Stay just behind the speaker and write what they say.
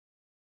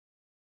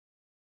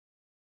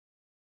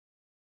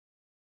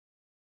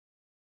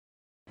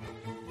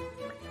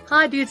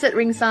Hi dudes at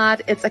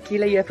Ringside, it's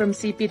Akila here from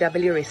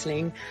CPW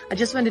Wrestling. I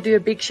just want to do a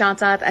big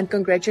shout out and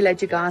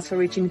congratulate you guys for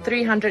reaching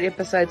 300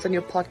 episodes on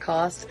your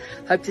podcast.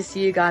 Hope to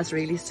see you guys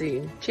really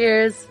soon.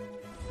 Cheers!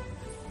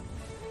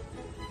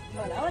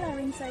 Hola, hola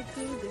Ringside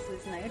crew, this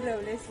is Nay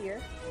Robles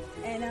here,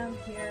 and I'm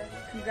here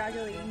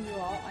congratulating you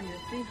all on your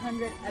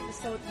 300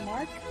 episode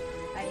mark.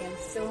 I am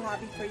so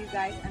happy for you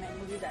guys, and I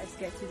hope you guys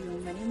get to do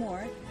many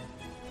more.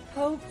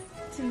 Hope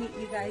to meet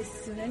you guys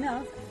soon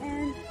enough,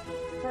 and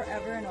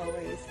forever and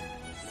always.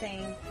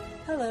 Saying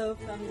hello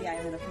from the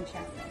island of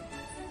enchantment.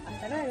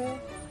 Hasta luego.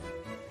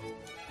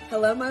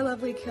 Hello, my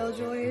lovely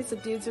killjoys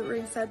of Dudes at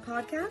Ringside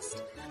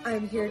podcast.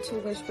 I'm here to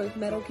wish both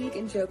Metal Geek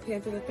and Joe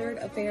Panther III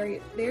a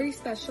very, very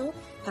special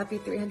happy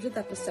 300th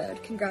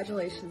episode.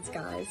 Congratulations,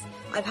 guys.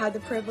 I've had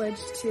the privilege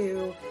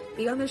to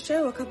be on the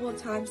show a couple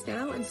of times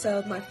now, and so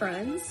have my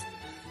friends.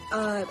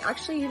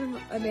 Actually, even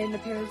I made an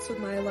appearance with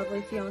my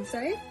lovely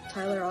fiance,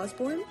 Tyler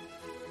Osborne.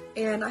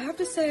 And I have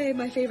to say,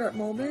 my favorite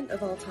moment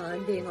of all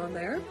time being on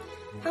there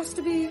has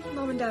to be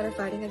Mom and Dad are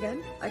fighting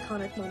again.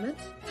 Iconic moment.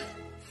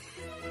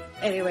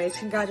 Anyways,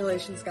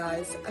 congratulations,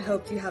 guys. I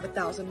hope you have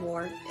 1,000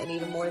 more, and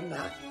even more than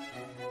that.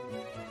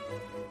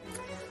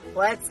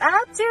 What's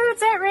up,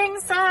 dudes at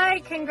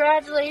Ringside?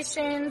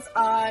 Congratulations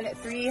on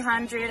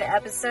 300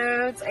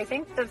 episodes. I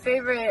think my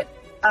favorite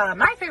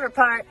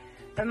part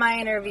of my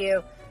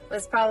interview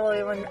was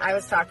probably when I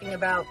was talking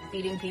about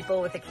beating people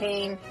with a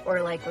cane,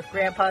 or like with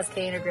grandpa's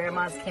cane or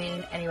grandma's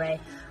cane. Anyway,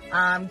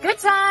 good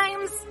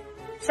times.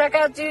 Check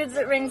out Dudes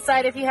at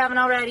Ringside if you haven't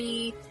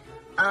already.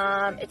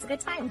 It's a good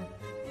time.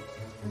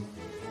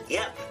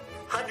 Yep,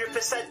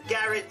 100%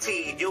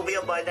 guaranteed you'll be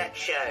on my next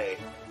show.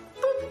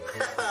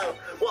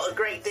 What a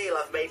great deal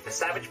I've made for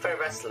Savage Pro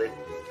Wrestling.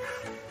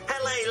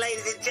 Hello,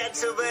 ladies and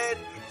gentlemen.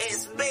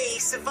 It's me,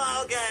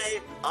 Savago.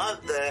 I'm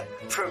the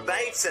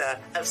promoter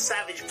of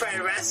Savage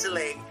Pro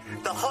Wrestling,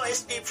 the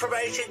hottest new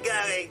promotion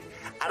going.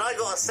 And I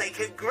gotta say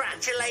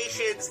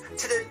congratulations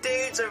to the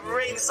Dudes at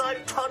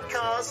Ringside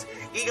podcast.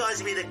 You guys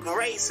have been a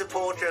great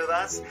supporter of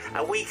us,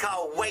 and we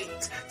can't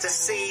wait to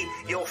see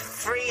your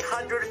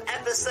 300th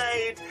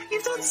episode.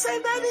 You've done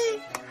so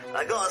many.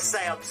 I gotta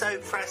say, I'm so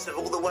impressed with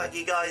all the work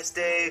you guys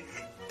do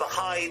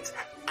behind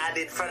and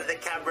in front of the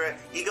camera.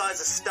 You guys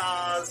are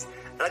stars.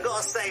 And I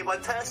gotta say, my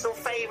personal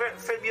favourite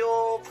from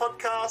your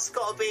podcast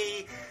gotta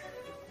be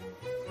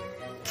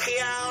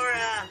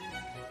Kiara,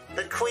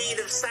 the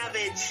Queen of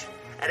Savage.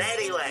 And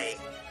anyway,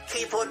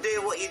 keep on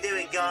doing what you're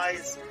doing,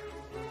 guys.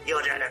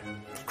 You're doing a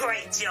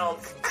great job.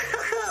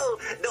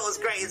 Not as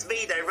great as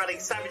me, though, running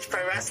Savage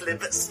Pro Wrestling,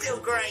 but still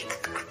great.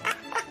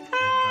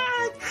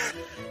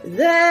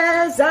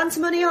 There's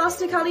antimony,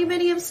 arsenic,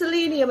 aluminium,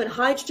 selenium, and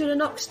hydrogen,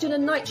 and oxygen,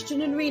 and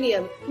nitrogen, and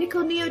rhenium,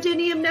 nickel,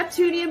 neodymium,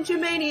 neptunium,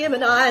 germanium,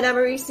 and iron,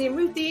 americium,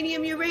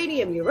 ruthenium,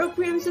 uranium,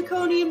 europium,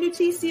 zirconium,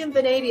 lutetium,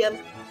 vanadium.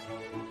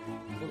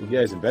 You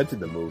guys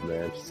invented the move,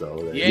 man.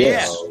 So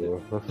yeah.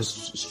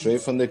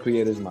 Straight from the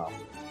creator's mouth.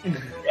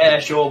 Yeah,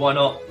 sure, why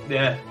not?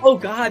 Yeah. Oh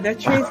god, that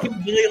train's gonna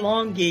be really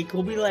long, Geek.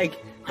 We'll be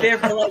like there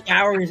for like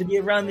hours and be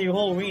around the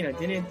whole arena.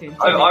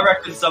 I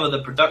reckon some of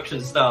the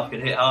production staff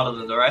can hit harder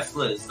than the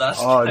wrestlers.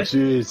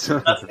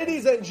 Jeez.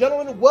 Ladies and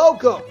gentlemen,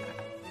 welcome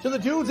to the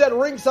Dudes at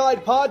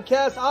Ringside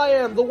podcast. I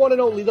am the one and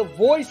only, the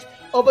voice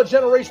of a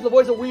generation, the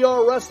voice of We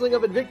Are Wrestling,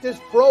 of Invictus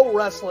Pro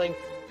Wrestling,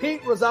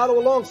 Pete Rosado,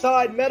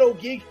 alongside Metal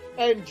Geek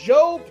and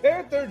Joe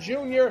Panther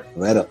Jr.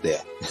 Right up there.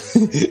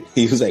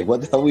 He was like, what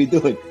the hell are we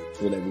doing?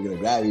 We're like, we're going to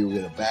grab you, we're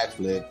going to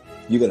backflip,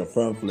 you're going to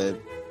front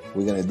flip,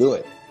 we're going to do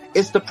it.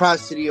 It's the Pride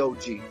City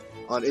OG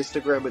on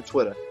Instagram and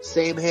Twitter.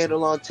 Same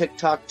handle on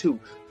TikTok too.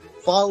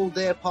 Follow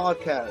their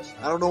podcast.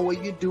 I don't know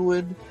what you're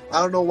doing.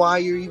 I don't know why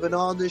you're even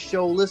on this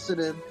show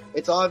listening.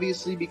 It's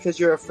obviously because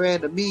you're a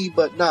fan of me,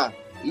 but nah.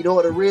 You know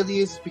what it really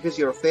is? It's because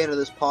you're a fan of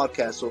this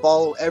podcast. So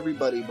follow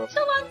everybody, bro.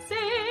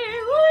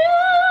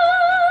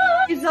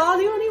 These are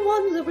the only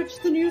ones of which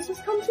the news has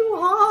come to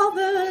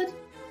Harvard.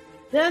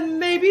 There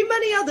may be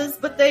many others,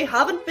 but they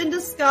haven't been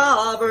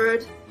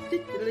discovered.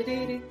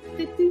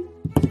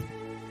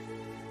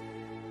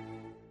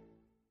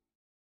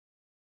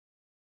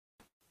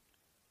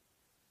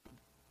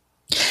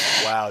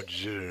 Wow,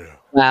 Joe.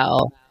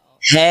 Wow.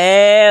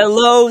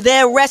 Hello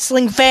there,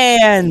 wrestling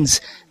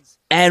fans,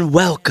 and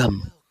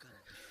welcome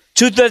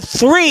to the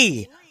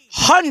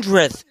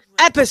 300th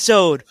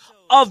episode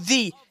of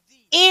the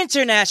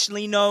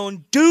internationally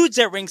known Dudes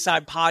at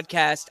Ringside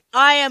podcast.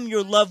 I am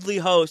your lovely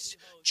host,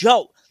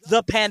 Joe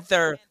the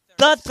Panther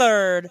the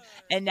Third,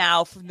 and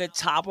now from the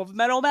top of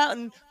Metal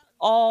Mountain,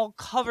 all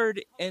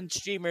covered in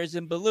streamers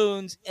and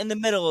balloons in the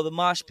middle of the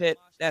mosh pit.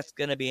 That's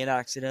gonna be an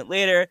accident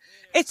later.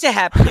 It's a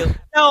happy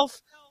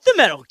yourself, the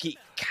Metal Geek.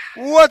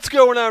 What's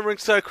going on,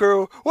 Ringside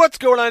Crew? What's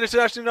going on,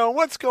 International Known?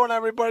 What's going on,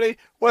 everybody?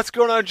 What's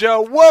going on,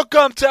 Joe?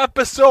 Welcome to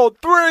episode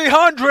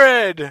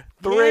 300!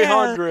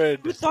 300!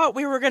 Who thought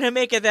we were going to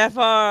make it that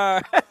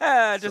far?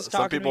 Just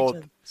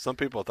talking some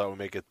people thought we'd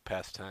make it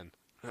past 10.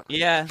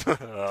 Yeah.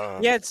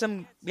 We had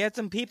some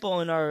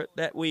people in our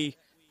that we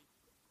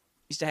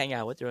used to hang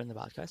out with during the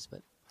podcast,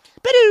 but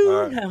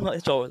Right.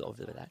 it's over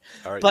with that.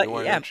 All right, but you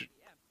want yeah.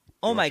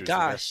 Oh my introduce them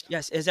there. gosh.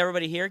 Yes. Is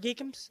everybody here,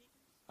 Geekums?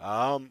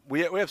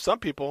 We have some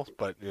people,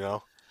 but you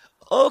know.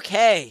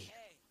 Okay.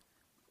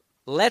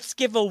 Let's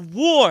give a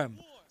warm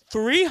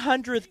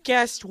 300th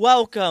guest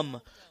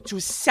welcome to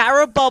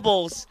Sarah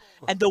Bubbles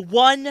and the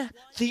one,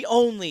 the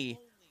only,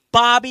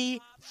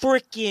 Bobby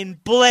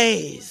frickin'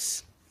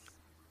 Blaze.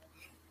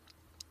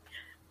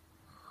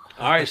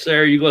 All right,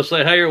 Sarah, you gonna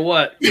say hey or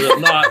what? 'Cause if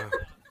not,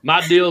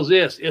 my deal's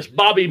this: it's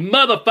Bobby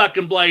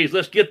motherfucking Blaze.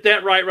 Let's get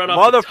that right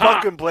off the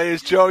top. Motherfucking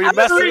Blaze, Joe. You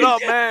messed it up,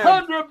 man.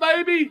 300,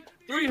 baby.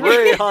 300.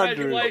 300.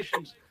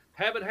 Congratulations.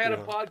 Haven't had a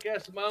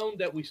podcast of my own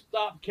that we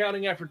stopped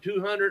counting after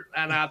 200,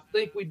 and I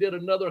think we did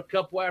another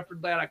couple after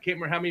that. I can't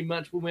remember how many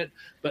months we went,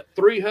 but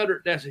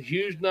 300, that's a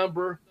huge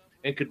number,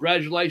 and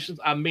congratulations.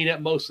 I mean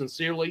that most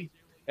sincerely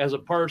as a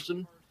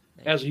person,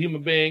 as a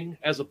human being,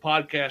 as a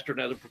podcaster,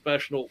 and as a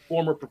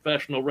former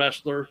professional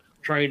wrestler,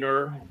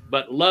 trainer,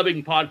 but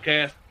loving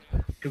podcast.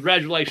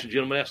 Congratulations,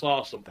 gentlemen. That's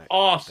awesome.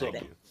 Awesome.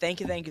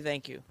 Thank you.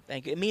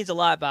 It means a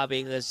lot,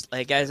 Bobby, because,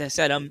 like, as I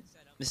said, I'm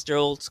Mr.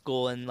 Old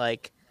School, and,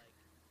 like,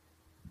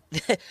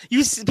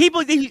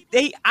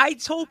 I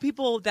told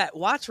people that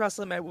watch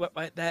wrestling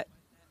that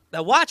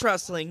watch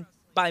wrestling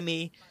by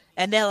me,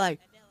 and they're like,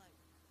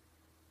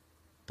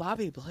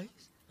 Bobby Blaze?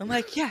 I'm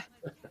like, yeah.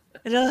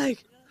 And they're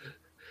like,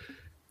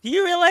 do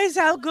you realize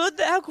how cool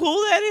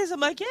that is? I'm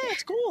like, yeah,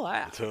 it's cool.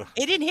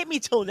 It didn't hit me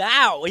till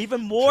now.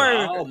 Even more.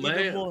 Oh,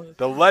 man.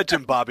 The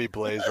legend Bobby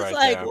Blaze right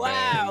like, there.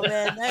 wow,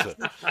 man.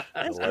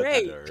 That's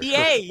great.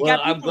 PA.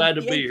 Well, I'm glad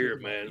to be here,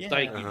 man. Yeah.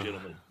 Thank you,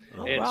 gentlemen.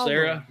 No and problem.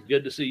 Sarah,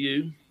 good to see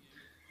you.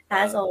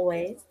 As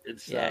always.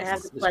 It's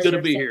good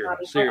to be here.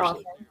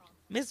 Seriously.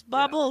 Miss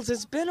Bubbles,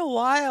 it's been a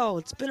while.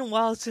 It's been a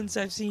while since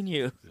I've seen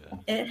you.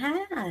 It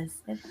has.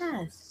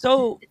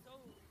 So,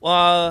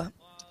 either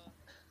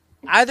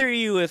of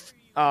you, if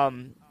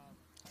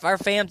our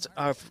fans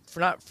are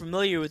not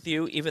familiar with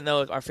you, even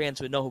though our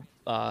fans would know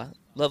who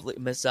lovely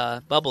Miss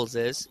Bubbles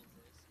is,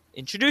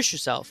 introduce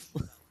yourself.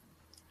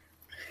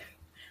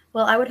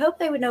 Well, I would hope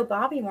they would know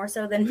Bobby more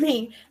so than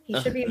me. He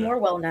should be more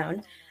well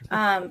known.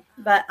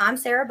 But I'm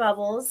Sarah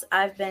Bubbles.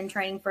 I've been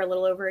training for a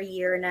little over a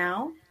year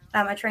now.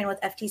 I train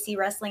with FTC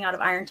Wrestling out of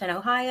Ironton,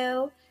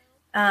 Ohio.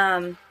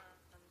 I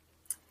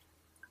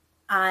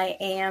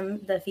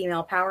am the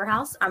female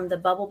powerhouse. I'm the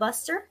Bubble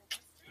Buster.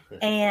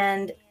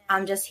 And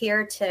I'm just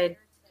here to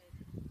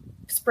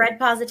spread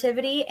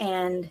positivity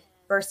and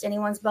burst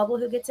anyone's bubble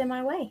who gets in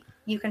my way.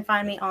 You can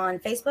find me on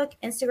Facebook,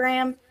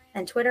 Instagram,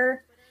 and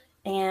Twitter.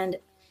 And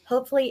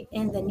hopefully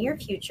in the near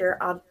future,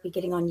 I'll be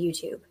getting on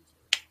YouTube.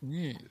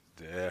 Yeah.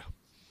 There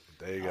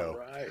you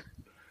go.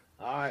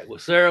 All right. Well,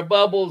 Sarah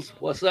Bubbles,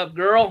 what's up,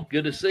 girl?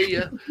 Good to see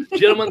you.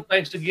 Gentlemen,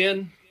 thanks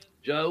again.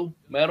 Joe,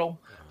 Metal,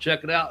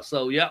 check it out.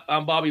 So, yep,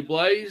 I'm Bobby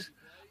Blaze.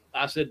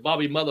 I said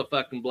Bobby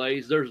motherfucking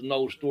Blaze. There's an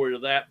old story to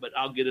that, but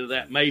I'll get into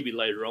that maybe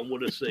later on. We'll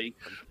just see.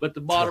 But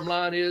the bottom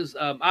line is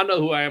I know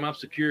who I am. I'm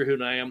secure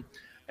who I am.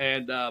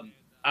 And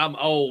I'm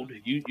old.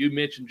 You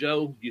mentioned,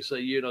 Joe, you say,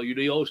 you're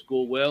the old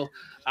school. Well,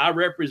 I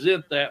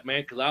represent that,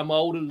 man, because I'm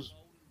old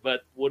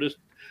but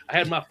I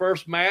had my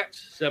first match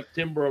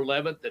September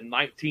 11th in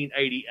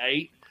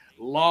 1988,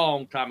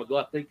 long time ago.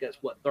 I think that's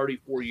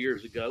 34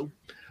 years ago.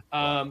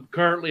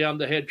 Currently, I'm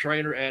the head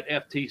trainer at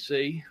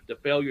FTC. The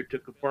failure to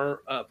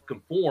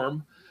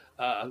conform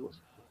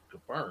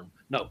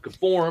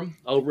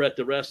over at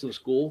the wrestling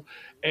school.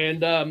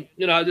 And,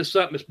 just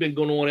something that's been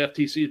going on.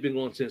 FTC has been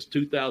going since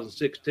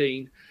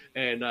 2016.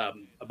 And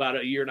about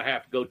a year and a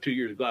half ago, 2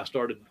 years ago, I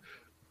started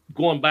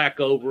going back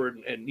over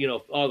and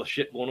all the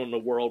shit going on in the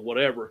world,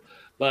 whatever.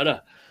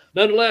 But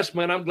nonetheless,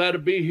 man, I'm glad to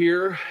be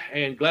here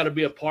and glad to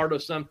be a part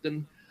of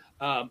something.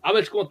 I'm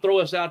just going to throw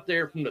us out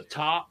there from the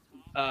top.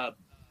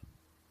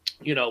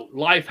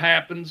 Life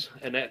happens,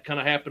 and that kind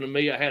of happened to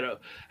me. I had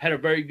a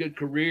very good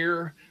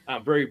career.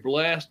 I'm very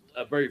blessed,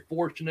 very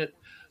fortunate.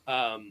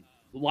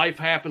 Life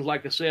happens,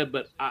 like I said,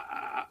 but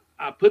I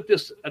put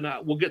this, and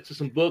we'll get to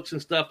some books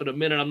and stuff in a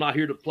minute. I'm not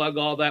here to plug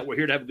all that. We're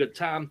here to have a good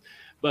time.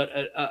 But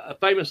a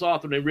famous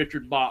author named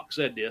Richard Bach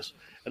said this,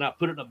 and I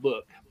put it in a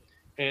book.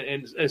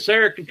 And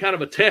Sarah can kind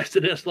of attest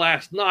to this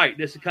last night.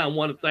 This is kind of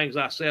one of the things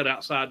I said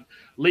outside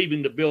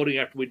leaving the building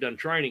after we'd done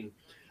training.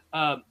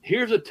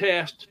 Here's a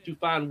test to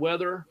find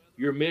whether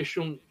your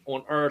mission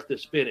on Earth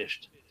is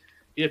finished.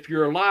 If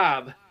you're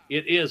alive,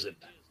 it isn't.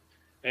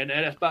 And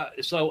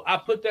that's so I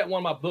put that in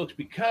one of my books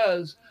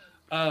because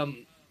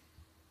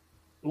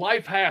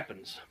life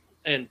happens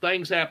and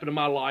things happen in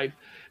my life.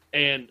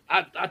 And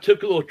I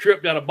took a little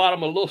trip down the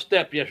bottom of a little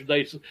step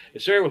yesterday.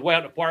 And Sarah was way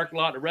out in the parking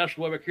lot, the rest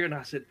way back here. And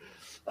I said,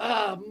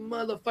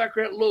 motherfucker,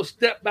 that little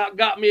step about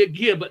got me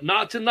again, but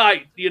not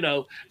tonight,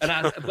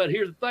 But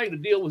here's the thing. The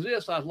deal was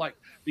this. I was like,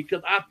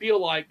 because I feel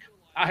like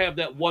I have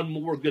that one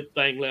more good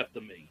thing left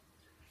in me.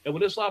 And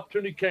when this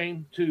opportunity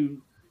came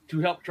to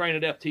help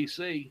train at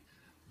FTC,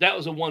 that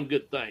was a one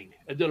good thing.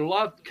 And then a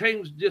lot of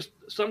things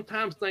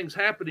sometimes things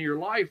happen in your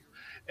life.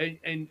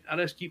 And I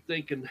just keep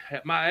thinking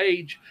at my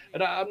age,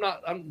 and I'm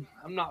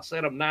not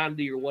saying I'm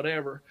 90 or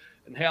whatever,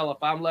 And hell,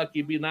 if I'm lucky,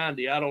 it'd be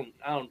 90. I don't.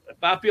 If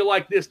I feel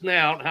like this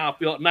now, I don't know how I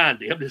feel at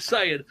 90. I'm just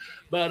saying.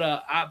 But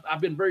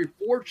I've been very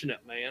fortunate,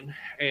 man.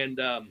 And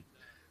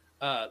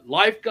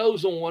life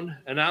goes on,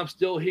 and I'm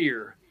still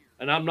here,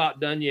 and I'm not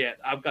done yet.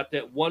 I've got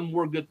that one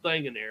more good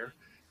thing in there,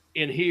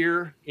 in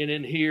here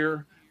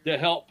to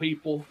help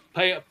people,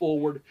 pay it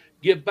forward,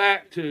 give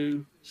back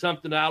to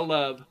something I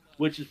love,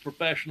 which is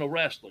professional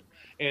wrestling.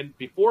 And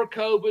before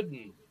COVID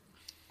and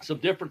some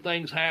different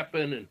things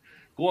happened, and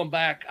going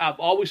back, I've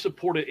always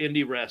supported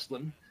indie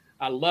wrestling.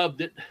 I loved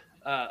it.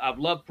 I've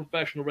loved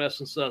professional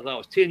wrestling since I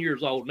was 10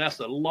 years old, and that's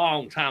a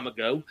long time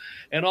ago.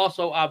 And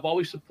also, I've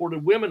always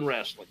supported women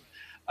wrestling,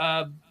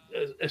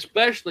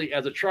 especially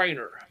as a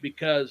trainer,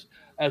 because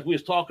as we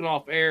was talking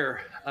off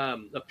air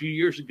a few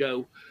years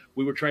ago,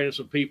 we were training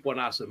some people,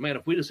 and I said, man,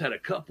 if we just had a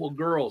couple of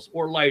girls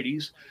or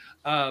ladies,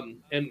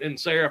 and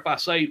Sarah, if I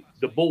say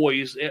the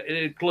boys, it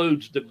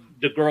includes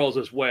the girls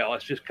as well.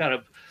 It's just kind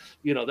of,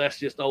 that's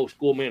just old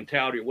school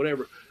mentality or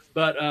whatever.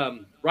 But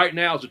right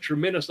now is a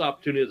tremendous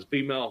opportunity as a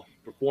female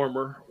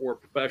performer or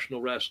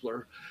professional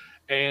wrestler.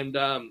 And,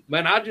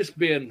 man, I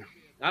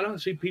don't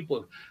see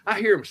people, I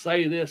hear them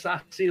say this. I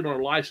see it on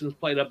a license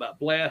plate about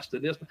blessed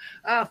and this.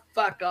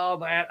 Fuck all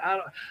that.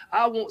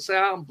 I won't say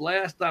I'm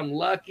blessed. I'm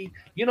lucky.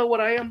 You know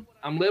what I am?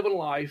 I'm living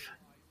life,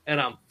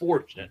 and I'm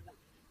fortunate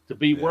to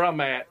be where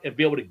I'm at and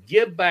be able to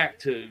give back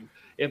to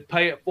and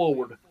pay it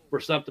forward for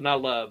something I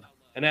love.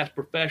 And that's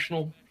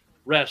professional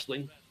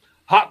wrestling.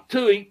 Hot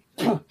Tui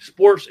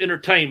Sports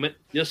Entertainment.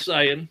 Just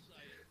saying.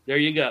 There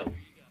you go.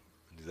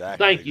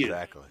 Exactly. Thank you.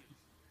 Exactly.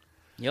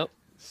 Yep.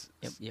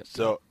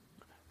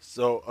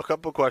 So a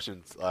couple of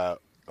questions.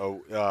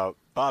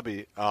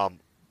 Bobby, I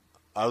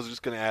was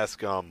just going to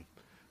ask, what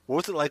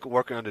was it like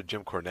working under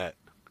Jim Cornette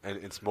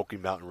in Smoky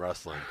Mountain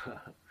Wrestling?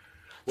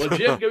 Well,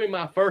 Jim gave me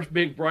my first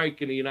big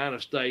break in the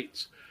United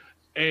States.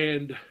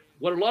 And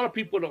what a lot of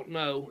people don't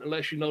know,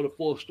 unless you know the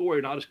full story,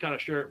 and I'll just kind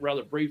of share it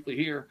rather briefly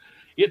here,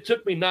 it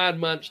took me 9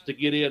 months to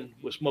get in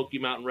with Smoky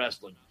Mountain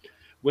Wrestling.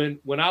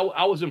 When I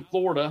was in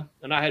Florida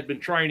and I had been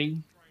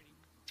training,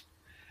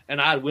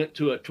 and I went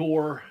to a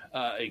tour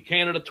in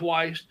Canada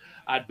twice.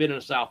 I'd been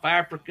in South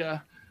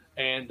Africa.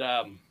 And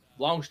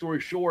long story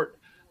short,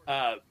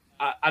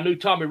 I knew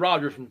Tommy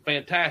Rogers from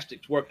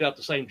Fantastics, worked out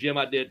the same gym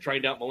I did,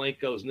 trained out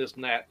Malenko's and this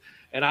and that.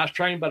 And I was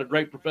trained by the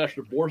great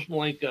professor Boris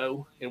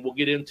Malenko, and we'll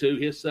get into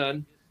his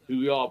son, who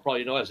you all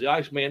probably know as the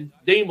Iceman,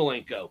 Dean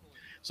Malenko.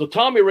 So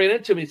Tommy ran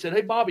into me and said,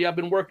 hey, Bobby, I've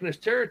been working this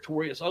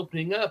territory. It's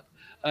opening up.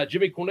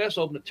 Jimmy Cornette's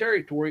opened a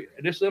territory.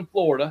 This is in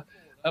Florida,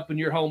 up in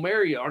your home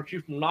area. Aren't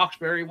you from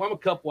Knoxville area? Well, I'm a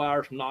couple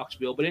hours from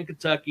Knoxville, but in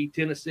Kentucky,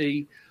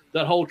 Tennessee,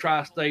 that whole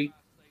tri-state,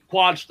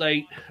 quad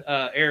state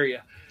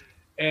area.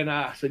 And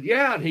I said,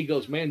 yeah. And he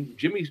goes, man,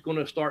 Jimmy's going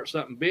to start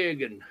something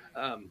big, and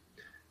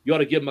you ought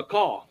to give him a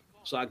call.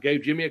 So I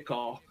gave Jimmy a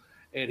call,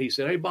 and he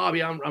said, hey,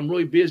 Bobby, I'm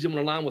really busy. I'm on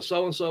the line with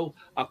so-and-so.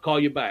 I'll call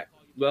you back.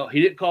 Well,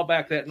 he didn't call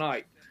back that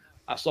night.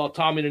 I saw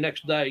Tommy the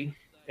next day,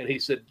 and he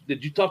said,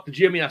 did you talk to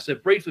Jimmy? I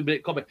said, briefly, but he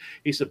called me.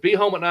 He said, be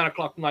home at 9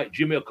 o'clock tonight.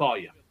 Jimmy will call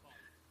you.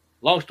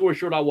 Long story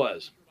short, I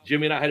was.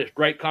 Jimmy and I had this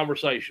great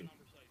conversation.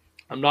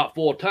 I'm not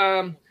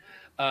full-time,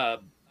 and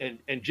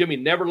Jimmy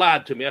never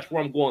lied to me. That's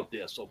where I'm going with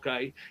this,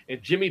 okay?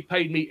 And Jimmy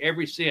paid me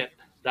every cent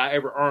that I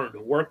ever earned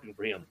working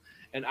for him.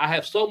 And I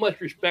have so much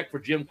respect for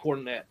Jim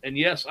Cornette. And,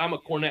 yes, I'm a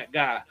Cornette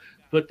guy.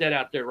 Put that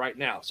out there right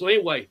now. So,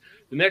 anyway,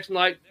 the next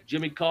night,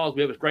 Jimmy calls.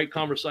 We have this great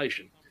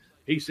conversation.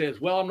 He says,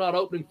 well, I'm not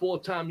opening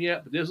full-time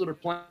yet, but these are the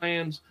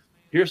plans.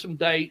 Here's some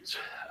dates.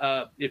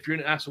 If you're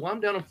in, I said, well, I'm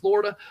down in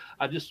Florida.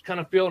 I just kind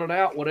of feeling it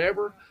out,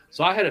 whatever.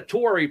 So I had a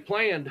tour already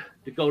planned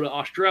to go to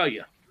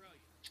Australia.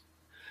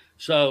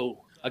 So,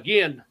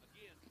 again,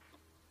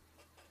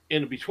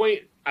 in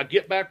between, I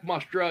get back from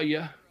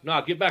Australia. No,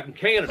 I get back from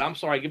Canada. I'm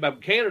sorry, I get back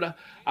from Canada.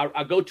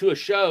 I go to a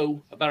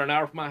show about an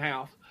hour from my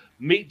house,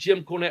 meet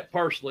Jim Cornette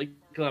personally,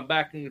 because I'm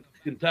back in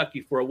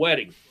Kentucky for a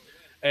wedding.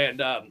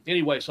 And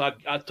anyway, so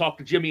I talked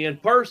to Jimmy in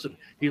person.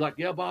 He's like,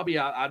 yeah, Bobby,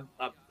 I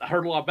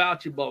heard a lot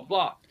about you, blah,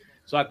 blah.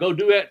 So I go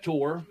do that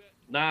tour,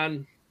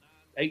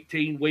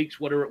 18 weeks,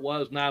 whatever it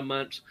was, 9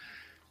 months.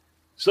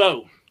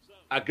 So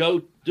I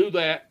go do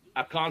that.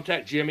 I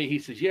contact Jimmy. He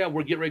says, yeah,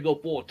 we're getting ready to go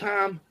full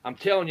time. I'm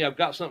telling you, I've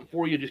got something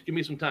for you. Just give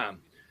me some time.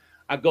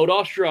 I go to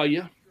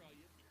Australia.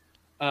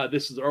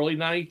 This is early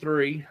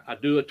 93. I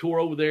do a tour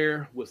over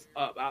there with,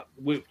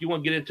 if you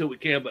want to get into it, we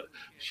can, but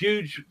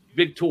huge,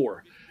 big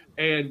tour.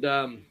 And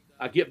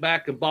I get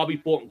back, and Bobby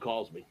Fulton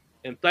calls me.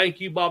 And thank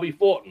you, Bobby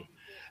Fulton.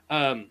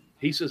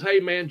 He says, hey,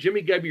 man,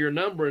 Jimmy gave me your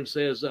number and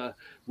says,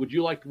 would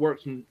you like to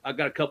work some? I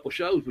got a couple of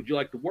shows. Would you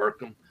like to work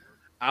them?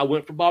 I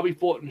went for Bobby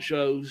Fulton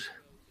shows.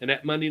 And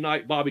that Monday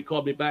night, Bobby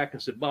called me back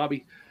and said,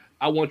 Bobby,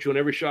 I want you on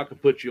every show I can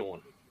put you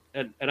on.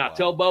 And I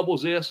tell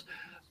Bubbles this.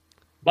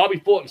 Bobby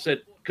Fulton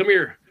said, come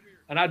here.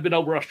 And I'd been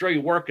over Australia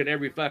working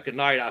every fucking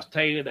night. I was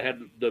tainted. I had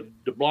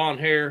the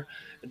blonde hair.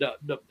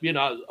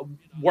 I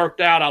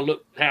worked out. I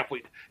looked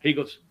halfway. He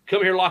goes,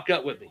 come here, lock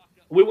up with me.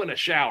 We went in a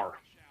shower.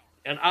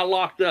 And I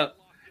locked up.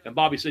 And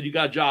Bobby said, you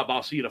got a job.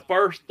 I'll see you the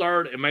first,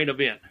 third, and main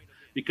event.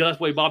 Because that's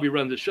the way Bobby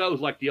runs his shows,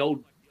 like the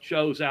old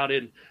shows out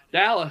in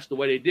Dallas, the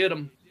way they did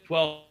them,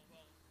 12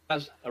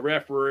 guys, a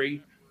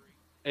referee,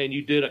 and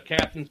you did a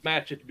captain's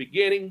match at the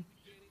beginning.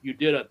 You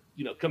did a,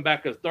 come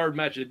back as a third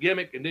match of the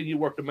gimmick, and then you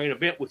worked the main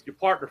event with your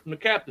partner from the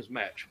captain's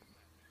match.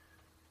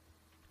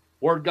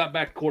 Word got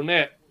back to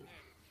Cornette,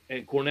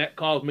 and Cornette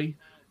calls me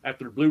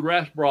after the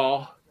Bluegrass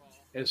Brawl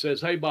and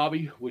says, "Hey,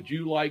 Bobby, would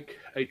you like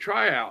a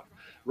tryout?"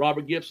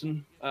 Robert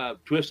Gibson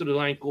twisted his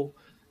ankle,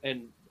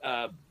 and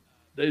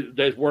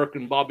they's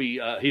working Bobby.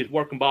 He's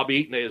working Bobby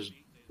Eaton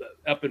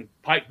up in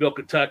Pikeville,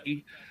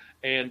 Kentucky,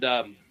 and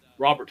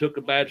Robert took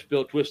a badge,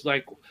 Bill twisted his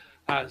ankle.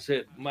 I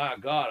said, "My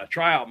God, a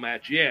tryout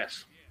match,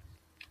 yes."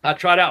 I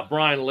tried out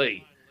Brian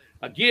Lee.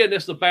 Again,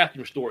 this is a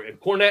bathroom story. And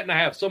Cornette and I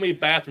have so many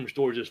bathroom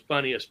stories that's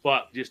funny as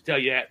fuck. Just tell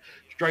you that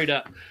straight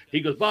up. He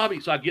goes, "Bobby,"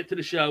 so I get to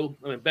the show.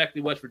 I'm in Beckley,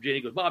 West Virginia.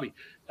 He goes, "Bobby,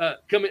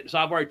 come in." So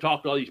I've already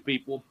talked to all these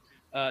people.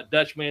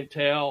 Dutch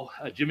Mantell,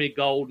 Jimmy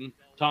Golden,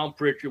 Tom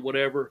Pritchard,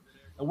 whatever.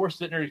 And we're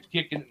sitting there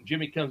kicking.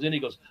 Jimmy comes in. He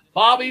goes,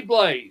 "Bobby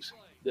Blaze,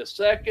 the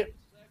second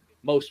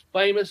most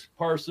famous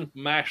person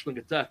from Ashland,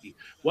 Kentucky."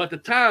 Well, at the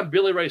time,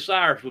 Billy Ray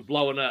Cyrus was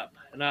blowing up.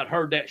 And I'd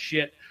heard that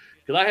shit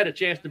because I had a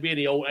chance to be in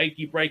the old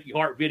Achy Breaky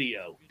Heart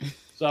video.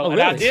 So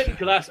really? I didn't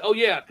because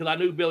I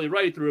knew Billy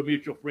Ray through a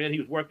mutual friend. He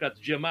was working at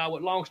the Jim Iowa.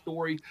 Long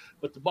story,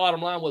 but the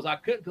bottom line was I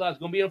couldn't because I was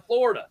going to be in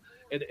Florida,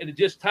 and it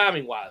just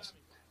timing wise.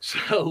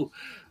 So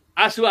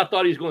I see what I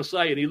thought he was going to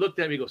say, and he looked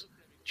at me. He goes,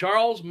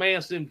 "Charles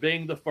Manson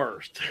being the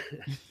first."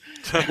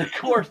 And of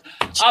course,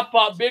 I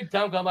popped big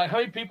time. I'm like, how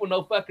many people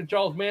know fucking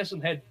Charles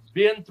Manson had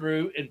been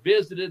through and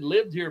visited,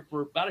 lived here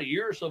for about a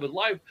year or so of his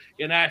life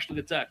in Ashland,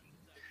 Kentucky?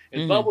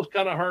 And Bubbles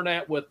kind of heard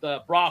that with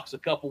Brox a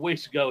couple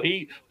weeks ago.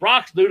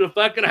 Brox knew the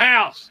fucking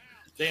house.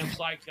 Damn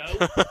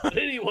psycho. But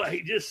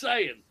anyway, just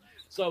saying.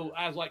 So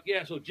I was like,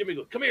 yeah. So Jimmy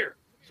goes, "Come here."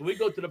 So we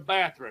go to the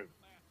bathroom.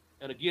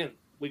 And again,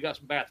 we got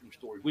some bathroom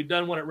stories. We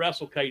done one at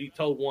WrestleCade. He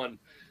told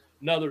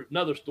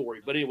another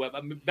story. But anyway,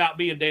 about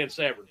me and Dan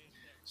Severn.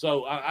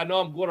 So I know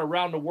I'm going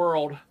around the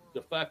world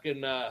to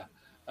fucking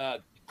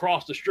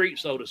cross the street,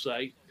 so to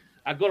say.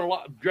 I go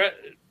to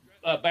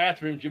a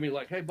bathroom. Jimmy's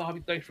like, "Hey,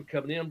 Bobby, thanks for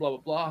coming in, blah, blah,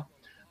 blah."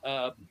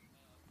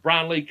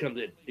 Brian Lee comes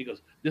in. He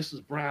goes, "This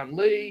is Brian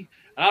Lee."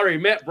 I already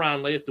met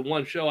Brian Lee at the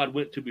one show I'd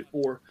went to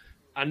before.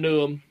 I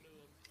knew him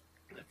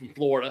from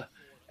Florida.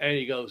 And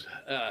he goes,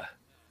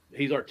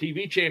 "He's our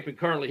TV champion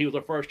currently. He was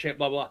our first champ,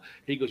 blah, blah."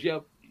 He goes,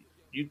 "Yep,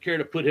 you'd care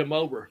to put him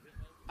over?"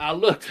 I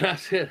looked and I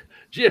said,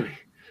 "Jimmy,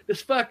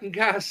 this fucking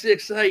guy's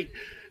 6'8",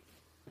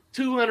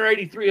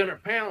 280,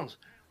 300 pounds.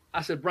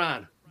 I said,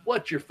 "Brian,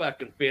 what's your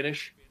fucking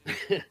finish?"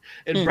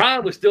 And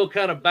Brian was still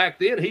kind of back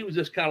then. He was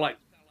just kind of like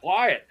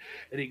quiet.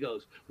 And he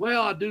goes,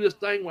 "Well, I do this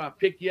thing where I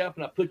pick you up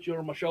and I put you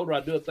on my shoulder. I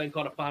do a thing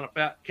called a final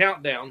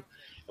countdown.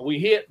 And we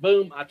hit,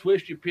 boom, I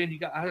twist your pin.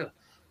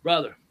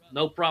 Brother,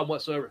 no problem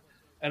whatsoever."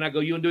 And I go,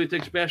 "You want to do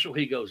anything special?"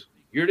 He goes,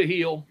 "You're the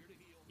heel.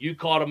 You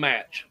caught a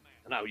match."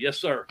 And I go, "Yes,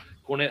 sir."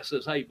 Cornette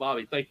says, "Hey,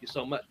 Bobby, thank you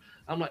so much."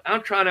 I'm like,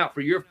 "I'm trying out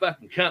for your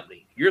fucking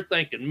company. You're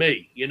thinking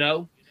me,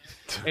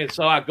 And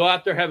so I go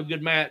out there, have a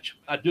good match.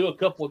 I do a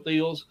couple of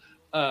deals.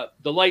 The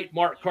late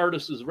Mark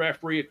Curtis is the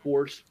referee, of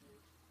course.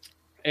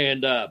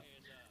 And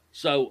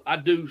so I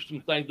do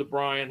some things to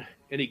Brian,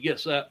 and he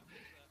gets up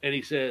and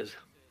he says,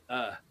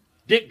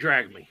 "Dick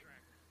drag me."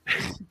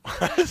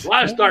 Well,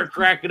 I start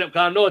cracking up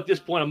because I know at this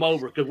point I'm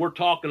over because we're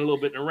talking a little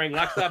bit in the ring.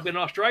 Like I said, I've been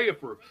in Australia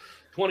for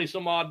 20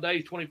 some odd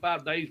days,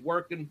 25 days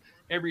working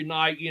every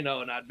night, and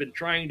I'd been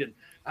trained. And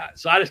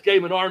so I just gave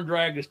him an arm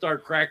drag and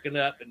started cracking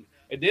up. And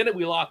then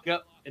we lock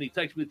up and he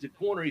takes me to the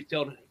corner. He's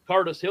telling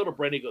Curtis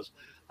Hildebrand, he goes,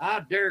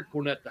 "I dare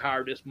Cornette to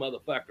hire this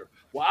motherfucker."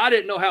 Well, I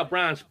didn't know how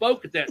Brian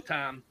spoke at that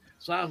time.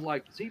 So I was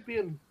like, is he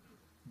being,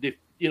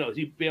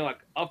 like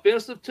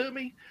offensive to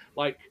me?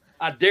 Like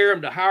I dare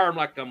him to hire him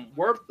like I'm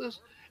worthless.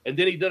 And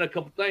then he done a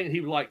couple things.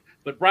 He was like,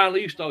 but Brian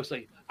Lee used to always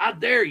say, "I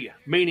dare you,"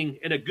 meaning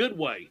in a good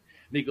way.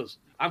 And he goes,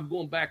 "I'm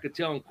going back and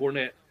telling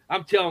Cornette."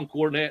 I'm telling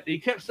Cornette. He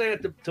kept saying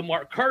it to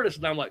Mark Curtis.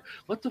 And I'm like,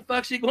 what the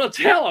fuck's he going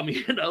to tell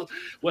him?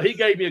 Well, he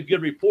gave me a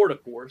good report,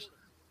 of course.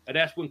 And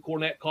that's when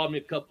Cornette called me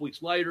a couple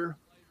weeks later.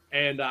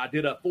 And I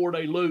did a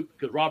 4-day loop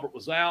because Robert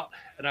was out.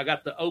 And I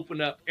got to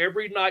open up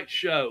every night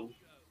show.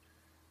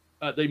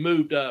 They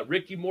moved,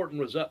 Ricky Morton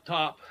was up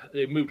top.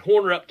 They moved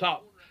Horner up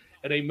top.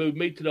 And they moved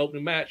me to the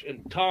opening match.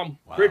 And Tom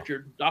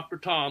Pritchard, Dr.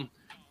 Tom,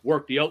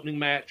 worked the opening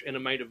match and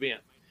the main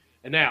event.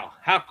 And now,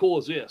 how cool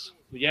is this?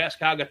 You ask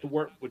how I got to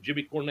work with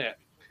Jimmy Cornette.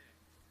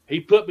 He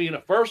put me in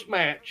a first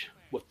match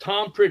with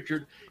Tom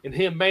Pritchard and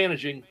him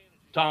managing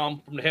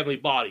Tom from the Heavenly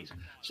Bodies.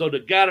 So the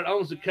guy that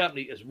owns the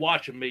company is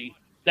watching me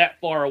that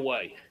far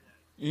away.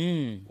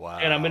 Wow.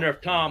 And I'm in there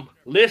with Tom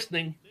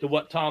listening to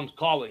what Tom's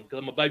calling because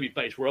I'm a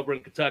babyface. We're over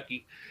in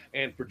Kentucky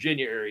and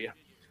Virginia area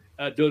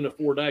doing the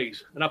 4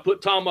 days. And I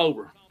put Tom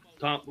over.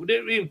 Tom, we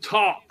didn't even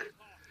talk.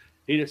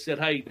 He just said,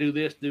 "Hey, do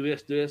this, do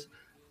this, do this."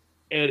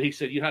 And he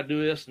said, "You know how to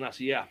do this?" And I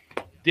said, "Yeah."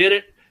 Did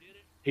it.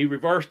 He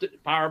reversed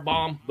it, power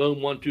bomb, boom,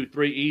 1, 2,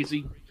 3,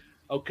 easy.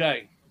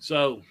 Okay,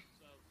 so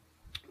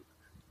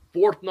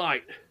fourth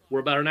night, we're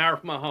about an hour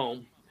from my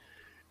home,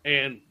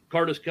 and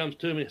Curtis comes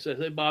to me and says,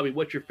 "Hey, Bobby,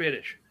 what's your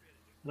finish?"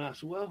 And I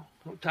said, well,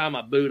 I'm tying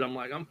my boot. I'm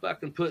like, I'm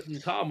fucking putting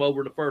Tom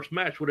over in the first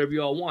match, whatever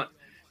y'all want.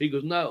 He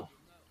goes, no,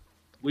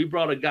 we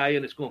brought a guy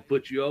in that's going to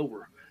put you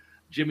over.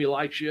 Jimmy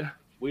likes you.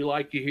 We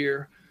like you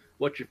here.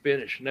 What's your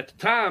finish? And at the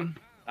time,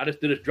 I just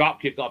did this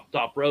drop kick off the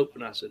top rope.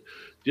 And I said,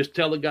 just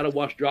tell the guy to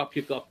watch drop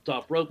kick off the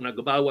top rope. And I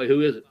go, by the way,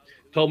 who is it?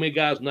 Told me a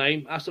guy's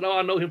name. I said, oh,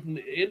 I know him from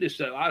the Indies.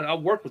 So I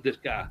worked with this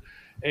guy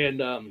and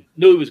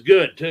knew he was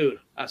good too.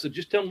 I said,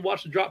 just tell him to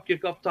watch the drop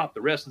kick off the top.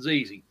 The rest is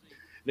easy.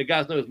 And the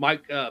guy's name is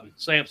Mike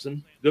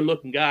Sampson,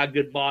 good-looking guy,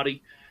 good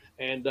body,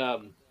 and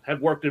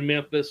had worked in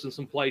Memphis and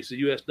some places,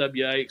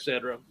 USWA,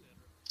 etc.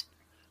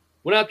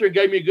 Went out there and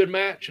gave me a good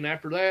match, and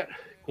after that,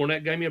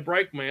 Cornette gave me a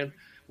break, man.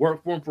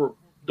 Worked for him for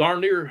darn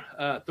near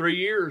 3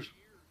 years.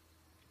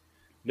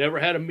 Never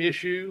had an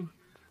issue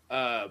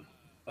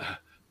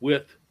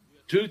with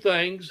two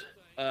things.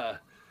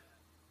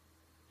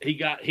 He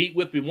got heat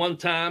with me one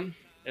time,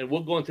 and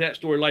we'll go into that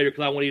story later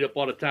because I want to eat up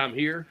all the time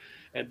here.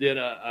 And then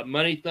a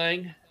money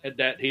thing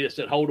that he just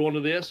said, hold on to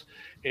this.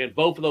 And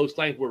both of those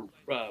things were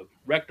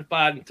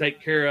rectified and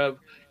taken care of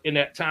in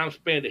that time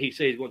span that he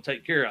said he's going to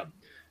take care of.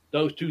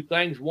 Those two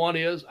things. One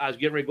is I was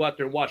getting ready to go out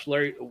there and watch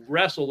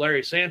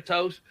Larry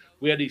Santos.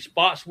 We had these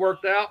spots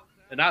worked out,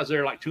 and I was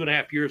there like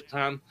 2.5 years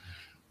time.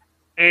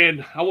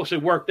 And I won't say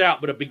worked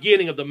out, but a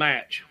beginning of the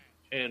match.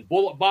 And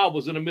Bullet Bob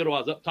was in the middle. I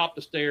was up top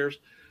the stairs.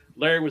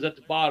 Larry was at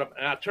the bottom.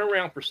 And I turned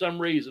around for some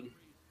reason.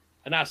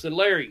 And I said,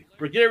 Larry,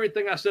 forget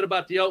everything I said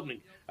about the opening.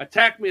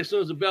 Attack me as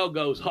soon as the bell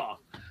goes off.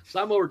 So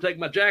I'm over to take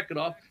my jacket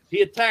off.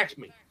 He attacks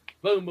me.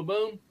 Boom, boom,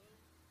 boom.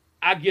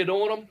 I get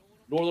on him.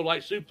 Northern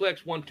Light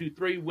suplex, 1, 2,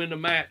 3, win the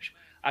match.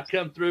 I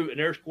come through, and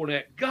there's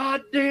Cornette.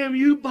 God damn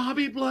you,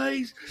 Bobby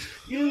Blaze.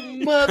 You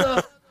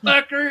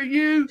motherfucker.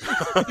 You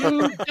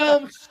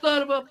dumb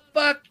son of a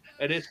fuck.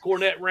 And it's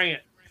Cornette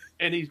rant.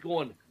 And he's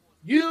going,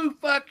 you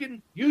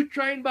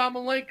trained by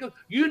Malenko.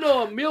 You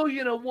know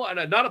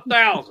 1,000,001, not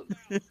 1,000,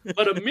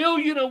 but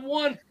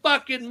 1,000,001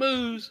 fucking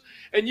moves.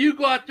 And you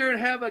go out there and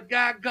have a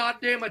guy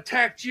goddamn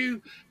attack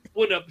you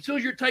as soon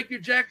as you take your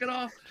jacket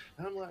off.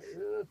 And I'm like,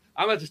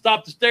 I'm going to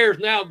stop the stairs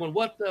now going,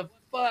 what the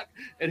fuck?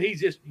 And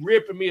he's just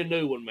ripping me a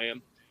new one,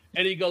 man.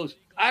 And he goes,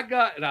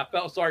 and I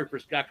felt sorry for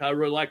this guy because I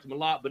really liked him a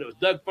lot, but it was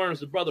Doug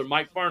Furness's brother,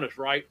 Mike Furness,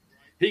 right?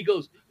 He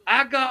goes,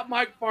 I got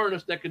Mike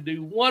Furness that can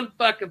do one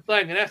fucking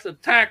thing, and that's a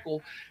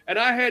tackle. And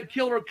I had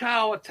Killer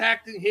Kyle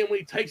attacking him when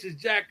he takes his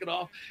jacket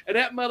off, and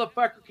that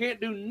motherfucker can't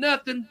do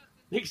nothing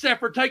except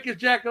for take his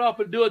jacket off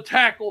and do a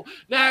tackle.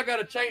 Now I got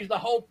to change the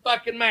whole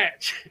fucking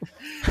match.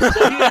 So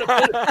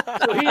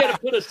he had to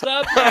put a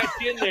sub match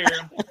in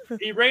there.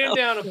 He ran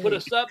down and put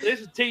a sub. This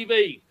is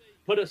TV.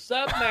 Put a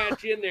sub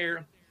match in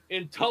there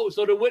in total,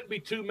 so there wouldn't be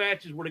two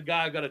matches where the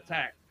guy got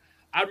attacked.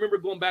 I remember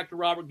going back to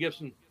Robert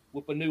Gibson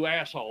with a new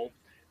asshole.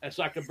 And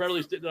so I could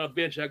barely sit on a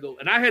bench. I go,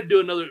 and I had to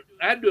do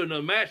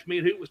another match. Me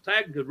and Hoot was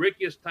tagging because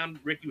Ricky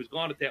was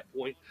gone at that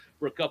point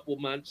for a couple of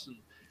months, and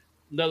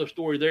another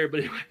story there. But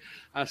anyway,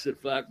 I said,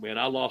 "Fuck, man,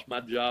 I lost my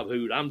job,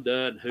 Hoot. I'm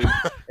done, Hoot."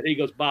 And he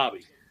goes,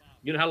 "Bobby,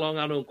 you know how long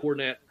I've known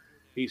Cornette?"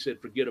 He said,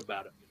 "Forget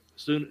about it.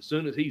 As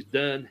soon as he's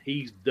done,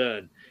 he's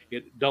done.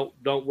 Don't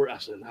worry." I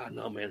said,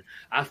 "No, man,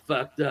 I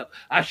fucked up.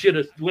 I should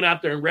have went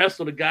out there and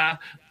wrestled a guy,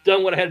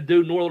 done what I had to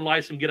do, Northern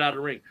Lights, and get out of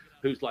the ring."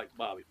 Who's like,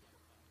 Bobby?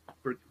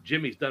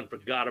 Jimmy's done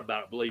forgot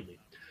about it, believe me.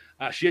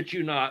 I shit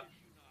you not.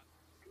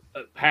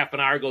 Half an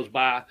hour goes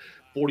by,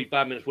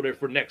 45 minutes, whatever,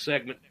 for the next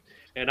segment,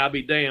 and I'll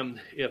be damned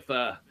if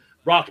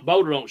Brock's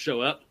Boulder don't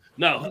show up.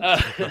 No.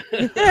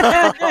 Then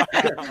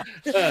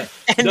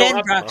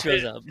Brock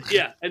shows up.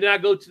 Yeah, and then I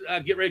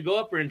get ready to go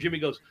up there, and Jimmy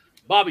goes,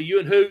 Bobby, you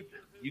and Hoot,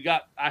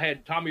 I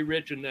had Tommy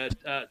Rich and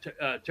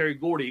Terry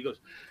Gordy. He goes,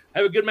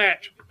 have a good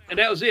match. And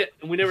that was it.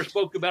 And we never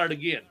spoke about it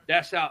again.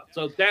 That's how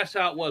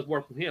it was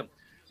working with him.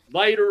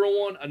 Later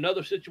on,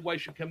 another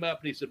situation came up,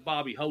 and he said,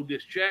 Bobby, hold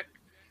this check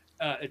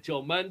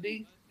until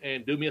Monday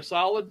and do me a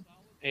solid.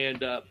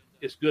 And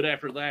it's good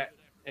after that.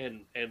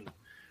 And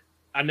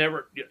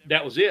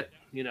that was it.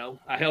 You know,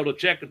 I held a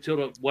check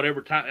until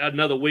whatever time,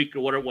 another week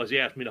or whatever it was. He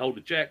asked me to hold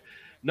the check,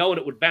 knowing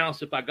it would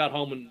bounce if I got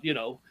home and,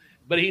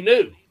 but he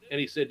knew. And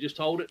he said, just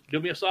hold it, do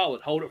me a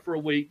solid, hold it for a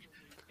week,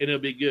 and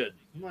it'll be good.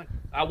 I'm like,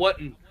 I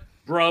wasn't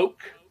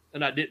broke,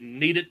 and I didn't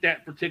need it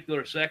that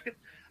particular second.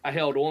 I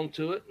held on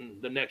to it,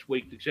 and the next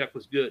week the check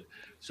was good.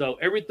 So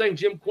everything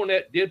Jim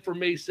Cornette did for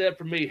me, said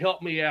for me,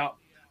 helped me out.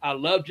 I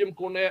love Jim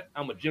Cornette.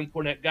 I'm a Jim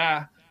Cornette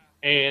guy,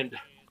 and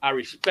I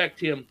respect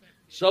him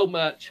so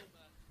much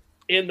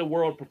in the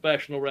world of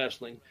professional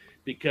wrestling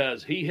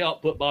because he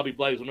helped put Bobby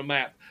Blaze on the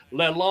map,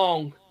 let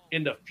alone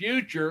in the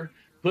future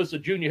puts the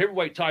junior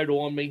heavyweight title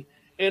on me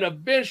and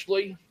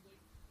eventually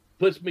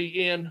puts me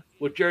in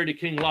with Jerry the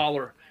King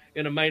Lawler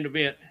in a main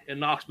event in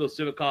Knoxville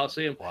Civic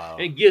Coliseum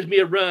and gives me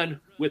a run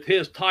with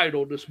his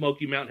title, the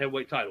Smoky Mountain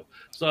Heavyweight title.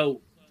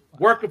 So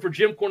working for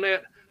Jim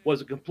Cornette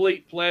was a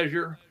complete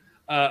pleasure.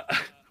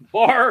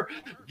 Bar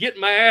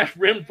getting my ass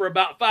rimmed for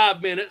about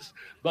 5 minutes,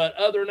 but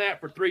other than that,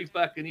 for 3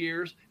 fucking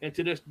years, and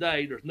to this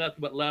day, there's nothing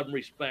but love and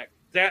respect.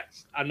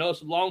 I know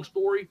it's a long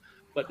story,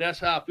 but that's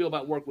how I feel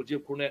about working with Jim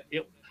Cornette.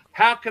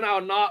 How can I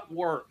not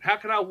work? How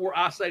can I work?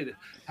 I say this.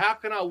 How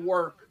can I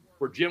work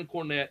for Jim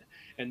Cornette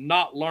and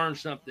not learn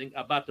something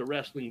about the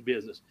wrestling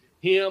business?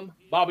 Him,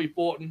 Bobby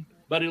Fulton,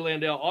 Buddy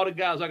Landell, all the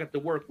guys I got to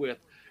work with,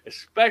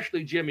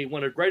 especially Jimmy,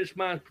 one of the greatest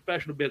minds in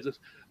professional business,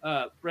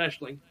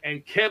 wrestling,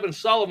 and Kevin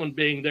Sullivan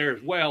being there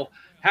as well.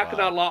 How can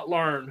I not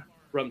learn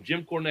from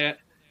Jim Cornette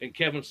and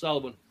Kevin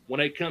Sullivan when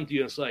they come to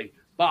you and say,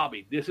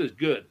 Bobby, this is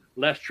good.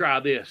 Let's try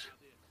this.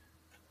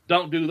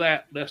 Don't do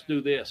that. Let's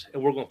do this.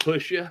 And we're going to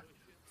push you.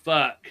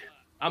 Fuck.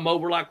 I'm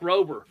over like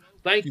Rover.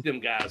 Thank them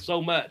guys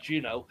so much,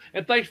 you know.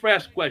 And thanks for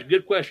asking the question.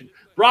 Good question.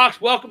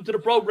 Brox, welcome to the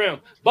program.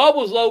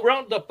 Bubbles over. I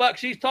don't know what the fuck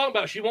she's talking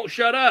about. She won't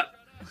shut up.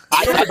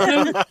 You're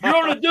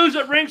on the Dudes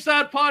at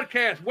Ringside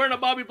podcast wearing a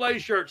Bobby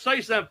Blaze shirt.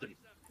 Say something.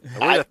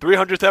 We're at the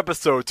 300th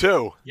episode,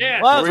 too.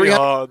 Yeah. Well,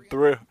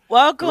 300.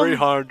 Welcome,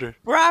 300.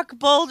 Brock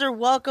Boulder.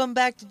 Welcome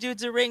back to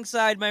Dudes at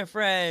Ringside, my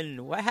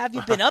friend. What have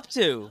you been up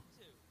to?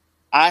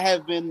 I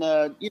have been,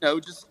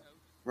 just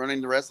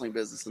running the wrestling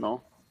business and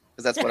all,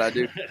 because that's what I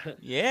do.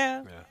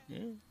 Yeah.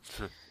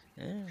 How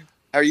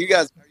are you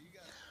guys?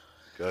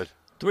 Good.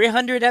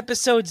 300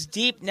 episodes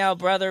deep now,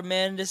 brother,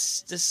 man.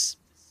 It's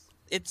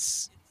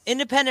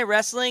independent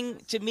wrestling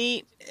to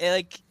me.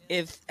 Like,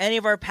 if any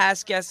of our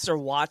past guests are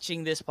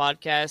watching this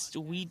podcast,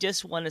 we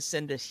just want to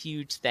send a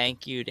huge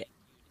thank you to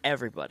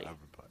everybody.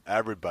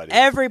 Everybody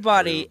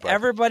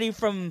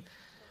from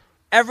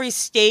every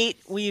state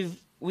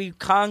we've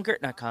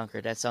conquered. Not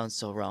conquered. That sounds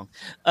so wrong.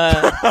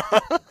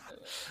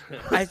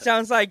 It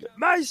sounds like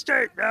my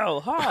state now.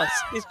 Huh?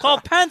 It's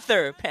called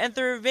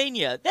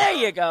Panthervania. There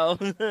you go.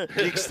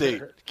 Geek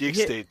State.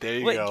 There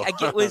you go.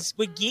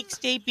 Would Geek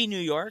State be New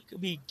York?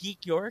 Would be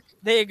Geek York?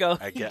 There you go.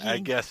 I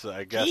guess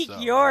Geek so.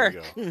 York.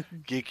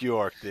 Geek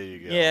York. There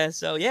you go. Yeah.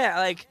 So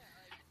like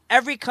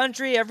every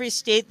country, every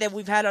state that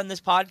we've had on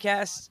this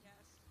podcast,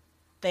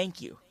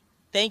 thank you.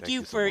 Thank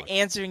you for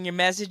answering your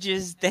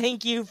messages.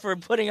 Thank you for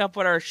putting up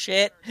with our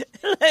shit.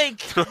 And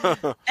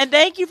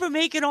thank you for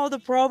making all the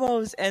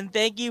promos. And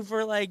thank you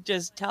for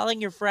just telling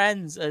your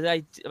friends.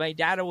 My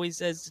dad always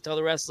says to tell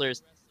the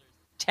wrestlers,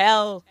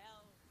 tell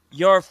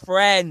your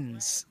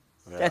friends.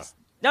 Yeah. That's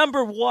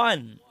number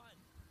one.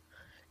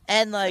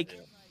 And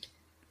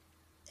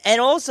and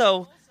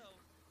also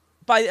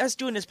by us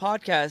doing this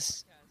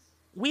podcast,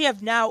 we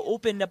have now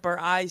opened up our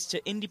eyes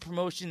to indie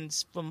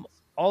promotions from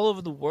all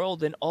over the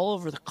world and all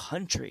over the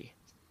country.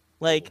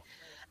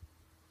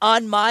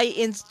 On my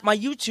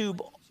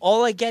YouTube,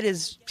 all I get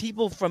is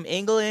people from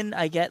England.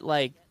 I get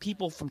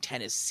people from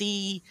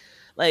Tennessee,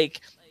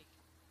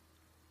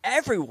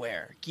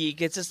 everywhere.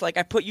 Geek. It's just I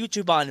put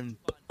YouTube on and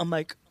I'm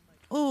like,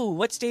 ooh,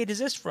 what state is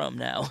this from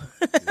now?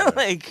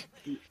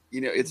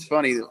 It's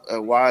funny.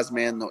 A wise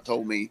man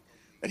told me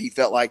that he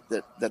felt like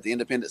that the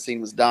independent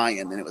scene was dying,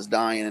 and it was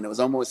dying, and it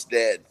was almost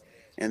dead.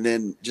 And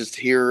then just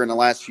here in the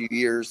last few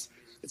years,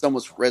 it's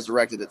almost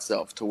resurrected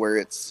itself to where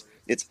it's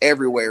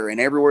everywhere, and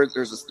everywhere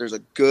there's a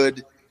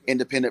good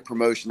independent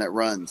promotion that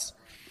runs.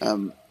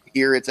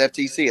 Here it's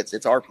FTC,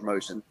 it's our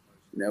promotion.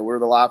 We're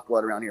the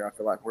lifeblood around here. I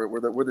feel like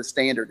we're the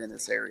standard in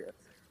this area.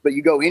 But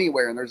you go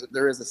anywhere, and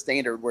there is a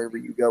standard wherever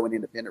you go in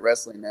independent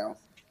wrestling now,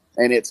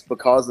 and it's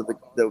because of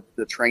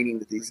the training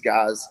that these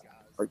guys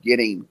are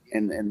getting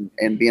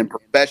and being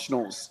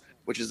professionals,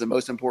 which is the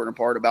most important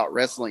part about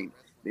wrestling,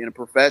 being a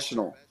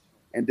professional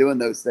and doing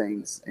those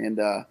things. And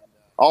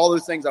all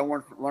those things I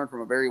learned from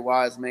a very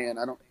wise man.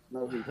 I don't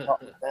know who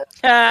taught me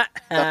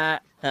that.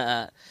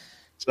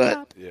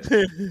 But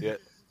yeah.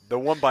 The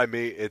one by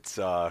me, it's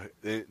the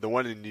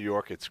one in New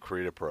York. It's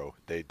Creative Pro.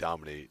 They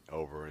dominate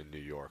over in New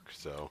York.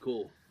 So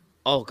cool.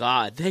 Oh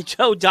God, they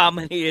so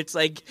dominate. It's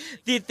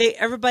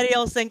everybody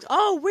else thinks,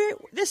 oh,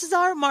 this is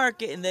our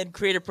market, and then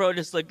Creative Pro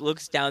just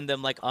looks down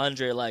them like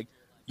Andre,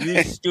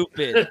 you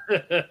stupid.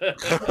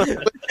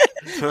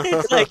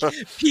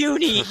 It's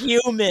puny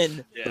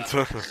human.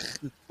 Yeah.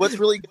 What's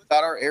really good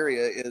about our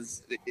area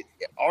is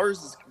ours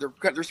is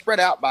they're spread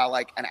out by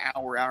an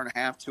hour and a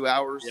half, 2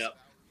 hours. Yep.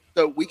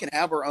 So we can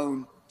have our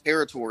own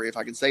territory, if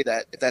I can say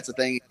that, if that's a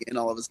thing again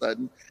all of a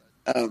sudden.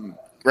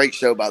 Great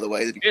show, by the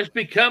way. It's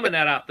becoming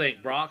that, I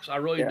think, Brox. I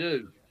really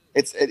do.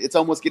 It's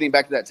almost getting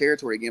back to that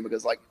territory again,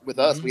 because with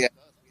us,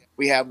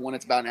 we have one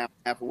that's about an hour and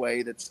a half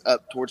away that's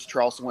up towards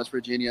Charleston, West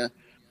Virginia.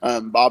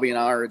 Bobby and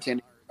I are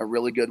attending a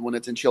really good one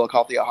that's in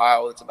Chillicothe,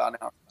 Ohio. It's about an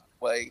hour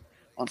away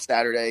on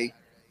Saturday,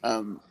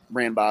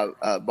 ran by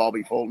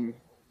Bobby Fulton.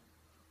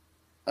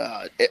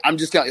 I'm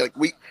just telling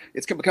you,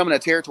 it's becoming a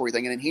territory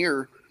thing. And in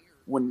here,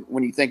 when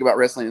you think about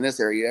wrestling in this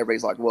area,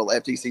 everybody's like, well,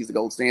 FTC is the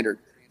gold standard.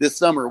 This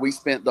summer, we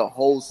spent the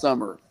whole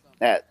summer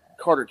at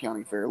Carter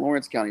County Fair,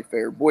 Lawrence County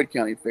Fair, Boyd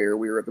County Fair.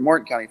 We were at the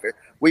Martin County Fair.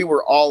 We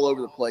were all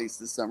over the place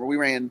this summer. We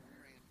ran,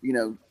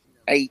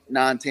 8,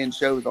 9, 10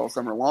 shows all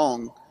summer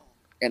long,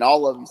 and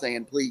all of them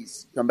saying,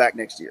 please come back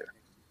next year.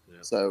 Yeah.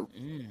 So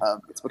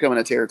it's becoming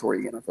a territory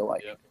again, I feel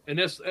like. Yeah. And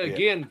this,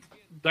 again,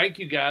 thank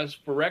you guys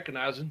for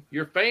recognizing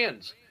your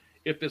fans.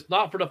 If it's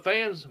not for the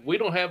fans, we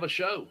don't have a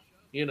show.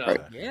 You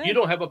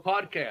don't have a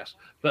podcast.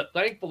 But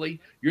thankfully,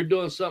 you're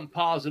doing something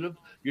positive.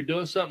 You're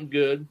doing something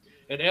good.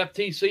 And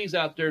FTC's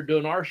out there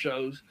doing our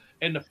shows.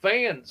 And the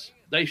fans,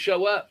 they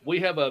show up. We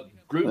have a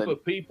group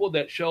of people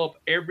that show up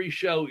every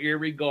show,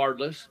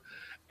 irregardless.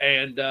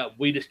 And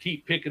we just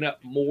keep picking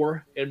up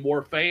more and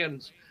more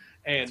fans.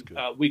 And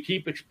we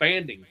keep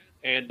expanding.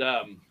 And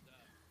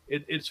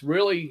it's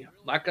really,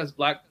 like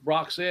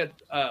Brock said,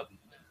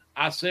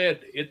 I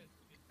said,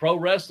 pro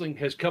wrestling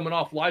has coming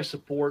off life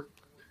support.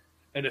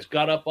 And it's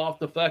got up off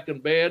the fucking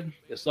bed.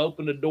 It's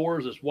opened the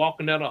doors. It's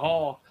walking down the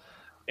hall.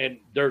 And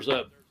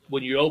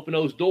when you open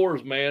those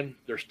doors, man,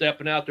 they're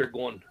stepping out there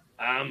going,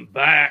 I'm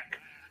back,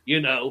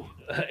 and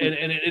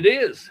it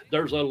is.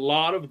 There's a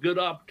lot of good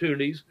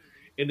opportunities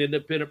in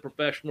independent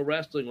professional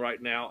wrestling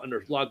right now, and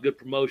there's a lot of good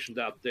promotions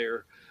out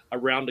there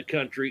around the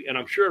country, and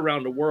I'm sure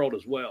around the world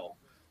as well.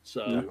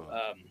 So,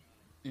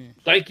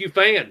 thank you,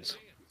 fans.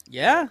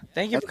 Yeah,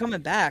 thank you for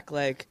coming back.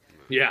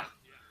 Yeah.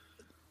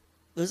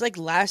 It was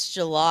last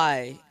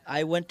July,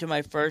 I went to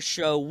my first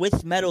show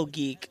with Metal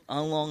Geek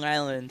on Long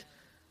Island.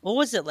 What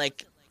was it,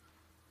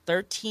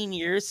 13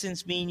 years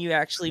since me and you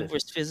actually were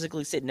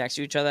physically sitting next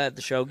to each other at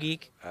the Show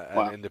Geek?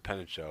 An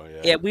independent show,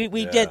 yeah. Yeah,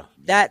 we did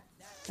that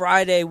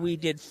Friday. We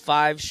did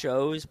 5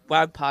 shows,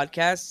 5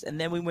 podcasts, and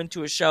then we went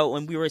to a show,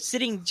 and we were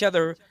sitting each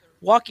other,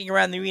 walking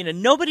around the arena.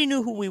 Nobody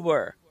knew who we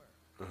were.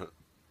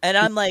 And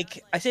I'm I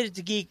said it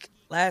to Geek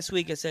last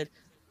week, I said,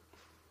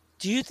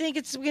 do you think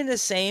it's been the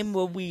same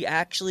when we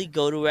actually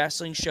go to a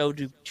wrestling show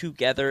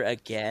together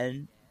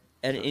again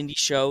at an indie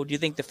show? Do you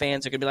think the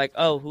fans are going to be like,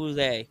 oh, who are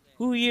they?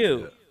 Who are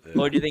you?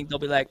 Or do you think they'll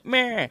be like,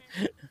 meh?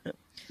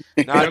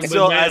 No,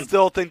 I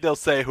still think they'll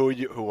say, who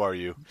are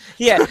you?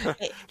 Yeah,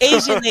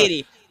 Asian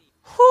lady,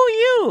 who are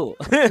you?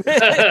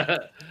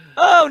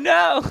 Oh,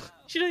 no,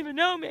 she don't even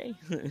know me.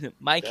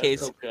 My That's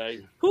case,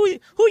 okay. Who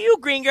you,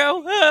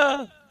 gringo?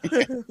 I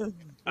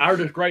heard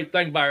this great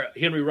thing by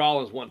Henry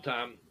Rollins one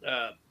time.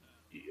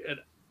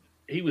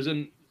 He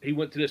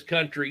went to this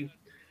country,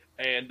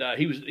 and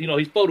he was,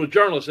 he's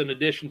photojournalist in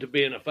addition to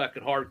being a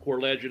fucking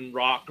hardcore legend,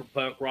 rock or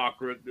punk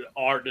rocker,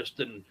 artist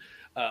and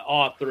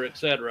author,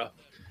 etc.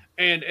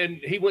 And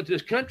he went to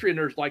this country, and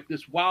there's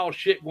this wild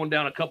shit going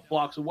down a couple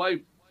blocks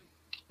away,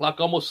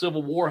 like almost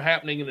civil war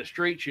happening in the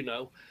streets,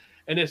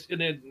 And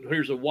then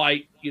here's a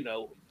white,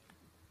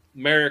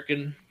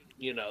 American,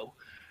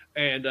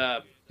 and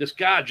this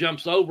guy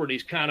jumps over, and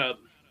he's kind of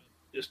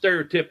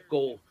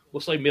stereotypical,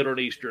 we'll say Middle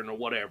Eastern or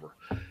whatever.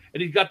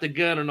 And he's got the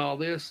gun and all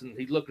this, and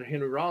he's looking at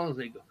Henry Rollins,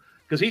 and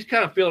because he's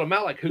kind of feeling him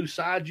out, whose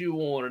side you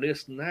on, and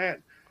this and that.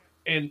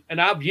 And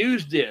I've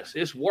used this.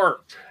 It's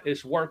worked.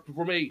 It's worked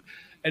for me.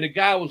 And the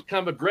guy was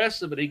kind of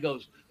aggressive, and he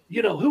goes,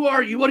 who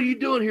are you? What are you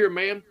doing here,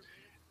 man?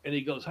 And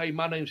he goes, hey,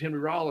 my name's Henry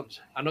Rollins.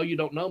 I know you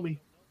don't know me,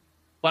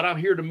 but I'm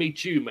here to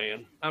meet you,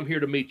 man. I'm here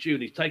to meet you.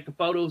 And he's taking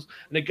photos,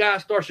 and the guy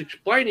starts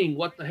explaining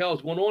what the hell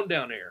is going on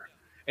down there.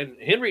 And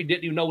Henry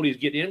didn't even know what he was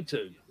getting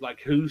into,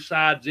 whose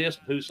side's this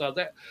and whose side's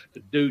that.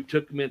 The dude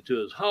took him into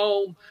his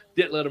home,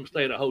 didn't let him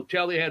stay in a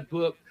hotel he had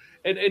booked,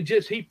 and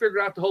just he figured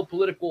out the whole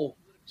political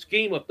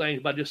scheme of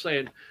things by just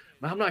saying,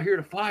 I'm not here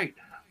to fight.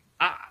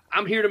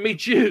 I'm here to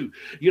meet you.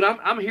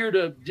 I'm here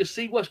to just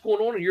see what's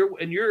going on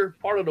in your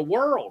part of the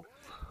world.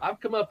 I've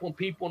come up on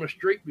people on the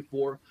street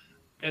before,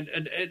 and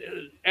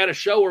at a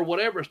show or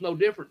whatever, it's no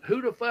different.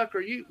 Who the fuck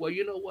are you? Well,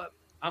 you know what?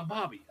 I'm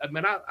Bobby. I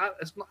mean,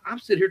 I'm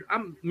sitting here.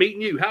 I'm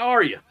meeting you. How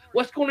are you?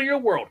 What's going on in your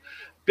world?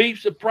 Be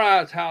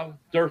surprised how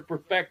their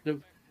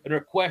perspective and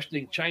their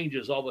questioning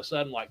changes all of a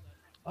sudden.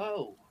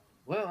 Oh,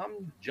 well,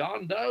 I'm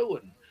John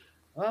Doe, and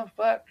oh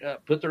fuck,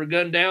 put their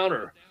gun down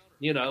or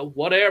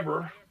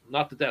whatever.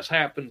 Not that that's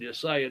happened,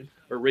 just saying,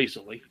 or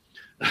recently.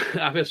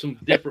 I've had some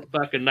different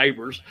fucking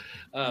neighbors.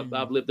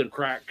 I've lived in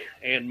crack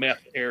and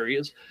meth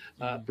areas,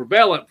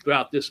 prevalent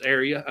throughout this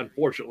area,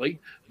 unfortunately.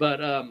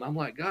 But I'm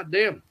like, God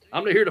damn.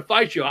 I'm not here to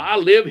fight you. I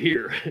live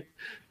here.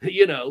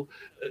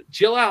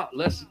 Chill out.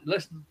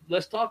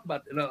 Let's talk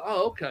about it.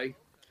 Oh, okay.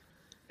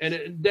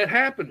 And that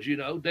happens. They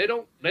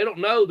don't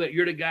know that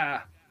you're the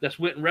guy that's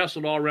went and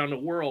wrestled all around the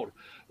world,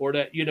 or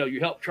that you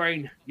help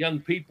train young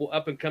people,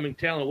 up and coming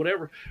talent, or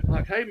whatever. I'm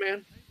like, hey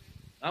man,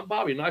 I'm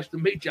Bobby. Nice to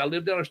meet you. I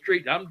live down the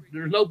street.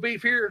 There's no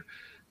beef here.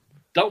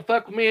 Don't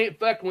fuck with me. Ain't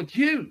fucking with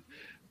you.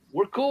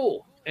 We're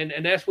cool. And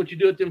that's what you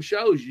do at them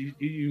shows.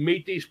 You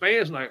meet these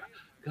fans and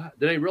God,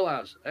 then they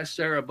realize that's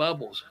Sarah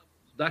Bubbles.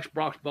 That's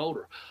Brock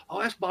Boulder. Oh,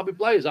 that's Bobby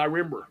Blaze. I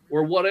remember,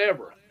 or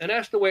whatever. And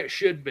that's the way it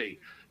should be.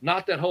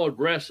 Not that whole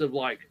aggressive,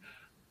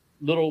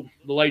 the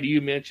lady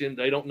you mentioned,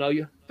 they don't know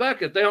you.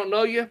 Fuck it. They don't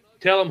know you.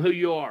 Tell them who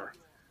you are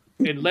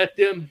and let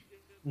them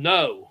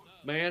know,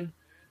 man.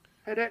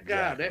 Hey, that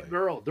guy, that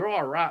girl, they're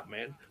all right,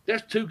 man.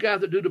 That's 2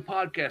 guys that do the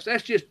podcast.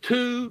 That's just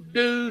 2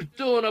 dudes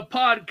doing a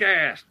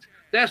podcast.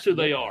 That's who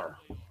they are.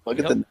 Look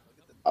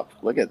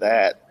at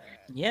that.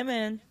 Yeah,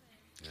 man.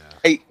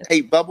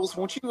 Hey, Bubbles,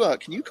 won't you?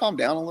 Can you calm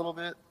down a little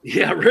bit?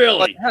 Yeah,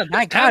 really.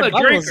 My God, have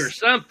a drink or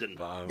something.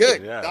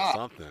 Good. Yeah, God.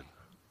 something.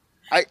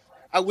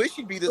 I wish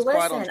you'd be this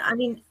quiet on. Listen, I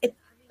mean,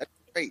 That's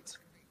great.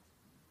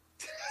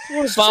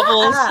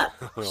 Bubbles.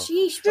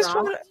 Sheesh,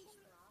 bro.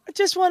 I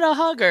just want to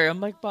hug her. I'm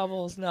like,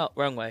 Bubbles. No,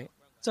 wrong way.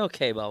 It's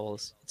okay,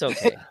 Bubbles. It's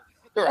okay.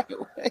 the right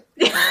way.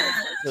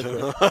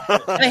 The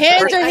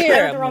hands are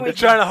here. You're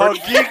trying to hug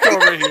Geek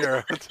over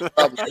here.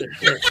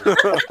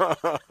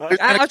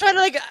 I was trying to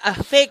like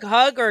a fake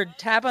hug or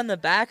tap on the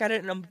back. I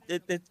didn't know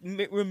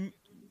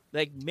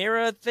like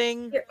mirror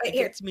thing. Here, right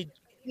here. Gets me.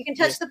 You can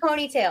touch the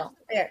ponytail.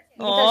 There.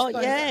 You can Oh,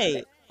 touch the ponytail.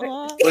 yay.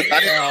 Aw. Look,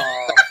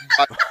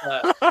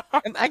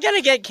 I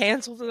gotta get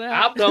canceled for that.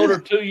 I've known her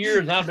 2 years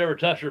and I've never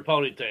touched her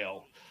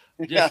ponytail.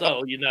 Just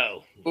so you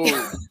know.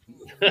 Ooh.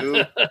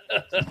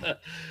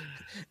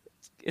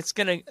 It's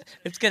gonna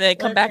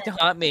come back to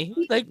haunt me.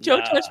 Like, Joe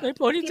touched my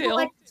People ponytail.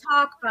 like to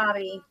talk,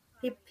 Bobby.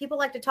 People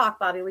like to talk,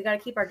 Bobby. We got to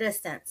keep our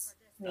distance.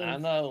 I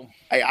know.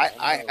 Hey,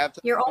 I have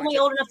to. You're only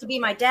old enough to be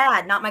my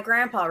dad, not my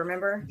grandpa.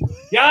 Remember?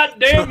 God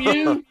damn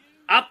you!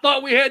 I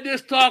thought we had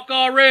this talk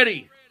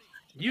already.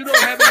 You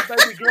don't have any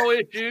baby girl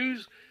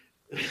issues.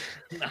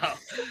 No,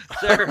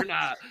 Sarah and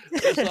I.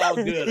 It's all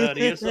good,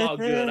 honey. It's all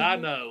good. I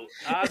know.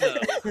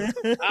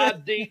 I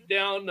deep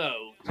down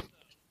know.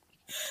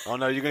 Oh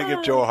no, you're gonna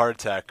give Joe a heart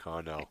attack.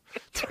 Oh no.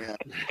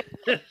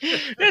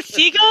 The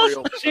seagulls.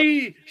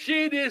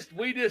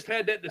 We just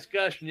had that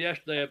discussion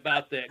yesterday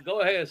about that.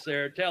 Go ahead,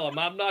 Sarah. Tell him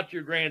I'm not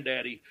your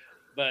granddaddy,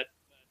 but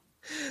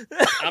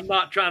I'm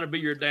not trying to be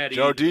your daddy.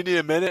 Joe, either. do you need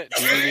a minute?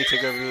 Do you need me to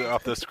take everything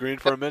off the screen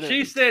for a minute?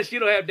 She says she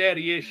don't have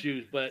daddy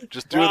issues, but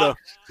Just do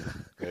Rocks,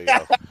 There you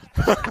go.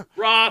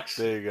 Rocks.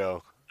 There you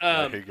go.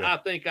 I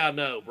think I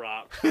know,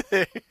 Brock.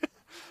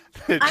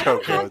 I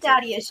don't have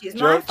daddy issues.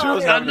 My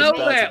father. I know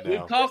that.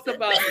 We've talked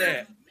about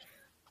that.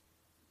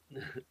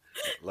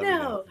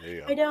 No,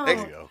 I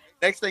don't.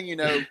 Next thing you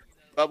know,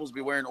 Bubbles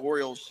be wearing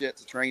Orioles shit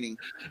to training.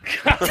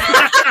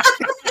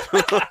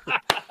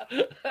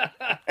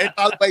 And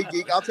by the way,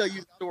 Geek, I'll tell you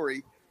the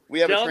story.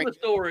 We have Tell a him the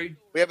story.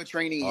 We have a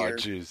trainee Oh here.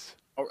 jeez.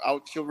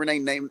 She'll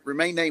remain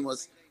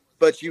nameless,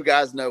 but you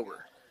guys know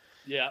her.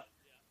 Yeah.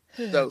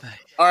 So,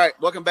 all right,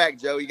 welcome back,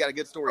 Joe. You got a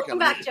good story Welcome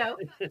coming. back,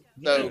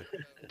 Joe.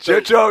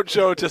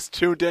 Joe just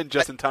tuned in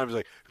just in time. He's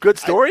like, good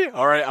story?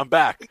 All right, I'm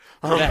back.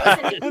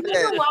 Listen, you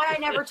know why I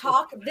never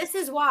talk? This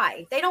is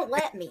why. They don't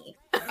let me.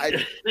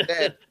 I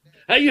said,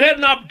 hey, you had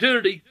an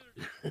opportunity.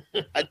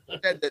 I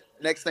said that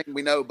next thing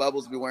we know,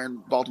 Bubbles will be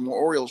wearing Baltimore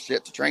Orioles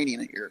shit to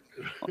training here.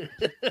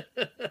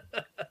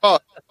 Oh,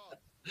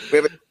 we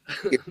have a,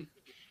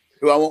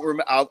 who I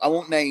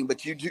won't name,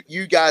 but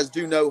you guys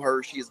do know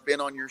her. She has been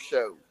on your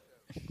show.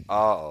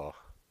 Oh.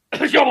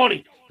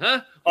 Johnny,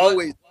 huh?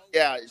 Always,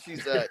 yeah. She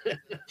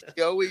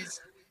always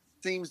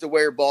seems to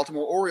wear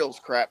Baltimore Orioles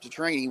crap to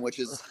training, which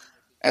is,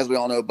 as we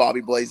all know,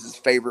 Bobby Blaze's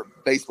favorite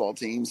baseball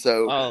team.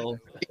 So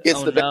he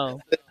gets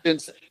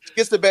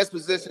gets the best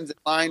positions in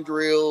line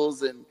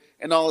drills and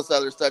all this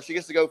other stuff. She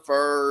gets to go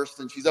first,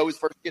 and she's always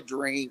first to get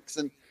drinks.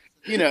 And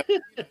so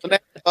now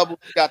Bubble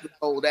got the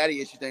whole daddy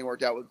issue thing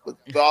worked out with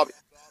Bobby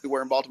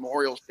wearing Baltimore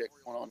Orioles shit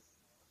going on.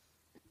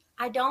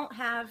 I don't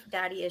have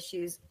daddy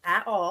issues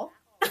at all.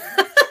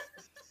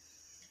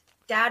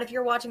 Dad, if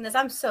you're watching this,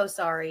 I'm so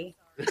sorry.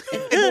 It's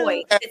the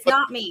boys. It's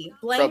not me.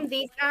 Blame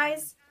these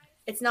guys.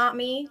 It's not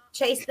me.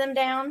 Chase them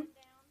down.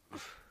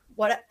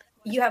 What?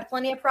 You have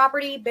plenty of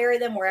property. Bury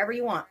them wherever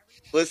you want.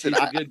 Listen,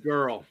 she's a good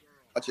girl.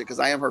 Watch it because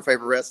I am her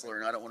favorite wrestler,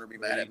 and I don't want her to be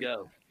mad at me.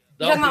 Go.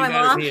 You talking about my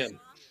mom?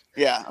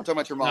 Yeah, I'm talking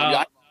about your mom. No. Yeah,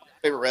 I'm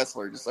her favorite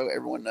wrestler, just so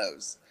everyone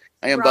knows.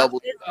 I am Brock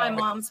Bubbles. is my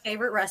mom's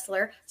favorite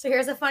wrestler. So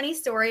here's a funny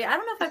story. I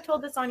don't know if I've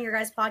told this on your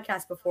guys'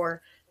 podcast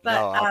before,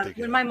 but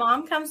when my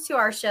mom comes to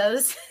our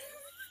shows,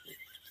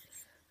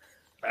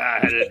 I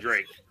had a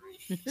drink.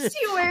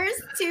 she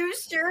wears two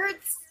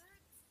shirts.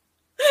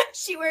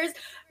 She wears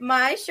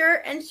my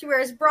shirt and she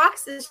wears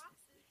Brock's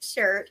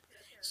shirt.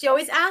 She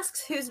always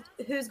asks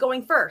who's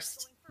going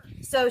first.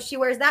 So she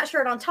wears that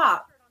shirt on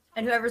top,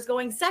 and whoever's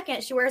going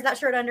second, she wears that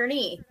shirt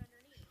underneath.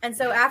 And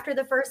so after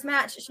the first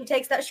match, she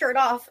takes that shirt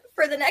off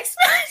for the next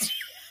match.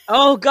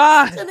 Oh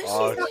God! So that she's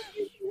not the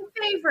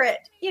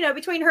favorite,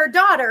 between her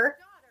daughter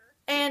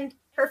and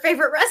her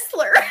favorite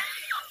wrestler.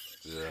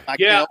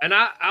 Yeah, and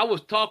I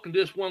was talking to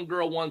this one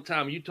girl one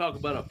time. You talk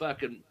about a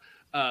fucking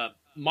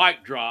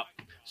mic drop.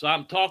 So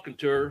I'm talking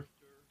to her,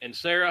 and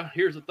Sarah,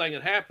 here's the thing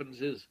that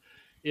happens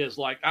is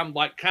like I'm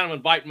like kind of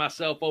inviting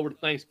myself over to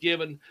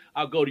Thanksgiving.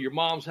 I'll go to your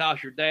mom's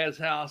house, your dad's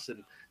house,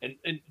 and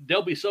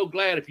they'll be so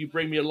glad if you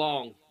bring me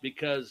along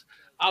because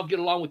I'll get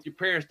along with your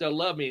parents. They'll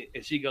love me.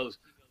 And she goes,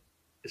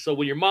 so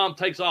when your mom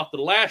takes off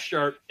the last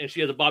shirt and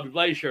she has a Bobby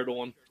Blaze shirt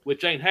on,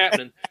 which ain't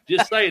happening,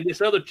 just saying,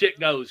 this other chick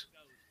goes,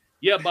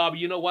 yeah, Bobby,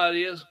 you know what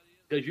it is?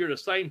 Because you're the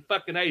same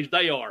fucking age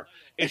they are.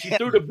 And she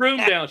threw the broom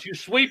down. She was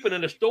sweeping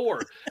in the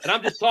store. And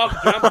I'm just talking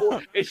to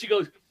her. And she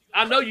goes,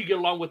 I know you get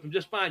along with them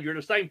just fine. You're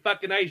the same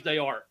fucking age they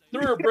are.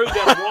 Threw her broom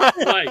down and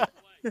walked away.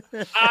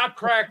 I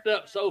cracked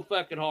up so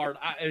fucking hard.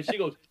 And she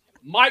goes,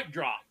 mic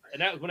drop.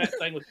 And that was when that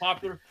thing was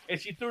popular. And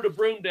she threw the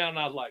broom down. And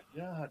I was like,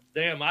 God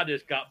damn, I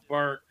just got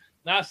burnt.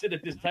 Now I sit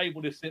at this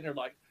table just sitting there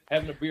like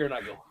having a beer. And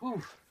I go,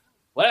 whew,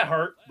 well, that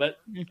hurt.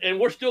 And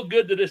we're still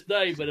good to this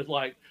day. But it's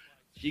like,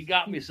 she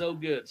got me so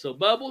good. So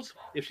Bubbles,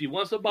 if she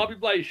wants a Bobby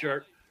Blaze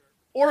shirt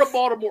or a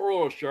Baltimore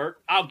Orioles shirt,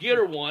 I'll get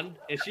her one.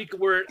 And she can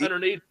wear it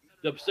underneath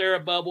the Sarah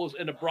Bubbles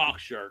and the Brock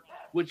shirt.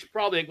 which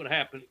probably ain't going to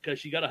happen because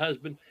she got a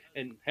husband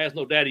and has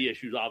no daddy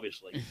issues,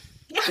 obviously.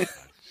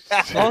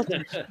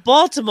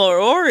 Baltimore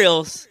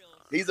Orioles.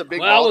 He's a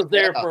big. Well, I was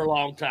there for a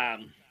long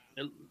time,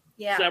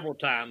 several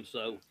times,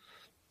 so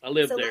I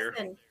lived there.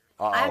 Listen,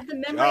 I have the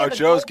memory of a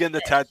Joe's getting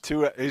the goldfish.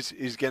 tattoo.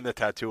 He's getting the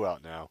tattoo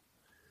out now.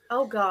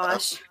 Oh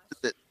gosh.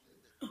 I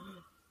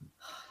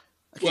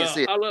can't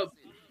see it.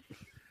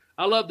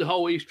 I love the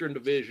whole Eastern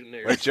Division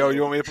there. Wait, Joe,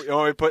 you want me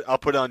to put? I'll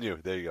put it on you.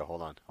 There you go.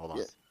 Hold on.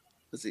 Yeah.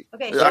 Let's see.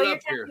 Okay, Yeah, show I'm your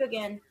up here. tattoo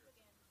again.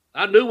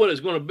 I knew what it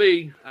was going to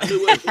be. I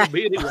knew what it was going to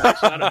be anyway.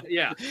 So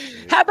yeah.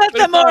 How about But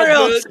the it's all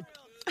Orioles? good.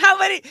 How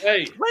many?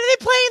 Hey. When do they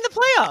play in the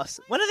playoffs?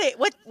 When are they?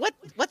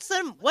 What's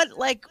them?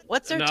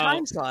 What's their No.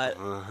 time slot?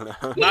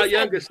 My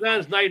youngest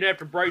son's named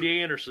after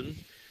Brady Anderson.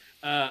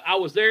 I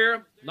was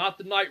there, not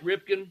the night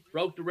Ripken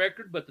broke the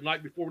record, but the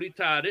night before he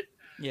tied it.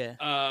 Yeah.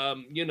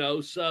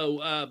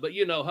 But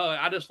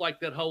I just like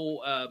that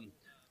whole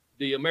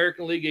the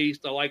American League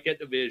East. I like that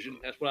division.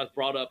 That's what I was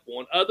brought up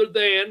on. Other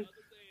than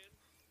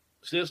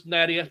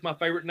Cincinnati, that's my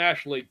favorite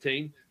National League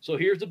team. So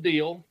here's the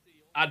deal.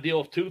 I deal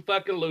with two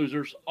fucking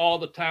losers all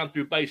the time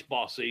through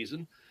baseball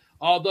season.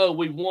 Although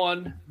we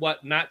won,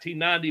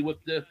 1990 with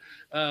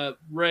the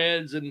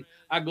Reds, and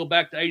I go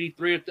back to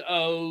 83 at the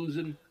O's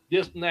and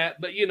this and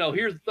that. But,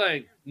 here's the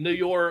thing. New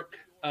York,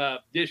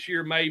 this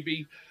year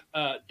maybe,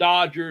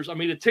 Dodgers. I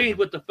mean, the teams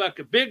with the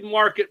fucking big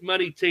market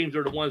money teams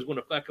are the ones going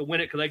to fucking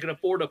win it because they can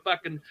afford to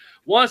fucking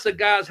 – once the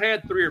guys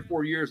had 3 or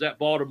 4 years at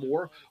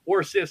Baltimore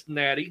or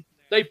Cincinnati,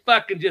 they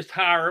fucking just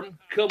hire them.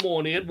 Come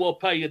on in. We'll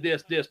pay you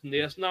this, this, and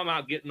this. And I'm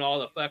not getting all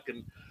the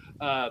fucking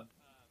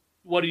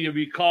what do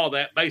you call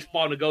that?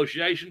 Baseball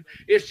negotiation.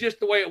 It's just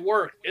the way it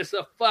works. It's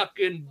a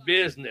fucking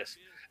business.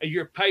 And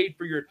you're paid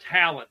for your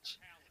talents.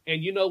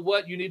 And you know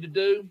what you need to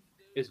do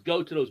is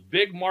go to those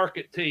big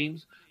market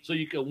teams so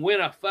you can win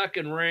a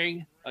fucking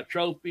ring, a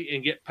trophy,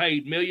 and get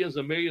paid millions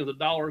and millions of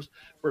dollars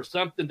for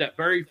something that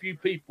very few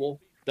people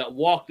that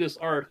walk this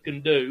earth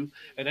can do.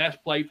 And that's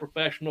play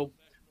professional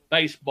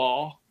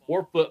baseball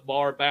or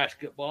football or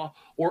basketball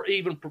or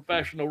even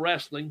professional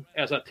wrestling.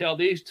 As I tell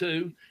these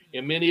two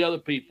and many other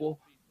people,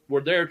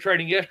 were there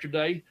training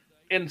yesterday,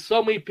 and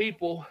so many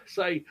people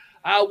say,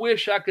 I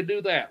wish I could do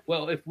that.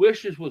 Well, if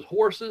wishes was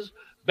horses,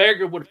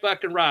 beggar would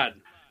fucking ride.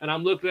 And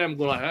I'm looking at them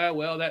going,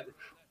 that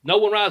no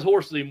one rides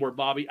horses anymore,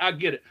 Bobby. I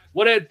get it.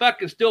 Well, they'd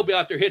fucking still be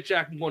out there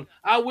hitchhiking going,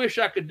 I wish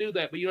I could do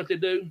that. But you know what they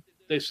do?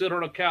 They sit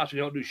on a couch and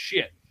don't do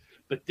shit.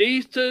 But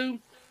these two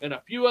and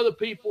a few other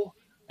people,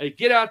 they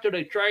get out there,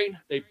 they train,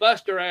 they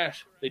bust their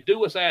ass, they do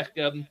what's asked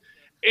of them,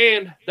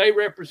 and they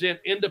represent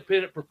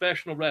independent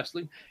professional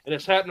wrestling, and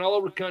it's happening all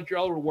over the country,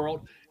 all over the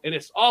world, and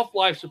it's off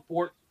life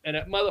support, and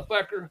that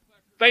motherfucker,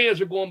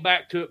 fans are going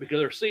back to it because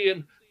they're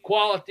seeing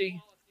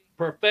quality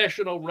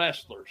professional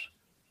wrestlers,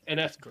 and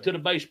that's to the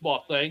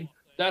baseball thing.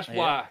 That's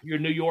why your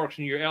New Yorks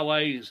and your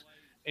LAs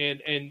and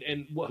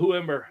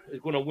whoever is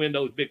going to win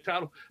those big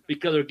titles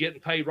because they're getting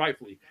paid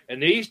rightfully.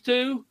 And these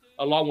two,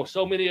 along with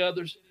so many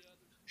others,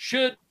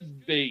 should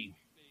be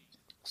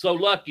so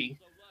lucky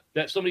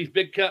that some of these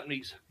big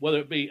companies, whether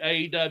it be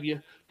AEW,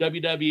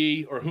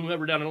 WWE, or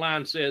whomever down the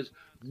line says,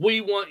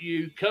 we want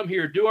you, come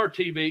here, do our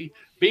TV,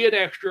 be an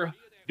extra,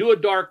 do a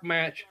dark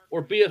match,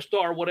 or be a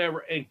star, whatever,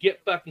 and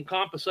get fucking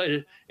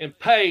compensated and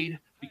paid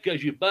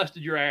because you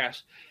busted your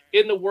ass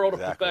in the world of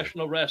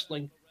professional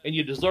wrestling, and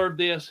you deserve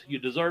this, you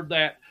deserve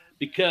that,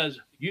 because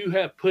you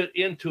have put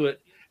into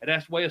it, and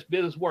that's the way this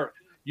business works.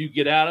 You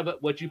get out of it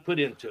what you put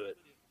into it.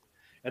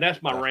 And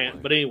that's my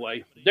rant. But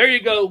anyway, there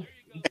you go.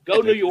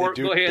 Go New York.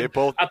 Go ahead.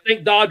 I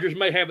think Dodgers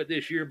may have it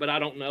this year, but I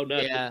don't know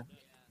nothing.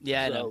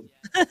 Yeah, so,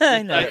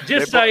 I know.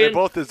 Just saying. They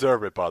both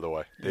deserve it, by the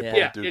way. They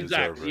both do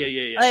exactly. deserve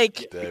it. Yeah.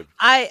 Like,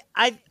 I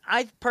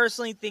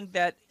personally think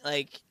that,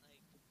 like,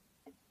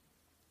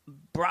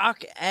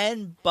 Brock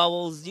and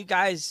Bubbles, you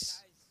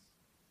guys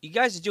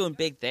are doing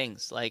big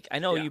things. Like, I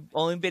know you've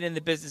only been in the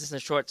business in a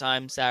short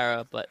time,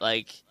 Sarah, but,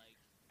 like,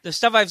 the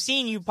stuff I've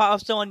seen you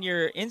post on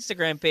your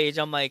Instagram page,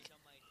 I'm like,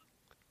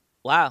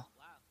 wow.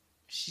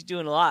 She's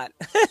doing a lot.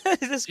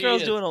 This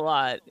girl's doing a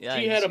lot. Yeah,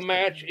 she had a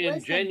match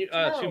in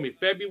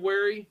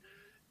February,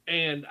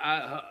 and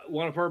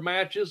one of her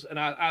matches, and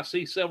I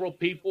see several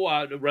people.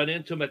 I run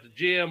into them at the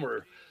gym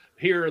or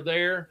here or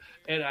there,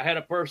 and I had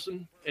a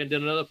person, and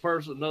then another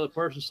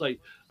person say,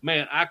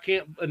 "Man, I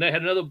can't." And they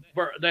had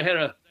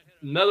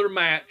another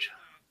match,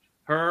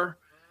 her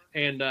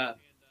and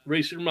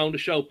Reese Ramon, the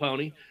show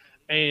pony,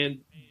 and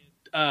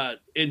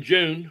in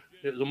June,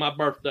 it was on my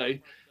birthday.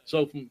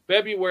 So from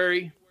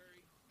February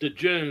to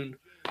June,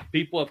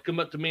 people have come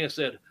up to me and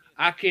said,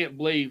 I can't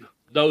believe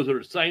those are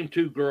the same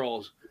two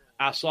girls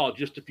I saw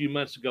just a few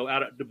months ago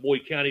out at Du Bois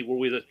County, where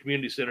we were at the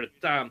community center at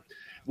the time,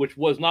 which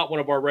was not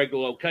one of our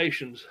regular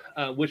locations,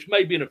 which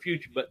may be in the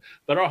future, but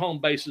our home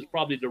base is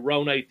probably the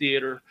Rone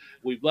Theater.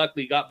 We've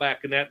luckily got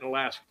back in that in the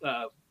last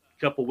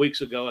couple of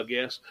weeks ago, I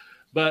guess.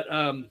 But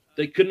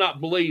they could not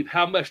believe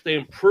how much they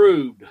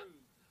improved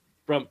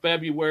from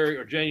February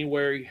or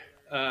January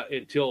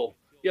until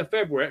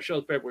February. That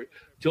shows February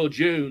till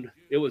June.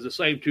 It was the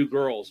same two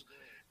girls,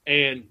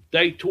 and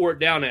they tore it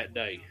down that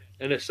day.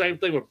 And the same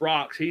thing with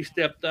Brox. He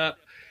stepped up.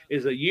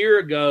 Is a year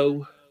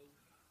ago,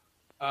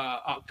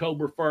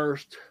 October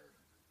 1st,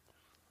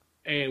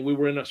 and we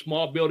were in a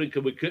small building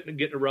because we couldn't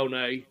get to Rone.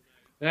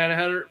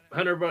 And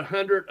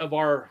 100 of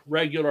our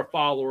regular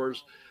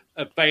followers,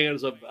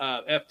 fans of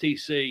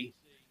FTC,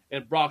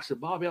 and Brock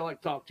said, Bobby, I'd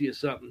like to talk to you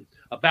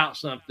about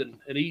something.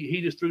 And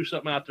he just threw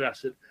something out there. I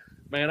said,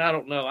 man, I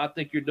don't know. I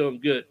think you're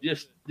doing good.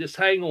 Just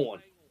hang on.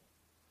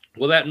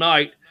 Well, that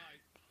night,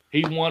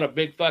 he won a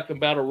big fucking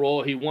battle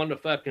royal. He won the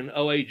fucking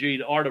OAG,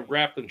 the Art of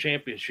Grappling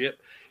Championship,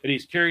 and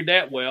he's carried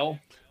that well.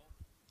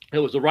 It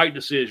was the right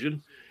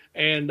decision.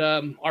 And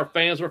our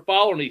fans are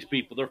following these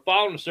people. They're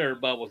following Sarah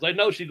Bubbles. They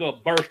know she's going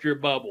to burst your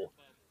bubble.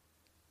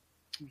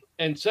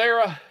 And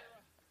Sarah,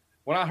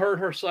 when I heard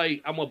her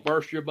say, I'm going to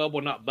burst your bubble,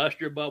 not bust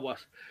your bubble,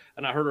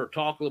 and I heard her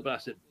talk a little bit, I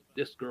said,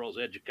 this girl's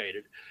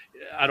educated.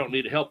 I don't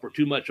need to help her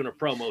too much on her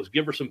promos.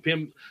 Give her some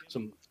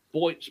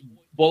points,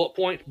 bullet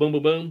points, boom,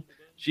 boom, boom.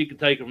 She can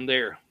take them from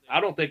there. I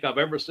don't think I've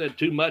ever said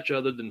too much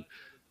other than,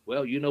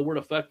 well, you know where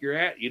the fuck you're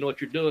at. You know what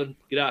you're doing.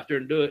 Get out there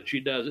and do it. She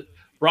does it.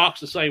 Brock's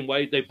the same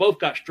way. They both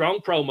got strong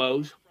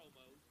promos.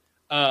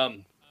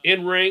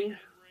 In ring,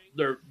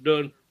 they're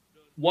doing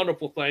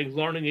wonderful things,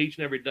 learning each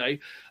and every day.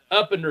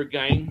 Up in their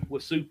game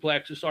with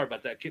suplexes. Sorry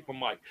about that. Kick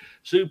my mic.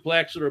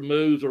 Suplexes or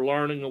moves or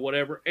learning or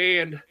whatever.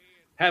 And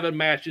having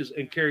matches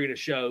and carrying the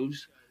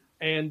shows.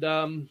 And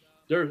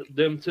there's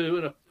them two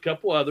and a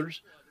couple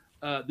others.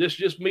 This is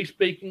just me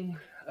speaking,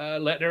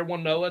 letting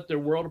everyone know at their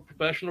world of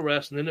professional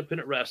wrestling,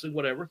 independent wrestling,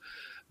 whatever.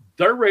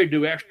 They're ready to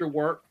do extra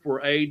work for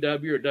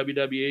AEW or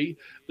WWE.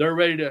 They're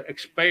ready to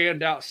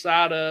expand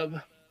outside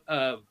of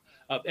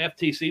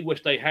FTC,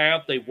 which they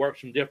have. They've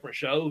worked some different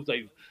shows.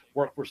 They've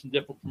worked for some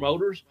different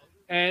promoters.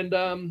 And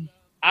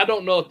I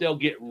don't know if they'll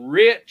get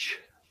rich,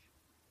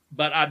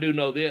 but I do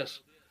know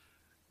this.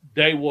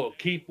 They will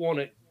keep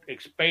on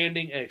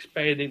expanding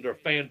their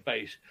fan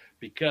base,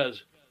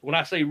 because when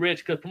I say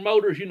rich, because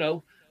promoters,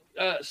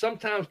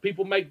 sometimes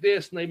people make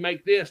this and they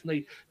make this, and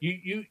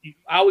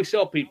I always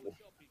tell people,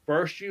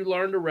 first you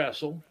learn to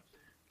wrestle,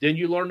 then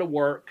you learn to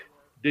work,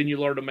 then you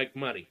learn to make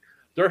money.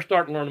 They're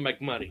starting to learn to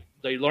make money.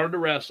 They learn to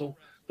wrestle,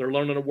 they're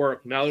learning to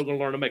work. Now they're going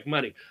to learn to make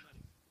money.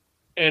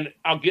 And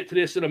I'll get to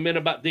this in a minute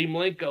about Dean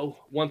Malenko.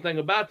 One thing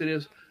about it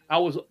is I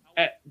was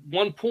at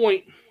one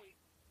point,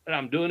 and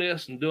I'm doing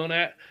this and doing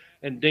that,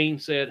 and Dean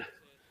said,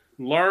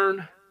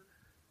 learn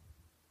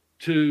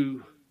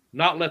to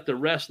not let the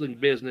wrestling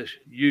business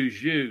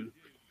use you,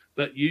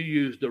 but you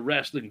use the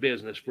wrestling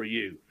business for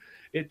you.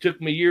 It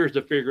took me years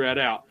to figure that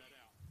out.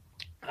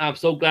 I'm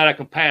so glad I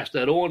can pass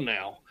that on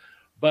now.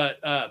 But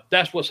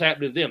that's what's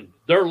happening to them.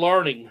 They're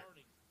learning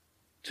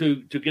to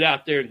get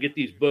out there and get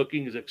these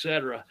bookings,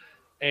 etc.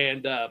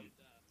 And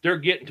they're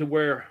getting to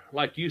where,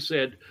 like you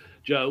said,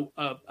 Joe,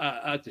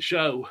 at the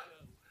show,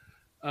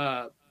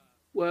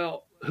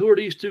 well, who are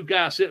these two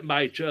guys sitting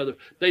by each other?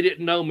 They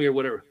didn't know me or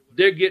whatever.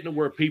 They're getting to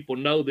where people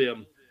know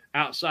them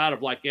outside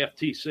of like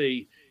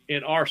FTC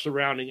in our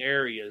surrounding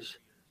areas.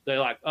 They're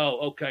like,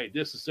 oh, okay,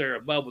 this is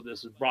Sarah Bubble.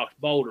 This is Brock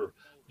Boulder.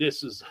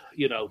 This is,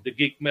 the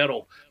Geek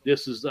Metal.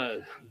 This is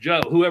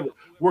Joe, whoever.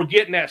 We're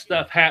getting that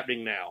stuff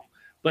happening now.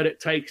 But it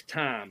takes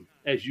time,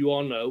 as you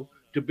all know,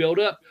 to build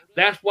up.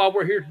 That's why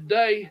we're here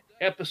today,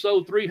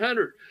 episode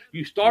 300.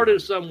 You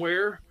started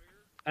somewhere,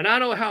 and I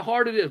know how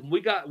hard it is.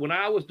 When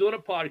I was doing a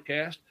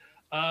podcast,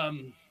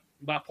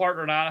 my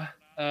partner and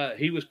I,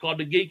 he was called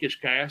the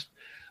Geekish Cast.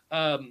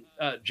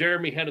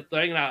 Jeremy had a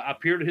thing, and I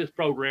appeared at his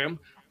program.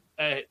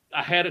 I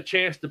had a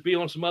chance to be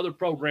on some other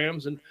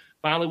programs, and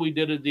finally we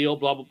did a deal,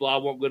 blah, blah, blah. I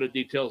won't go into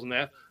details on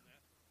that.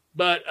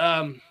 But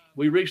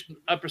we reached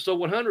episode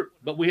 100,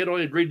 but we had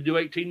only agreed to do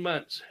 18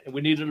 months, and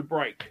we needed a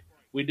break.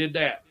 We did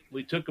that.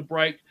 We took a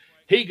break.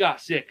 He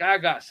got sick. I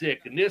got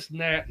sick, and this and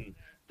that, and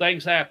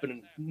things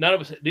happened.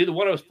 And neither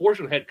one of us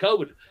fortunately had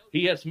COVID.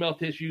 He had some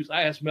health issues.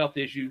 I had some health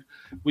issues.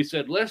 We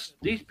said,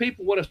 these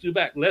people want us to do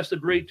back. Let's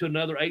agree to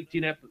another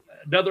 18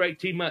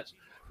 months.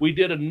 We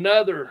did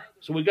another,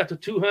 so we got to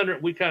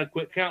 200. We kind of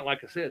quit count,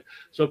 like I said.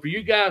 So for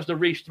you guys to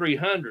reach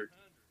 300,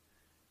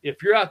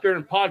 if you're out there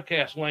in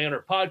podcast land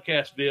or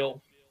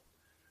Podcastville,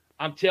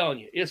 I'm telling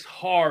you, it's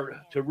hard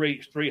to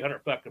reach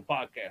 300 fucking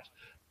podcasts.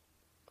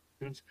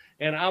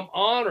 And I'm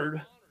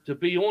honored to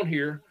be on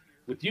here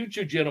with you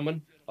two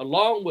gentlemen,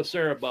 along with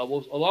Sarah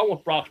Bubbles, along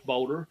with Brock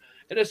Boulder.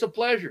 And it's a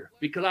pleasure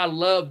because I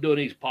love doing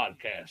these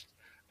podcasts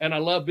and I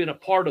love being a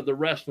part of the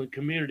wrestling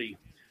community.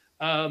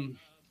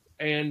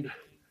 And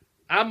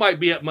I might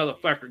be that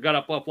motherfucker, got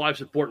up off life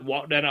support and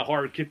walked down that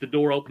hard and kicked the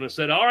door open and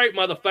said, all right,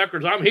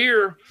 motherfuckers, I'm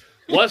here.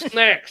 What's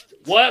next?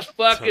 What's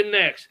fucking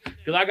next?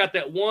 Because I got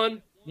that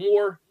one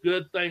more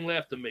good thing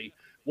left of me.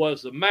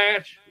 Was the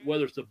match,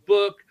 whether it's a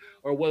book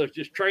or whether it's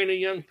just training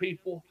young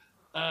people.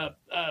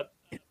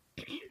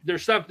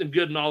 There's something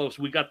good in all of us.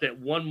 We got that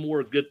one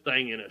more good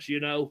thing in us,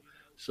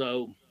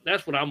 So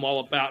that's what I'm all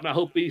about. And I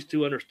hope these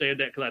two understand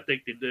that because I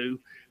think they do.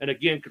 And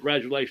again,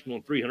 congratulations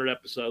on 300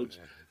 episodes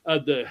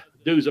of the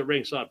Dudes at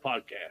Ringside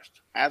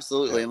podcast.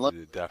 Absolutely. Yeah, and let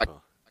me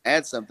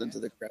add something to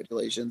the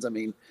congratulations. I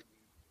mean,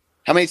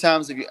 How many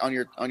times have you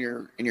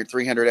in your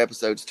 300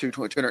 episodes,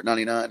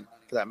 299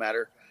 for that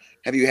matter,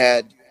 have you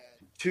had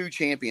two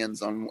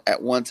champions on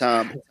at one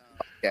time?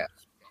 Yeah.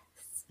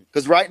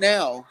 Because right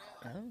now,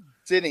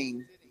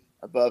 sitting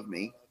above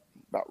me,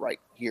 about right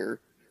here,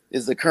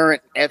 is the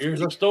current FTC.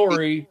 Here's a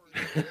story.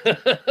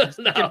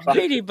 The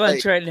Brady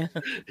Bunch right now.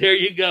 There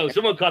you go.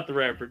 Someone caught the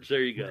reference.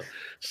 There you go.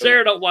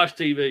 Sarah don't watch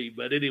TV,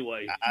 but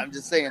anyway. I'm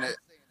just saying it.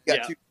 You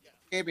got two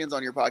champions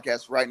on your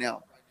podcast right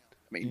now.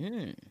 I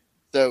mean,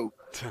 so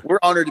we're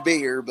honored to be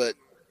here, but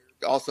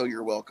also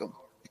you're welcome.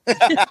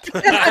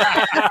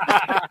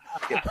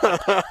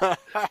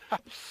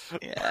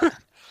 Yeah.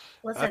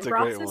 Listen,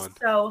 Brox is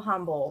so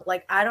humble.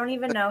 Like, I don't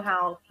even know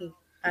how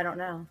I don't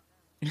know.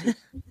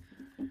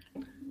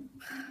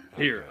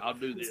 Here, I'll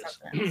do this.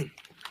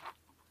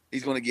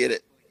 He's going to get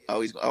it. I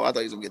thought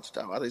he was going to get the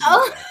stuff. I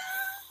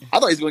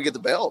thought he was going to get the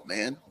belt,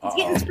 man. He's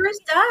getting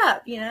spruced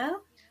up, you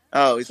know?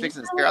 Oh, he's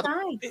fixing his hair.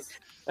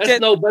 That's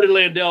no Buddy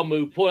Landell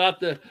move. Pull out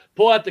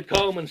the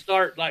comb and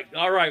start like,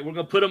 all right, we're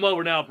going to put him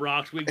over now,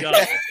 Brox. We got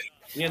it.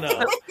 You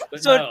know.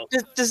 So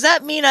does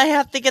that mean I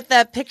have to get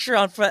that picture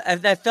on front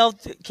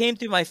that came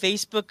through my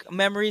Facebook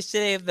memories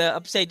today of the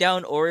upside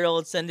down Oriole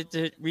and send it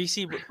to Reese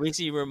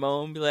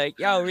Ramon? Be like,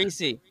 yo,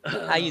 Reese,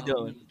 how you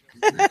doing?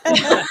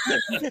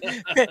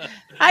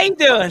 How you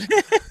doing?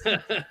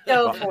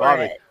 Go for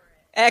it.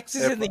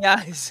 X's in the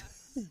eyes.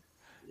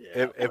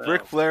 If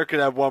Ric Flair could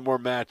have one more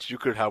match, you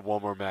could have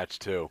one more match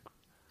too.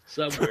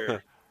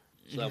 Somewhere.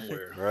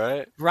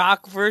 Right?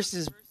 Brock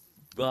versus that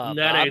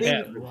Bobby? ain't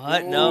happening.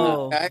 What?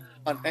 No.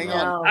 Hang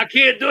on. I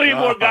can't do any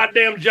more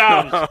goddamn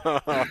jobs.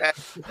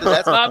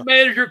 My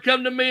manager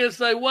come to me and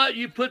say, "What?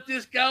 You put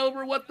this guy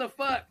over? What the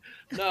fuck?"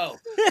 No,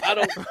 I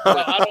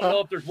don't know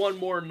if there's one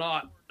more or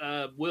not.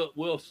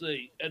 We'll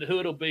see, and who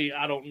it'll be,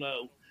 I don't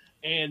know.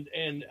 And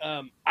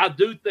I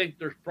do think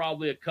there's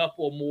probably a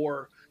couple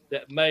more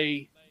that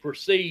may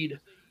proceed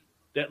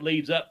that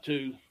leads up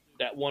to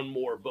that one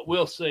more, but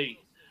we'll see.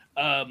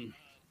 And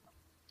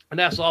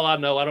that's all I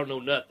know. I don't know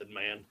nothing,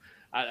 man.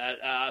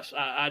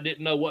 I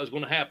didn't know what was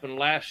going to happen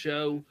last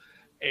show,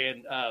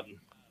 and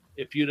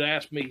if you'd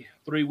asked me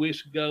 3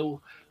 weeks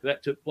ago,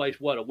 that took place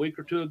a week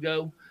or two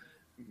ago.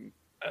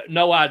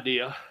 No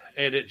idea,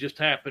 and it just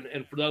happened.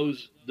 And for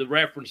the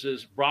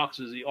references, Brox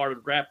is the Art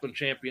of Grappling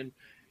champion,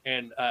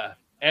 and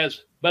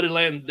as Buddy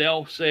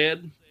Landell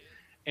said,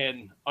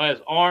 and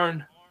as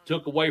Arn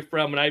took away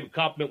from, and I even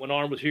compliment when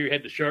Arn was here, he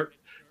had the shirt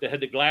that had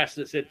the glasses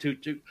that said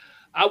 "toot toot."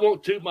 I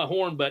won't toot my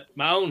own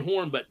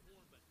horn, but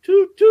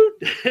toot toot.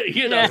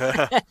 You know,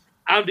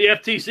 I'm the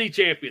FTC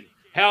champion.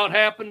 How it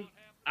happened,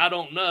 I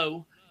don't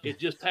know. It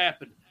just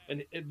happened.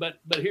 But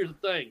here's the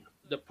thing: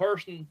 the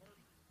person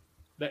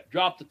that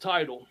dropped the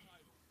title,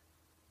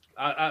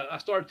 I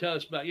started telling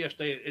us about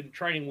yesterday in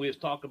training. We was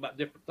talking about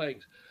different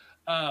things.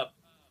 I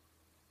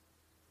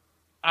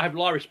have a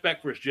lot of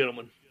respect for this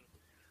gentleman.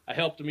 I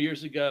helped him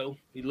years ago.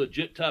 He's a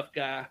legit tough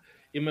guy,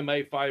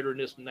 MMA fighter, and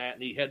this and that,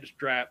 and he had the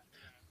strap.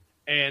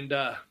 And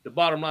the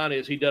bottom line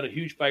is he done a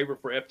huge favor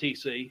for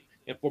FTC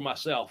and for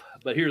myself.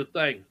 But here's the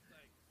thing.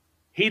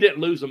 He didn't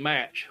lose a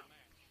match.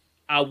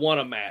 I won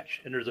a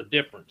match, and there's a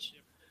difference.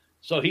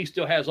 So he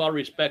still has all the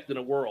respect in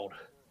the world.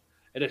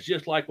 And it's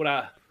just like when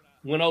I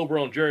went over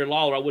on Jerry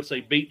Lawler, I would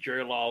say beat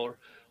Jerry Lawler,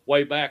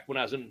 way back when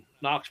I was in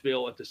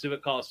Knoxville at the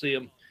Civic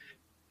Coliseum.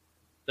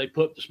 They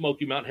put the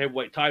Smoky Mountain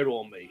Heavyweight title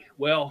on me.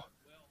 Well,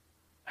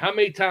 how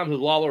many times has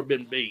Lawler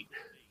been beat?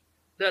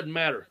 Doesn't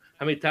matter.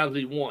 How many times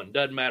he won?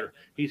 Doesn't matter.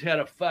 He's had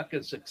a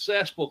fucking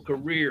successful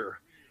career.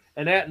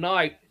 And that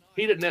night,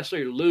 he didn't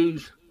necessarily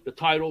lose the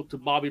title to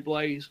Bobby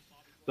Blaze,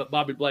 but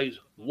Bobby Blaze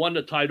won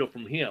the title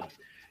from him.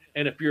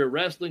 And if you're a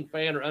wrestling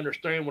fan or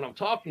understand what I'm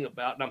talking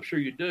about, and I'm sure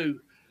you do,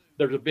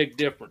 there's a big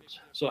difference.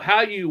 So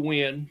how you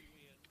win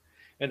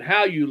and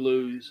how you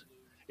lose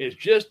is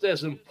just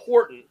as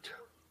important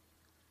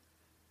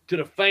to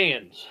the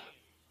fans,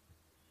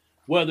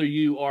 whether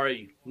you are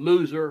a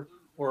loser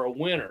or a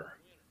winner.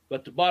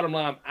 But the bottom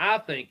line, I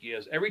think,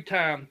 is every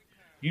time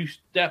you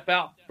step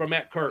out from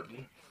that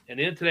curtain and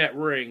into that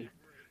ring,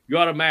 you're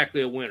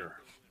automatically a winner.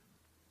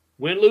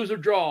 Win, lose, or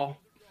draw,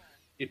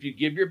 if you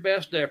give your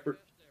best effort,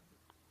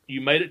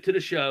 you made it to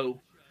the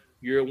show,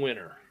 you're a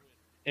winner.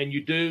 And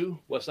you do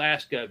what's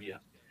asked of you.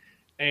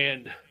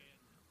 And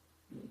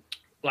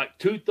like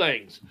two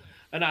things.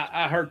 And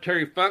I heard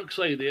Terry Funk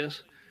say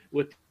this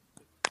with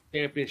the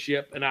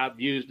championship, and I've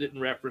used it in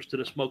reference to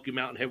the Smoky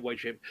Mountain Heavyweight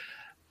Championship.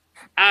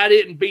 I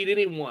didn't beat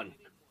anyone.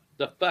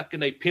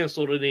 They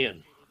penciled it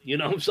in. You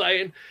know what I'm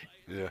saying?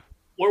 Yeah.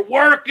 We're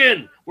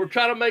working. We're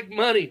trying to make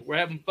money. We're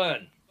having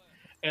fun.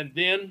 And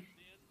then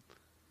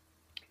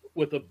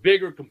with a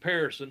bigger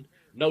comparison,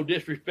 no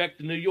disrespect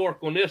to New York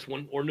on this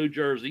one, or New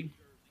Jersey,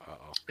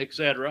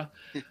 etc.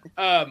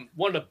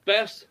 One of the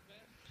best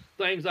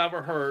things I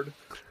ever heard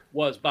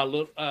was by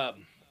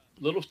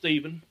Little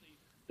Steven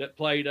that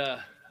played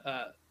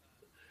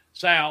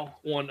Sal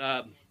on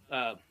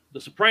The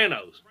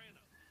Sopranos.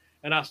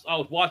 And I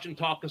was watching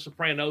Talking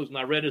Sopranos, and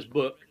I read his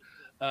book.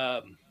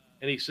 And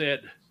he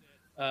said,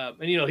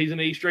 and he's an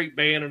E Street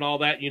band and all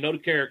that. You know the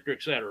character,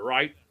 etc.,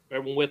 right?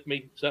 Everyone with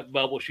me? Except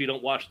Bubbles. She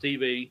don't watch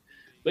TV.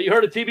 But you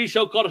heard a TV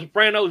show called The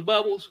Sopranos,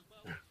 Bubbles?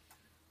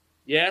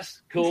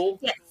 Yes? Cool.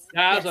 Yes.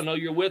 Guys, Yes. I know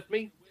you're with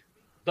me.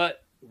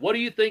 But what do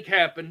you think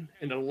happened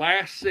in the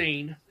last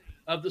scene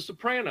of The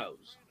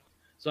Sopranos?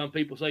 Some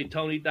people say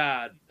Tony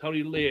died.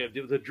 Tony lived.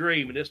 It was a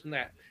dream and this and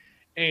that.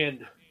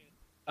 And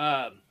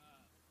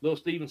Little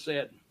Steven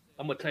said,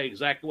 I'm going to tell you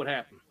exactly what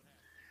happened.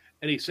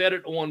 And he said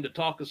it on the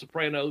Talk of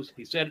Sopranos.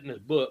 He said it in his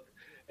book.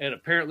 And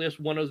apparently it's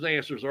one of those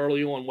answers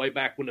early on, way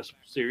back when the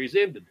series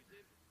ended.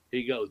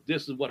 He goes,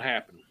 this is what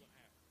happened.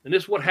 And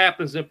this is what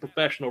happens in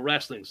professional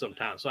wrestling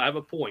sometimes. So I have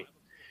a point.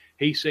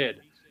 He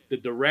said, the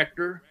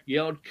director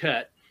yelled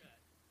cut,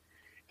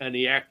 and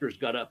the actors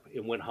got up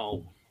and went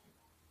home.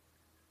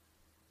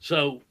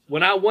 So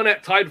when I won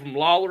that title from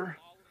Lawler,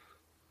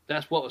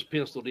 that's what was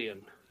penciled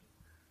in.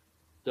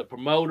 The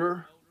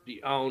promoter,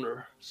 the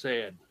owner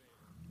said,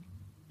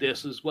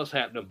 this is what's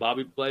happening.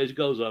 Bobby Blaze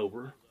goes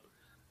over.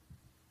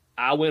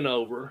 I went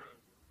over.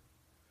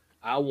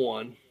 I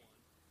won.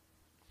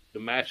 The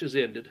matches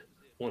ended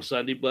on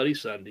Sunday, Bloody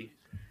Sunday,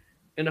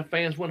 and the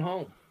fans went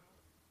home.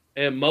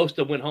 And most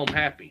of them went home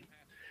happy.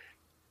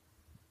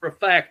 For a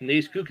fact, and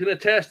these two can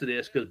attest to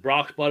this because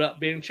Brock's brought up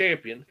being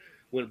champion.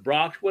 When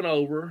Brock went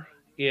over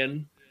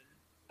in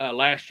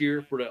last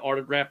year for the Art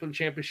of Grappling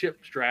Championship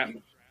strap,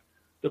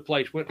 the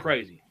place went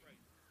crazy.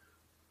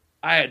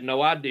 I had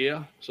no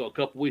idea. So a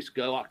couple weeks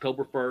ago,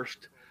 October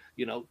 1st,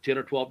 10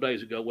 or 12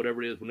 days ago,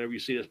 whatever it is, whenever you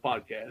see this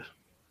podcast,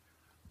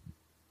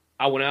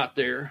 I went out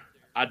there.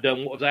 I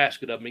done what was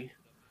asked of me.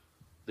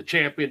 The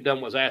champion done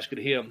what was asked of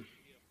him.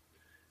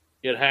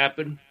 It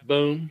happened.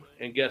 Boom.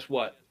 And guess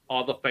what?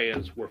 All the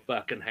fans were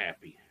fucking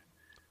happy.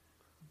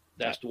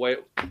 That's the way.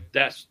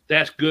 That's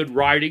good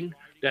writing.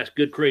 That's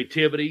good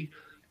creativity.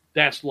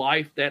 That's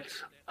life.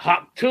 That's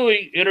hot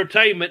tooey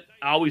entertainment.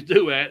 I always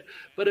do that.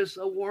 But it's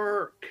a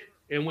work.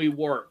 And we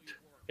worked.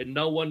 And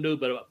no one knew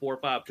but about 4 or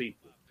 5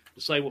 people.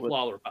 The same with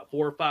Lawler. About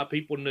 4 or 5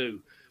 people knew.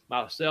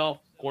 Myself,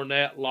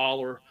 Cornette,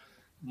 Lawler,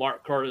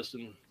 Mark Curtis,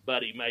 and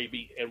Buddy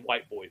maybe, and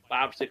White Boy.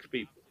 5 or 6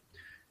 people.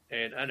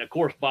 And of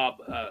course, Bob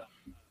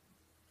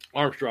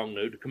Armstrong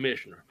knew, the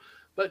commissioner.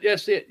 But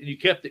that's it. You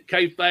kept it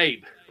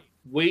kayfabe.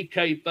 We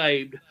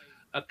kayfabed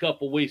a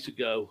couple weeks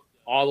ago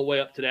all the way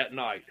up to that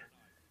night.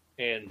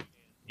 And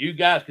you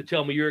guys could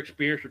tell me your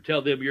experience or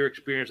tell them your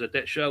experience at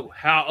that show,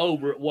 how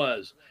over it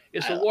was.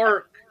 It's a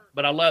work,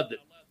 but I loved it.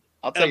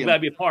 I'll tell you, I'm glad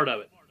to be a part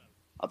of it.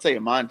 I'll tell you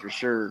mine for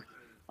sure.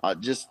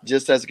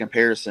 Just as a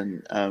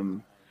comparison,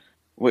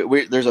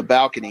 there's a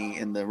balcony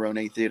in the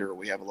Ronay Theater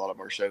we have a lot of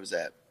our shows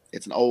at.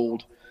 It's an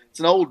old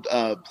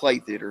play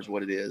theater is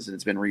what it is, and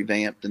it's been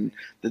revamped, and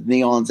the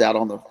neon's out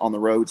on the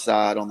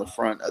roadside on the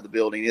front of the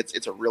building.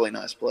 It's a really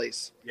nice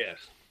place. Yes.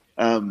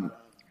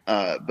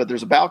 But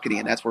there's a balcony,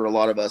 and that's where a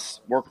lot of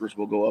us workers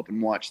will go up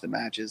and watch the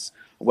matches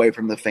away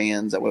from the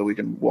fans. That way we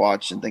can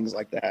watch and things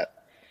like that.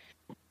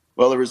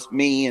 Well, there was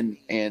me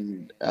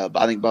and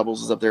I think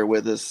Bubbles is up there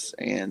with us,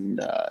 and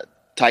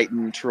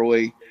Titan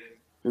Troy,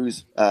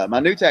 who's my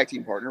new tag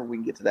team partner. We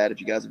can get to that if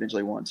you guys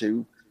eventually want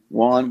to.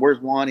 Juan, where's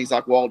Juan? He's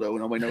like Waldo.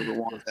 Nobody knows where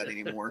Juan is at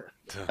anymore.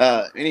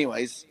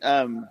 Anyways,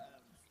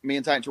 me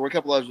and Titan Troy, a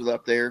couple others was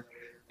up there,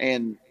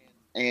 and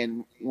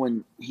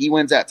when he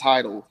wins that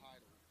title,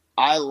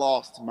 I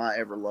lost my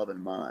ever-loving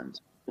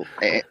mind.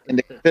 And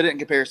to put it in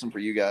comparison for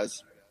you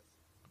guys,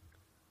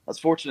 I was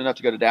fortunate enough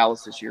to go to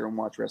Dallas this year and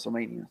watch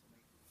WrestleMania.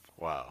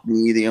 Wow.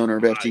 Me, the owner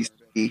of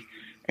FTC,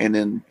 and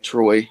then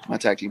Troy, my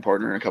tag team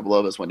partner, and a couple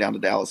of us went down to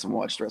Dallas and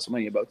watched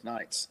WrestleMania both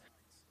nights.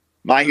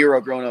 My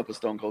hero growing up was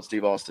Stone Cold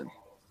Steve Austin.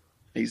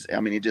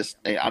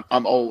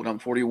 I'm old. I'm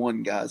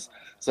 41, guys.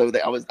 So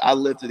I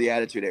lived through the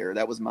Attitude Era.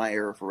 That was my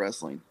era for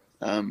wrestling.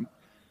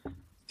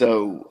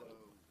 So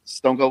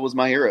Stone Cold was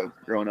my hero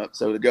growing up.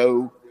 So to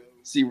go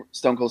see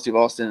Stone Cold Steve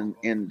Austin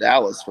in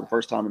Dallas for the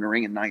first time in the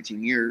ring in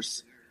 19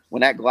 years,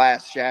 when that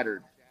glass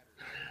shattered,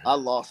 I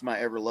lost my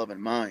ever-loving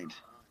mind.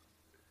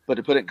 But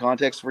to put it in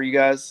context for you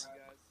guys,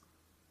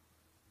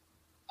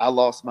 I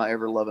lost my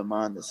ever-loving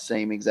mind the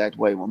same exact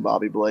way when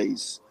Bobby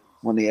Blaze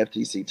won the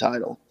FTC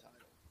title.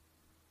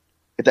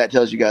 If that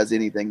tells you guys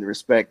anything, the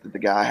respect that the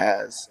guy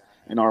has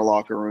in our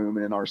locker room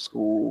and in our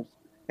school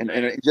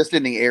and just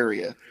in the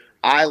area,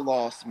 I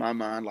lost my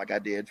mind like I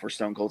did for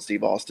Stone Cold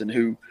Steve Austin,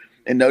 who,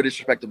 in no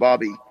disrespect to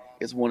Bobby,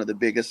 is one of the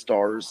biggest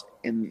stars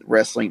in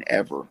wrestling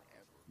ever.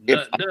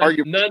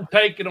 None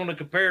taken on the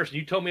comparison.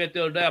 You told me that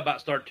the other day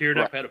about start tearing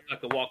up, had to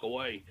fucking walk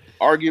away.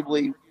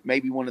 Arguably,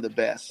 maybe one of the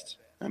best.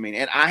 I mean,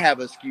 and I have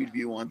a skewed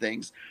view on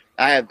things.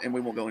 And we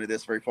won't go into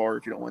this very far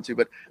if you don't want to,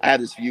 but I have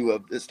this view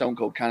of that Stone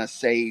Cold kind of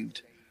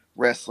saved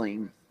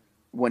wrestling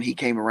when he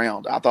came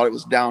around. I thought it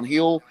was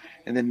downhill,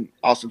 and then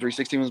Austin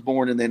 316 was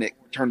born, and then it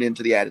turned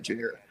into the Attitude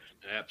Era.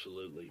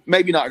 Absolutely.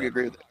 Maybe not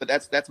agree with it, but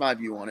that's my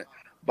view on it.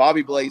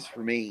 Bobby Blaze,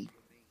 for me,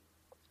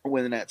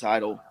 winning that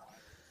title,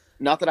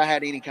 not that I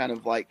had any kind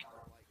of like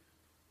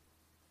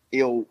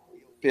ill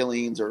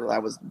feelings or I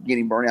was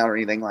getting burnt out or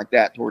anything like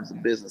that towards the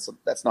business.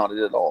 That's not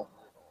it at all.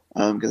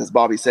 Because as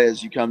Bobby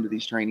says, you come to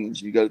these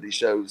trainings, you go to these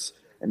shows,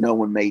 and no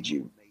one made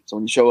you. So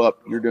when you show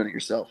up, you're doing it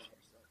yourself.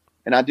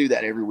 and I do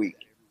that every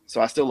week.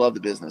 So I still love the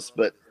business,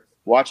 but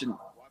watching,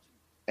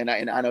 and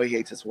I know he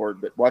hates this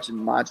word, but watching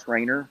my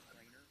trainer,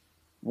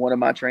 one of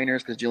my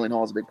trainers, because Jillian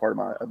Hall is a big part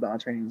of my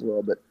training as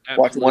well, but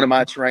watching one of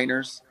my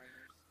trainers,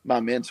 my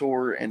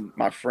mentor and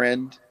my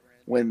friend,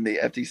 win the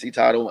FTC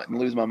title and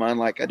lose my mind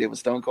like I did with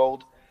Stone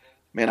Cold,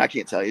 man, I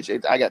can't tell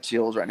you. I got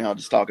chills right now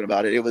just talking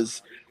about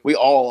it. We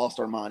all lost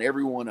our mind,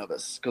 every one of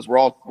us, because we're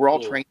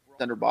all trained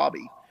under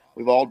Bobby.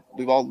 We've all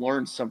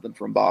learned something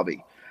from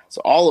Bobby.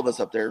 So all of us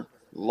up there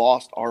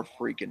lost our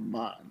freaking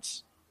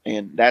minds,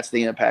 and that's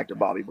the impact of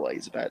Bobby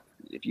Blaze.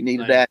 If you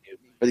needed that,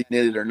 whether you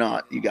needed it or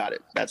not, you got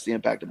it. That's the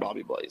impact of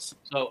Bobby Blaze.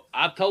 So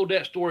I told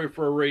that story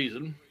for a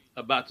reason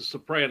about the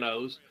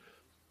Sopranos.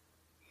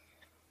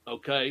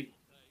 Okay.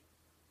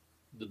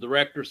 The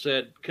director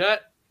said,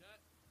 cut.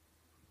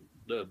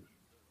 The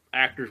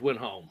actors went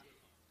home.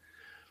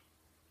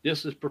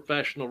 This is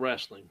professional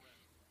wrestling.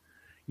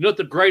 You know what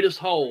the greatest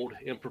hold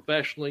in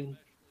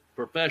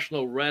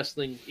professional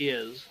wrestling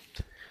is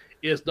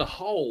the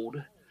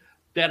hold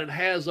that it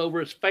has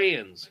over its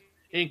fans,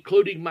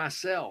 including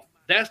myself.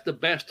 That's the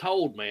best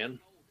hold, man.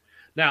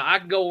 Now, I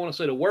can go on and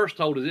say the worst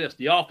hold is this,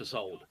 the office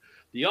hold.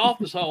 The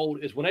office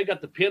hold is when they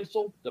got the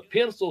pencil. The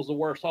pencil's the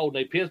worst hold.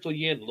 They pencil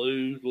you in,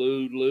 lose.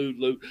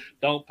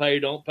 Don't pay.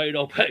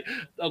 Okay,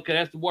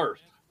 that's the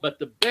worst. But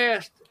the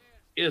best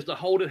is the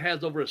hold it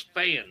has over its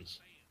fans,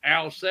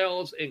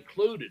 ourselves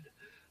included.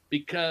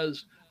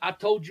 Because I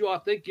told you, I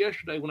think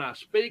yesterday when I was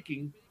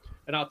speaking,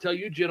 and I'll tell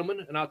you,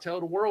 gentlemen, and I'll tell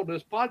the world in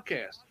this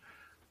podcast,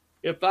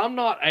 if I'm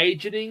not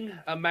agenting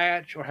a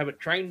match or haven't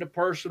trained a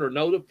person or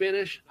know the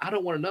finish, I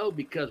don't want to know,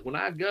 because when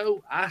I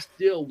go, I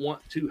still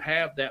want to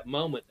have that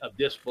moment of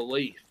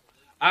disbelief.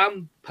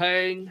 I'm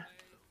paying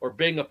or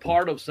being a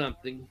part of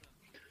something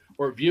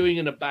or viewing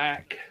in the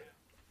back.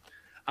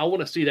 I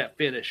want to see that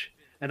finish,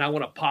 and I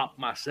want to pop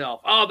myself.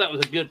 Oh, that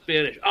was a good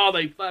finish. Oh,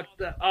 they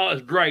fucked up. Oh,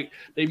 it's great.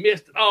 They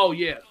missed it. Oh,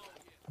 yeah,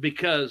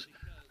 because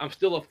I'm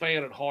still a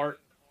fan at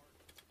heart.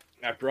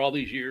 After all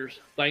these years,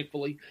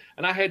 thankfully.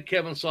 And I had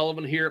Kevin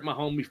Sullivan here at my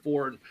home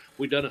before, and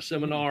we done a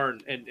seminar,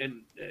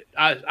 and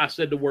I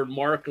said the word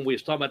Mark, and we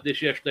was talking about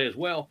this yesterday as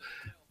well.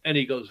 And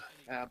he goes,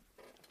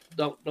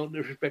 don't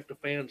disrespect the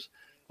fans,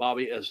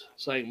 Bobby, as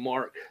saying,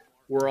 Mark,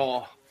 we're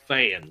all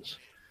fans.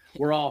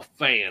 We're all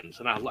fans.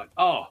 And I was like,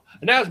 oh.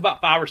 And that was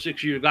about 5 or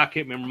 6 years. I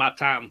can't remember my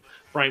time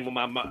frame with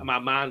my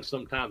mind.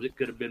 Sometimes it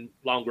could have been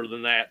longer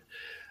than that.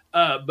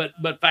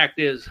 But fact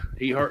is,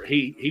 he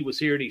was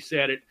here and he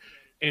said it.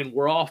 And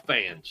we're all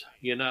fans,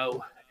 you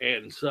know,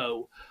 and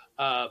so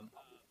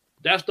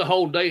that's the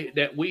whole day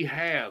that we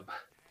have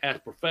as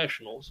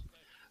professionals.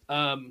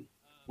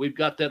 We've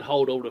got that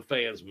hold over the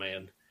fans,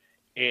 man,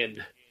 and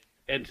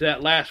to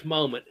that last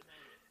moment,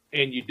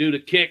 and you do the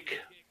kick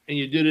and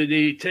you do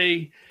the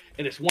DDT,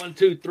 and it's 1,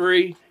 2,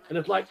 3, and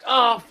it's like,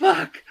 oh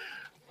fuck,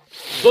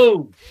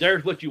 boom!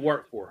 There's what you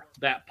work for,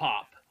 that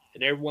pop,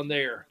 and everyone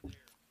there.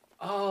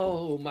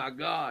 Oh my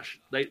gosh!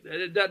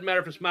 It doesn't matter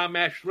if it's my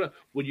match.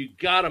 When you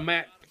got a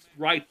match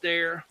right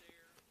there,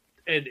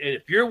 and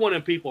if you're one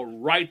of the people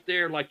right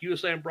there, like you were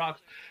saying,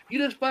 Brock, you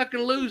just fucking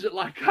lose it.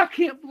 Like, I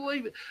can't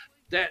believe it.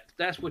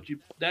 That's what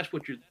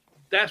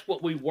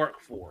we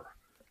work for.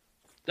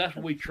 That's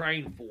what we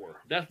train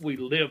for. That's what we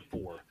live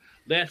for.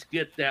 Let's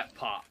get that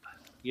pop,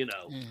 you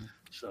know.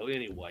 So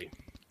anyway.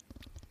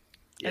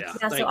 Yeah.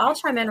 So I'll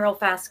chime in real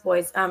fast,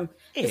 boys.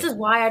 This is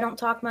why I don't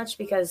talk much,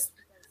 because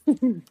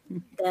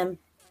them.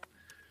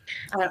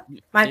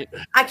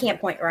 I can't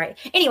point right.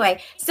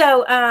 Anyway,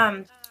 so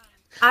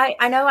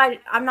I know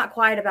I'm not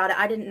quiet about it.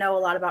 I didn't know a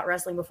lot about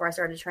wrestling before I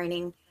started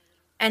training,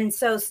 and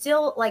so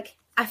still, like,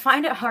 I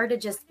find it hard to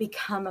just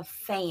become a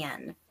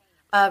fan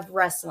of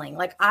wrestling.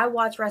 Like, I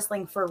watch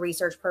wrestling for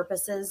research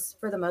purposes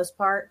for the most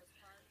part,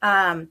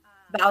 but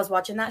I was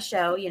watching that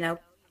show, you know,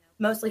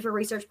 mostly for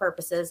research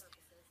purposes,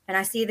 and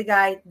I see the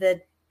guy,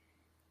 the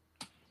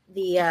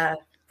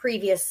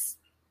previous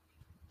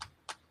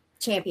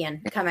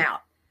champion, come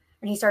out.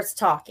 And he starts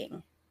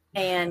talking,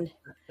 and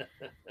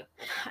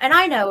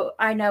I know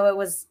it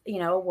was, you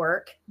know,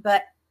 work,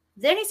 but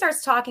then he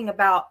starts talking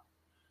about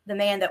the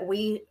man that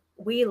we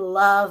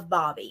love,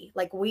 Bobby.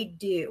 Like, we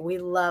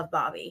love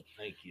Bobby.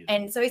 Thank you.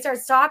 And so he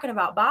starts talking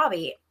about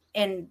Bobby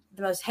in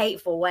the most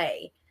hateful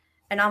way.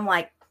 And I'm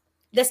like,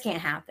 this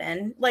can't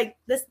happen. Like,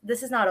 this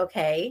is not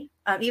okay.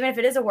 Even if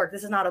it is a work,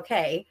 this is not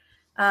okay.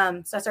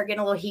 So I start getting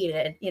a little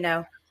heated, you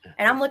know,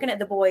 and I'm looking at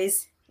the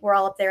boys. We're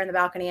all up there in the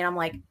balcony, and I'm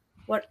like,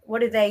 what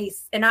do they,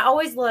 and I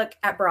always look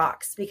at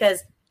Brock's,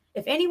 because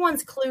if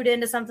anyone's clued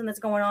into something that's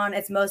going on,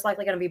 it's most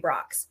likely going to be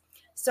Brock's.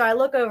 So I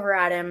look over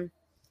at him,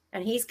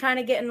 and he's kind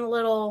of getting a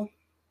little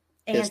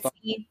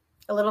antsy,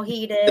 a little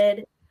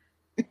heated.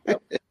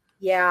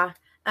 Yeah.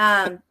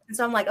 And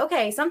so I'm like,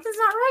 okay, something's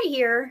not right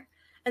here.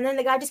 And then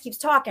the guy just keeps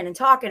talking and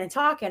talking and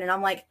talking. And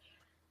I'm like,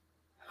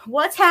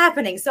 what's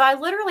happening? So I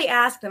literally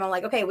asked him, I'm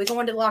like, okay, we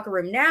going to the locker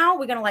room now?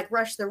 We're going to, like,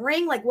 rush the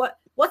ring? Like,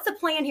 what's the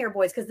plan here,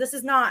 boys? Because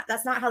that's not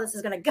how this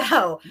is going to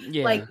go.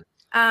 Yeah. Like,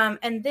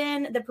 and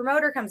then the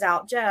promoter comes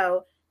out,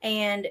 Joe,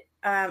 and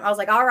I was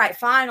like, all right,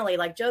 finally,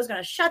 like Joe's going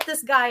to shut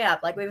this guy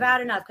up. Like we've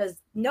had enough because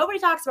nobody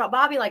talks about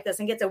Bobby like this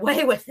and gets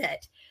away with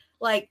it.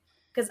 Like,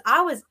 because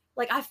I was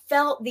like, I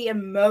felt the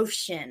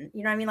emotion,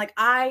 you know what I mean? Like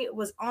I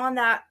was on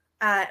that,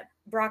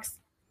 Brock's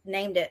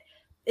named it.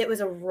 It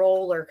was a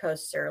roller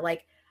coaster.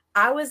 Like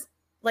I was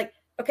like,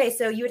 okay,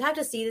 so you would have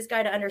to see this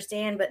guy to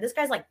understand, but this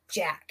guy's like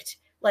jacked.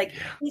 Like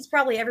he's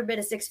probably every bit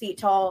of 6 feet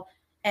tall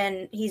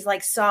and he's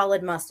like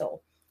solid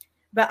muscle.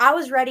 But I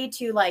was ready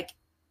to like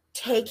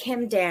take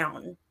him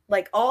down.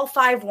 Like all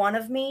 5'1"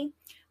 of me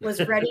was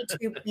ready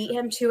to beat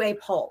him to a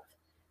pulp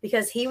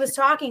because he was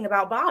talking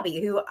about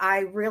Bobby, who I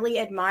really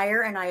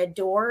admire and I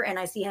adore. And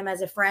I see him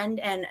as a friend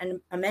and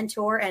a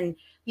mentor. And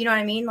you know what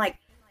I mean? Like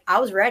I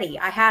was ready.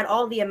 I had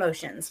all the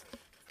emotions.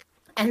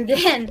 And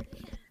then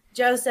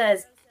Joe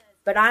says,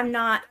 but I'm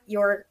not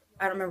your,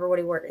 I don't remember what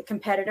he word,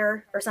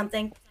 competitor or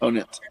something.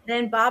 Opponent.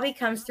 Then Bobby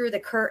comes through the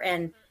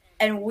curtain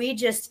and we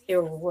just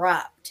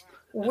erupt.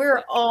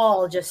 We're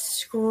all just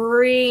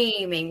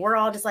screaming. We're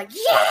all just like,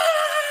 yeah,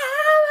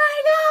 oh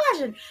my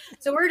gosh. And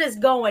so we're just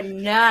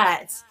going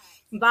nuts.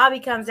 Bobby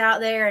comes out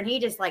there and he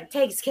just like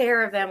takes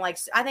care of him. Like,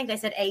 I think they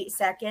said 8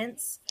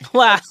 seconds.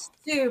 Wow.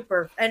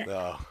 Super. And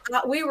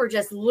we were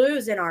just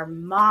losing our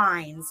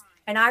minds.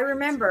 And I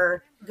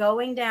remember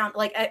going down,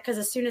 like, because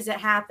as soon as it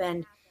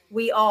happened,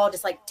 we all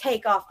just like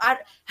take off.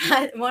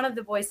 One of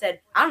the boys said,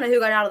 I don't know who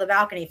got out of the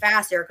balcony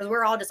faster because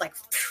we're all just like,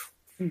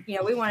 you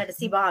know, we wanted to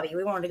see Bobby.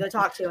 We wanted to go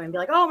talk to him and be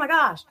like, oh my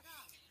gosh.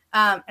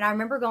 And I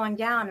remember going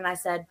down and I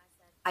said,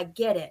 I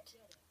get it.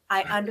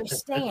 I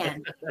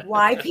understand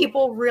why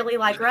people really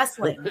like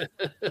wrestling.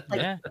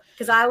 Like,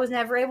 because I was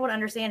never able to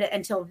understand it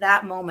until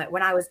that moment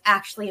when I was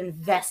actually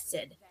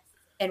invested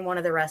in one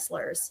of the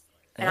wrestlers.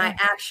 And I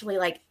actually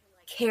like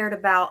cared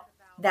about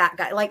that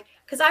guy. Like,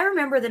 because I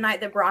remember the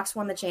night that Brox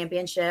won the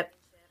championship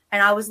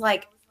and I was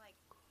like,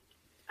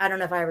 I don't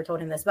know if I ever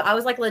told him this, but I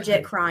was like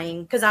legit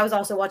crying because I was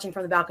also watching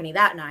from the balcony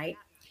that night.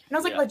 And I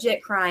was like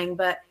legit crying,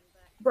 but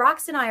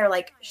Brox and I are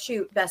like,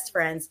 best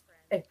friends.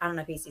 I don't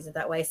know if he sees it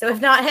that way. So if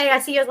not, hey, I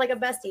see you as like a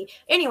bestie.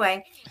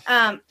 Anyway.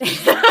 But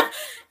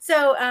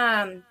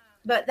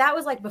that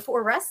was like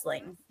before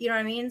wrestling, you know what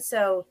I mean?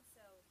 So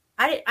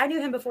I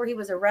knew him before he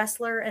was a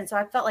wrestler. And so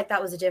I felt like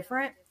that was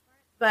different,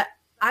 but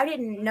I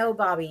didn't know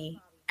Bobby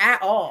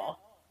at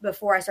all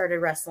before I started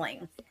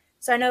wrestling.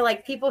 So I know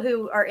like people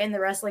who are in the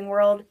wrestling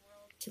world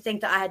to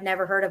think that I had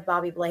never heard of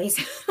Bobby Blaze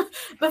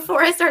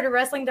before I started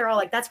wrestling, they're all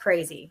like, that's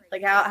crazy.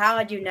 Like how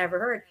had you never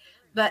heard?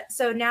 But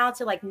so now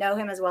to like know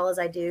him as well as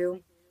I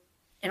do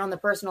and on the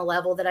personal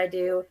level that I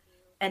do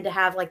and to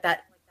have like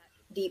that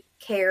deep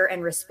care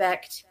and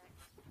respect,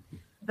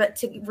 but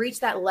to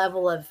reach that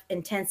level of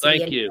intensity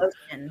Thank and you.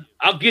 emotion.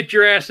 I'll get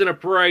your ass in a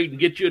parade and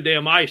get you a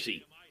damn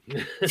icy.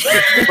 You've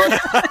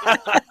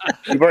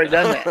already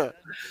done that.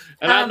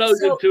 And I know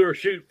you two are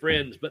shoot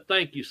friends, but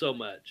thank you so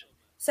much.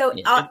 So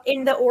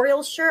in the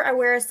Orioles shirt, I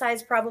wear a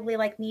size probably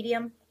like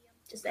medium.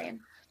 Just saying.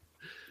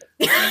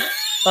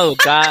 Oh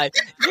God,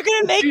 you're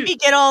gonna make me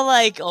get all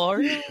like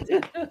Orioles.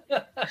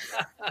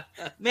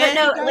 Man,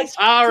 no, like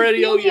I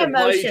already owe you a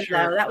emotion Blaze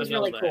shirt. though. That was I know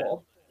really that.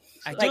 cool.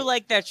 I do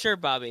like that shirt,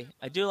 Bobby.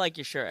 I do like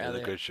your shirt.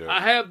 Elliot. Good shirt. I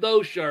have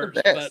those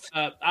shirts, The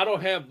but I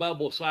don't have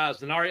bubble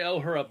size, and I already owe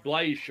her a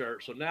Blaze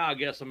shirt. So now I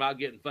guess I'm out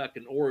getting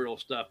fucking Oriole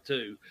stuff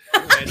too.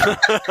 And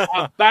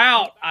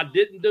I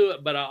didn't do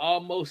it, but I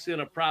almost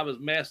sent a private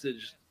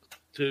message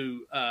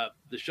to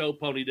the show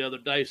pony the other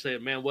day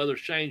saying, man, weather's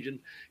changing,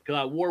 because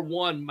I wore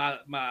one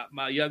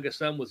my youngest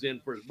son was in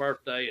for his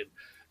birthday,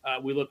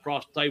 and we looked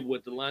across the table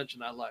with the lunch,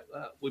 and I was like,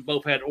 we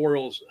both had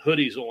Orioles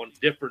hoodies on,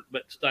 different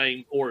but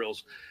same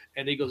Orioles,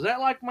 and he goes, is that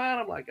like mine?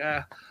 I'm like,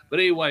 but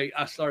anyway,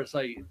 I started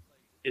saying,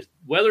 it's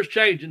weather's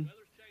changing,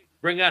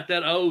 bring out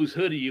that O's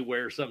hoodie you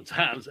wear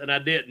sometimes, and I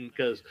didn't,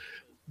 because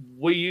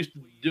we used to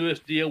do this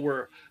deal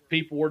where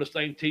people wore the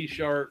same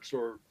t-shirts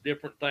or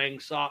different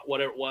things, sock,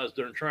 whatever it was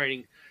during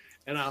training.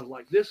 And I was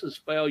like, this is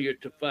failure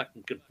to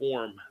fucking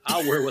conform.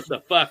 I'll wear what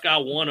the fuck I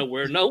want to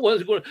wear. No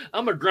one's going to.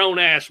 I'm a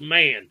grown-ass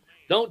man.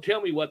 Don't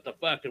tell me what to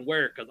fucking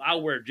wear, because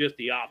I'll wear just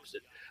the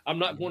opposite. I'm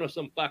not going to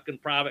some fucking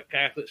private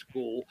Catholic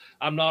school.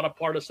 I'm not a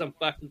part of some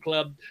fucking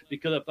club,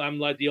 because if I'm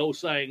like the old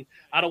saying,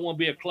 I don't want to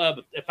be a club.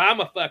 If I'm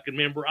a fucking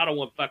member, I don't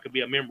want to fucking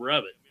be a member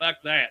of it. Fuck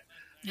that.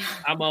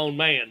 I'm my own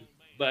man.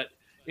 But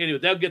anyway,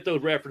 they'll get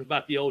those references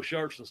about the old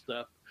shirts and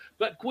stuff.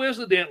 But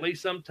coincidentally,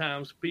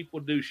 sometimes people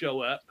do show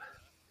up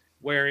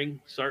wearing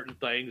certain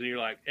things, and you're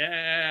like,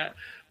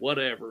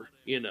 whatever,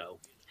 you know.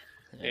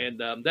 And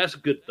that's a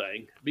good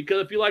thing,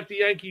 because if you like the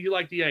Yankees, you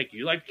like the Yankees.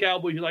 You like the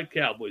Cowboys, you like the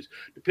Cowboys,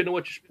 depending on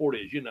what your sport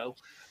is, you know.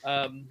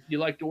 You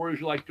like the Orioles,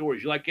 you like the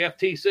Orioles. You like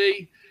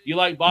FTC, you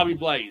like Bobby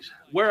Blaze.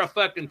 Wear a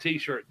fucking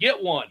T-shirt. Get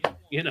one,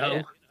 you know.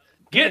 Yeah.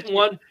 Get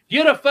one.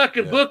 Get a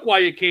fucking book while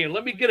you can.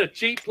 Let me get a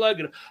cheap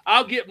plug.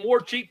 I'll get more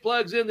cheap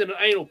plugs in than an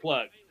anal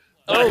plug.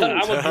 Boom!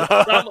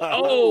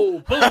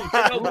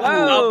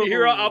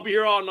 I'll be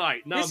here all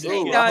night. No, this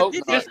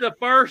is the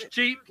first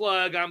cheap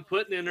plug I'm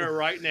putting in there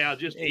right now.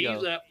 Just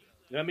ease up.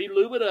 Let me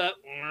lube it up.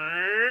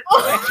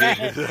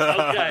 Okay.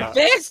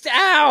 Fist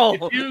out.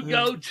 If you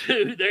go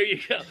to, there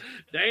you go.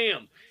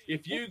 Damn.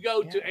 if you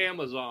go to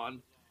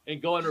Amazon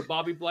and go under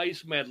Bobby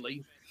Blaze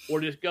Medley, or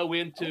just go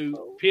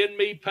into Pin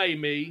Me, Pay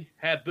Me,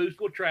 Have Boots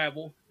Will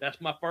Travel. That's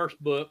my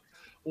first book.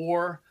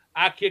 Or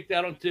I kicked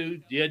that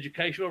onto The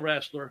Educational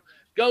Wrestler.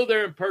 Go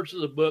there and purchase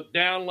the book.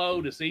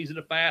 Download. It's easy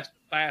to fast,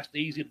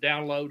 easy to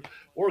download.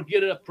 Or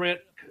get a print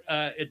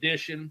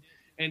edition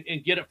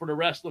and get it for the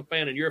wrestling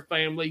fan in your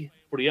family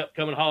for the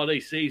upcoming holiday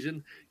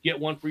season. Get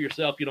one for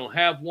yourself. You don't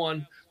have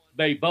one.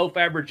 They both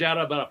average out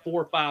about a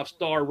 4 or 5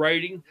 star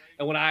rating.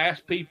 And when I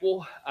ask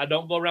people, I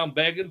don't go around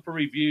begging for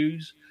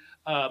reviews.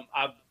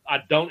 I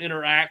don't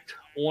interact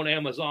on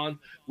Amazon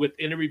with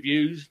any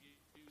reviews.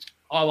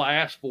 All I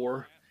ask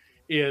for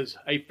is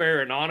a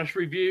fair and honest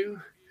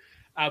review.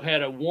 I've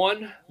had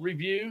one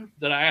review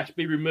that I asked to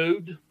be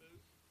removed.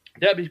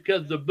 That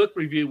because the book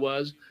review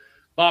was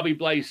Bobby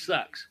Blaze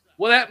sucks.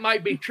 Well, that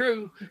might be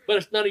true, but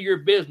it's none of your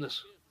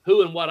business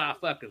who and what I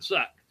fucking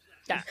suck.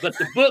 But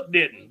the book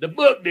didn't. The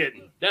book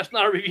didn't. That's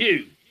not a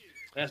review.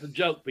 That's a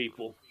joke,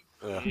 people.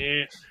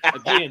 Yeah.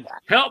 Again,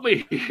 help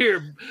me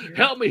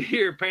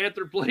here,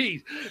 Panther,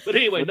 please. But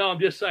anyway, no, I'm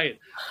just saying.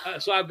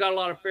 So I've got a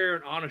lot of fair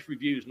and honest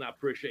reviews, and I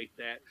appreciate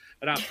that.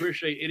 And I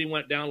appreciate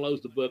anyone that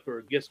downloads the book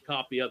or gets a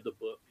copy of the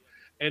book.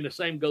 And the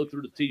same go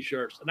through the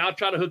T-shirts. And I'll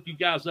try to hook you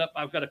guys up.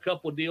 I've got a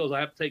couple of deals I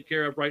have to take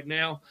care of right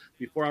now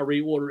before I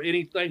reorder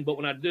anything. But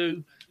when I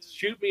do,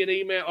 shoot me an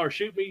email or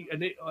shoot me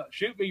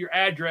your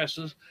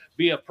addresses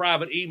via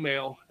private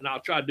email, and I'll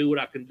try to do what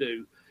I can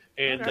do.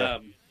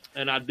 And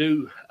and I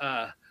do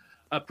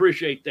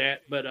appreciate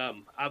that. But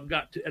I've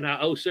got to, and I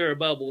owe Sarah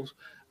Bubbles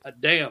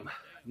damn.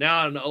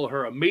 Now I owe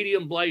her a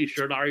medium Blaze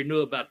shirt. I already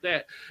knew about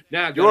that.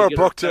 Now I got to get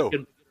a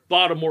fucking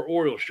Baltimore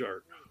Orioles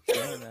shirt.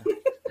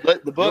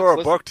 But the book You're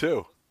a book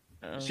too.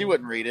 She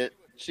wouldn't read it.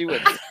 She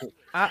wouldn't.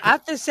 I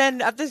have to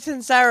send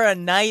Sarah a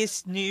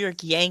nice New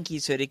York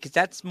Yankees hoodie because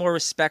that's more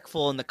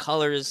respectful and the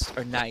colors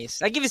are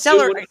nice. I give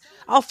you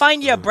I'll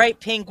find you a bright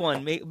pink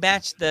one,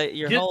 match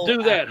your whole.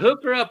 Do that.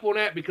 Hook her up on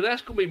that because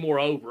that's gonna be more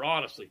over.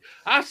 Honestly,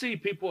 I see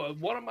people.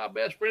 One of my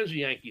best friends is a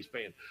Yankees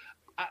fan.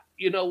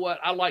 You know what?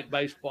 I like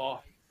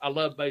baseball. I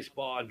love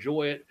baseball. I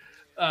enjoy it.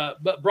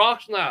 But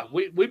Brock's and I,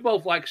 we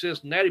both like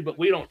Cincinnati, but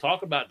we don't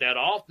talk about that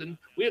often.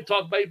 We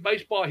talk about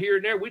baseball here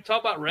and there. We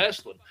talk about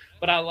wrestling.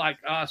 But I like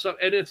and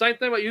the same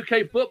thing about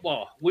UK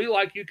football. We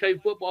like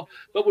UK football,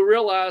 but we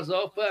realize,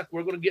 oh fuck,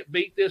 we're going to get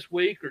beat this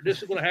week, or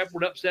this is going to happen.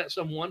 We're going to upset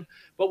someone.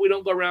 But we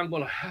don't go around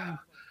going, oh,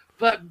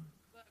 fuck.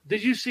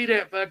 Did you see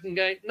that fucking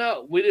game?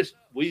 No,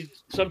 we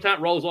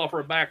sometimes rolls off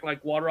our back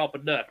like water off a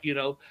duck, you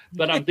know.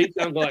 But I'm deep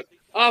down going like,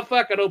 oh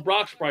fuck, I know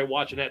Brock's probably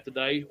watching that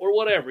today or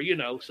whatever, you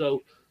know.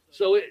 So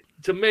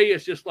to me,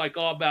 it's just like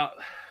all about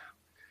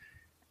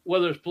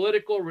whether it's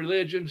political,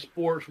 religion,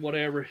 sports,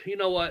 whatever. You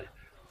know what?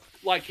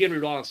 Like Henry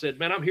Rollins said,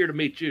 man, I'm here to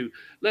meet you.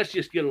 Let's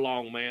just get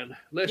along, man.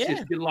 Let's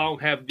just get along,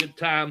 have a good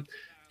time,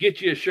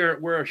 get you a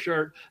shirt, wear a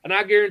shirt. And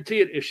I guarantee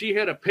it, if she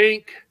had a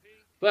pink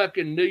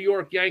fucking New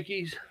York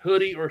Yankees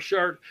hoodie or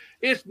shirt,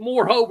 it's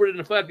more over than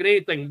the fucking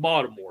anything in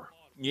Baltimore.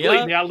 Yeah.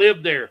 Believe me, I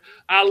lived there.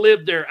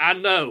 I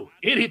know.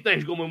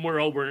 Anything's going to be more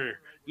over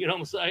there. You know what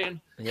I'm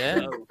saying?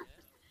 Yeah.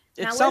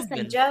 So, now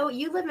listen, Joe,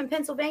 you live in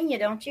Pennsylvania,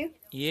 don't you?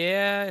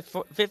 Yeah,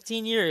 for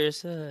 15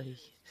 years.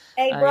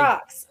 Hey,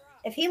 Brox,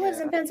 if he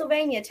lives in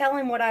Pennsylvania, tell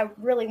him what I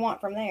really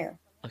want from there.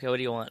 Okay, what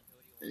do you want?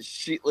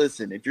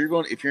 Listen, if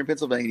you're in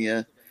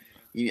Pennsylvania,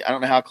 I don't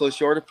know how close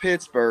you are to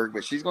Pittsburgh,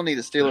 but she's gonna need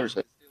a Steelers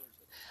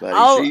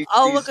hoodie.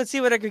 I'll look and see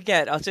what I could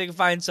get. I'll see if I can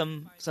find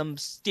some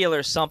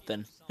Steelers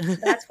something.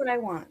 That's what I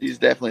want. She's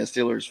definitely a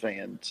Steelers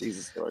fan.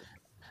 She's a Steelers.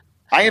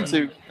 I am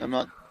too. I'm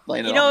not.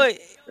 You know,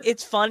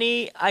 it's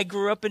funny. I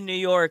grew up in New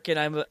York, and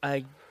I'm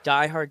a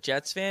diehard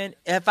Jets fan.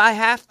 If I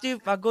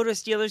go to a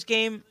Steelers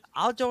game,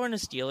 I'll throw in a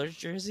Steelers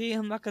jersey.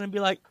 I'm not going to be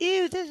like,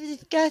 ew, this is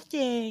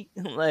disgusting.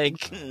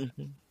 Like,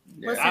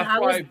 listen, I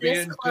was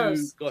this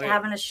close to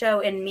having a show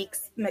in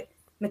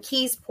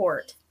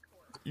McKeesport.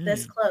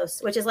 This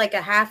close, which is like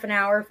a half an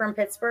hour from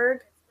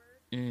Pittsburgh.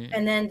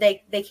 And then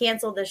they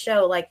canceled the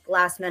show like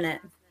last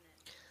minute.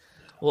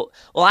 Well,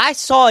 I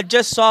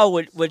just saw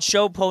what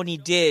Show Pony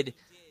did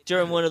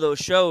during one of those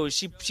shows.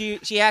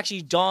 She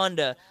actually donned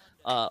the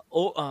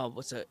Ohio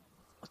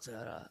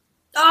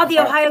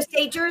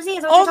State jersey.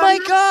 Is that what my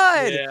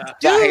God, yeah.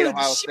 Dude,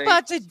 she's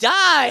about to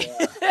die.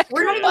 Yeah.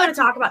 We're not even going to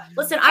talk about.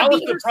 Listen, I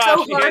beat her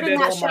so hard in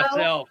that show.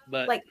 Myself,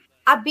 but... Like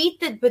I beat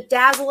the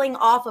bedazzling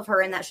off of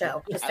her in that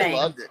show. I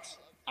loved it.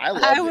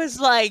 I was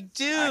like,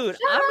 dude,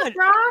 I'm a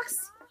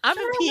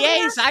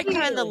PA, so I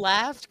kind of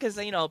laughed because,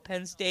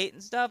 Penn State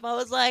and stuff. I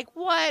was like,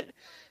 what?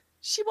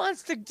 She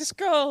wants this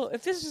girl,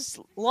 if this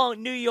was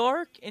New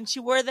York and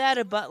she wore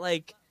that, but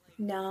like.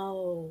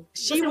 No.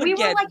 We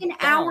were like an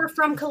hour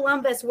from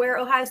Columbus where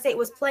Ohio State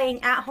was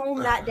playing at home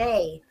that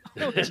day.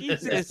 Oh,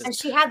 Jesus. And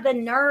she had the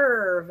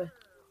nerve.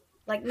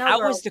 Like, no.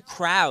 How was the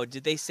crowd?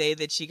 Did they say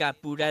that she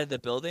got booed out of the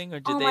building?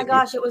 Or did my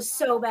gosh, it was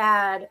so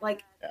bad.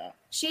 Like,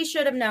 she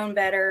should have known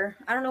better.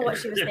 I don't know what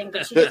she was thinking,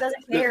 but she just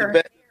doesn't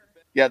care.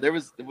 Yeah, there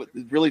was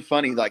really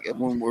funny, like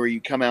where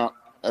you come out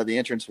of the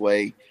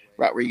entranceway,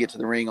 right where you get to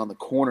the ring on the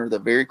corner, the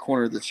very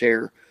corner of the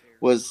chair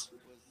was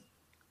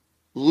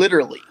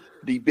literally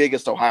the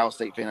biggest Ohio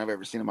State fan I've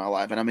ever seen in my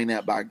life, and I mean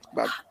that by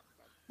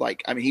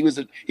like, I mean, he was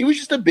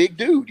just a big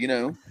dude, you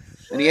know,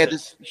 and he had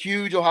this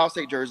huge Ohio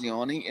State jersey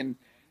on.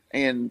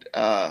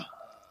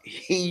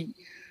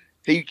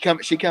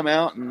 She come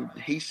out and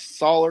he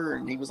saw her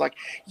and he was like,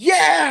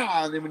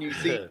 yeah. And then when you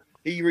see,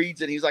 he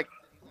reads it, he's like,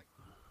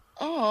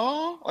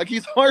 oh, like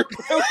he's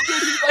heartbroken.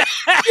 He's like,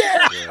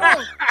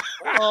 yeah,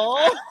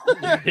 oh.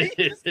 He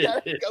just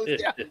kind of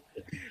goes down.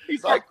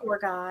 He's like, poor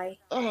guy.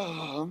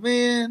 Oh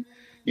man.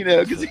 You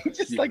know, because he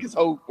just like his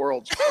whole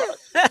world's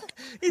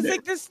He's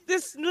like,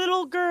 this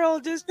little girl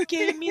just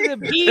gave me the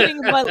beating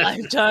of my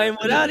lifetime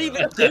without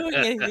even doing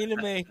anything to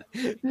me.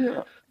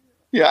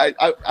 Yeah,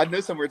 I know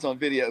somewhere it's on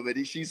video,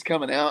 but she's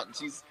coming out and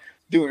she's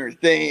doing her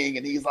thing,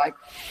 and he's like,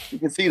 you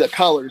can see the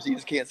colors, you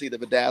just can't see the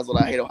bedazzled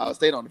I hate Ohio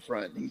State on the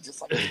front. And he's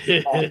just like,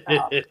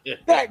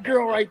 that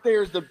girl right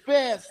there is the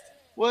best.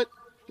 What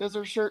does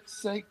her shirt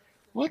say?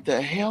 What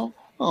the hell?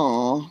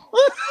 Oh,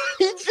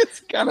 he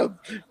just kind of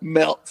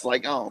melts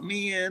like, oh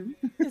man.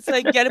 It's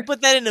like, you gotta put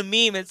that in a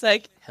meme. It's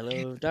like,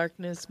 hello,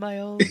 darkness,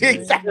 my old friend.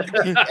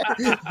 Exactly.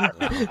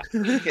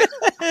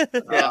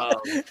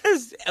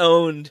 It's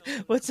owned.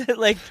 What's it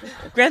like?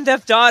 Grand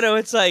Theft Auto.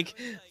 It's like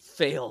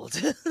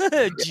failed.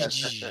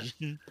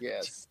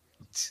 Yes.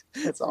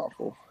 That's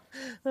awful.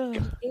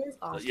 It is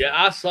awesome. Yeah,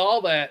 I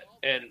saw that,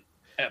 and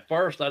at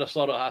first I just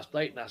saw the Ohio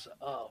State, and I said,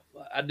 "Oh,"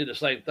 I did the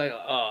same thing.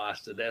 Oh, I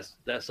said,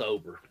 "That's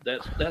over.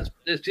 That's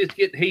it's just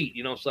getting heat."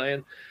 You know what I'm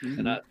saying?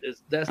 Mm-hmm. And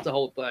that's the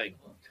whole thing.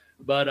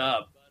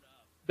 But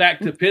back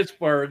to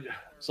Pittsburgh.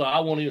 So I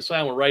won't even say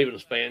I'm a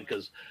Ravens fan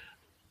because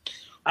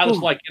I was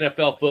like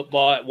NFL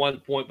football at one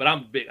point, but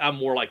I'm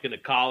more like into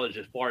college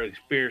as far as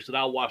experience. And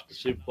I watched the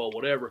Super Bowl,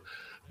 whatever.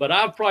 But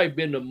I've probably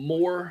been to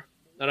more,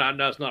 and I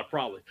know it's not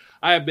probably.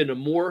 I have been to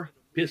more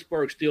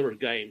Pittsburgh Steelers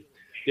game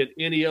than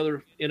any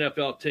other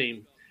NFL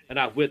team. And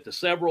I've went to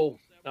several,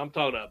 I'm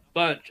talking a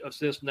bunch of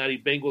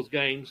Cincinnati Bengals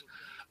games.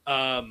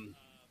 And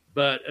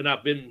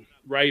I've been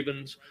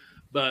Ravens,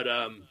 but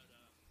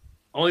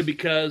only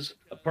because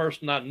a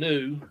person I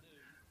knew,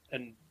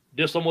 and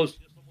this almost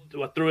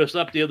threw us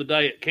up the other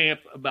day at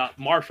camp about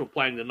Marshall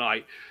playing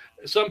tonight.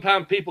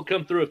 Sometimes people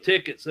come through with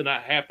tickets, and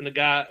I happen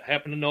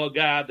to know a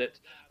guy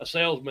that's a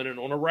salesman and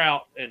on a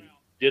route and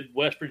did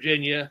West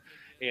Virginia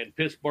and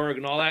Pittsburgh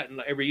and all that, and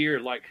every year,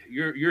 like,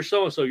 you're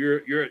so and so, you're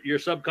a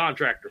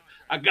subcontractor.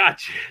 I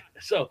got you.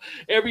 So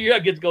every year I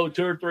get to go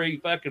 2 or 3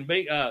 fucking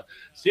big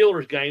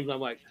Steelers games. I'm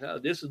like, oh,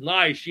 this is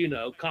nice, you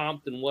know,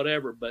 Compton,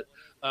 whatever. But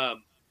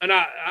and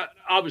I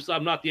obviously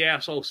I'm not the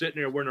asshole sitting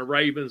there wearing a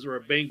Ravens or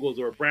a Bengals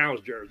or a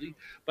Browns jersey,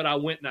 but I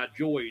went and I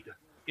enjoyed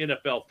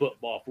NFL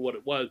football for what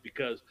it was,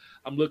 because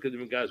I'm looking at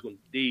them guys going,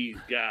 these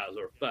guys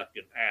are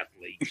fucking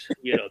athletes.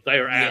 You know, they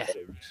are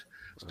athletes.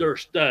 They're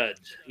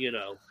studs, you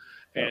know.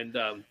 And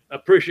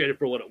appreciate it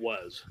for what it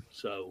was.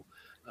 So,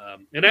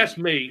 and that's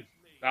me.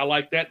 I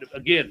like that.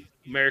 Again,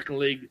 American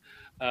League,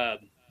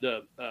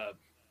 the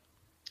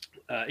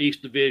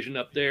East Division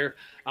up there.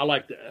 I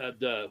like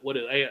the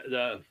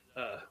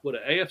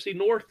AFC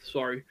North.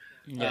 Sorry,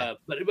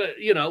 but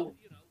you know,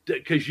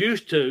 because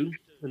used to,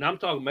 and I'm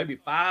talking maybe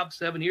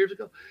 5-7 years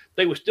ago,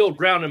 they were still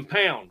ground and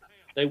pound.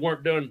 They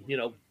weren't doing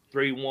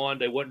 3-1.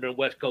 They wasn't doing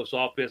West Coast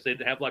offense. They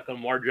didn't have like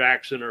Lamar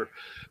Jackson or,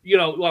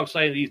 what I'm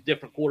saying, these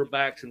different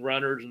quarterbacks and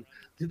runners. And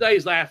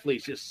today's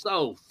athletes is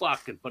so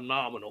fucking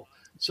phenomenal.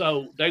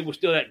 So they were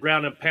still that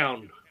ground and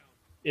pound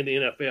in the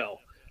NFL.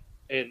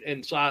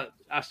 And so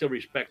I still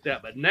respect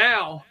that. But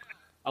now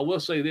I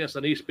will say this. I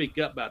need to speak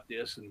up about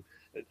this. And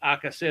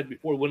like I said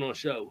before we went on the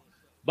show,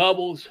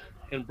 Bubbles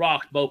and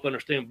Brock both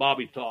understand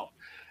Bobby talk.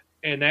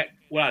 And that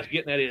what I was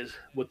getting at is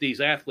with these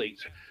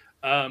athletes –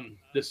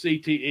 the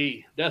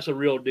CTE, that's a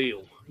real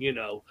deal,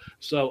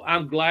 So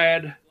I'm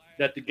glad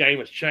that the game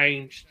has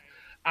changed.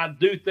 I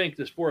do think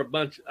this for a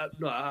bunch.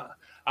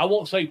 I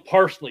won't say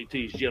personally to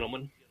these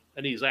gentlemen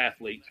and these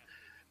athletes,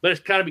 but it's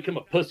kind of become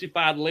a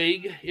pussified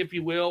league, if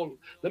you will.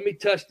 Let me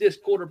touch this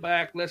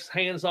quarterback. Let's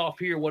hands off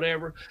here,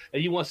 whatever.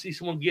 And you want to see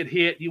someone get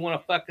hit. You want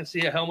to fucking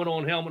see a helmet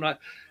on helmet.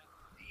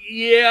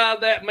 Yeah,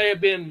 that may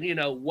have been,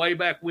 way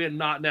back when,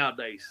 not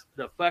nowadays.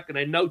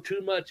 They know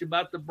too much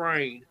about the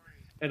brain.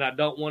 And I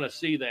don't want to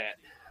see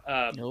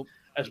that. Nope.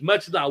 As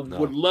much as I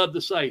would love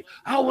to say,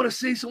 I want to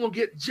see someone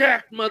get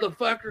jacked,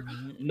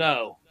 motherfucker.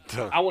 No.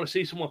 I want to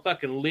see someone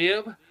fucking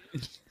live.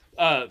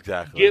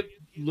 Exactly.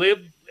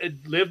 Live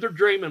their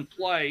dream and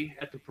play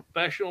at the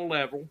professional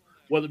level,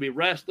 whether it be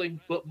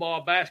wrestling,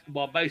 football,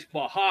 basketball,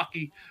 baseball,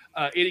 hockey,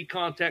 any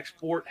contact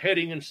sport,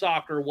 heading in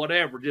soccer,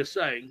 whatever, just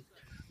saying.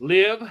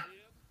 Live,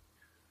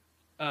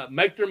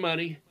 make their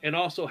money, and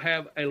also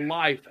have a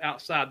life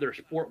outside their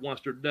sport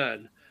once they're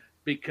done.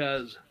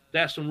 Because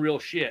that's some real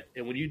shit.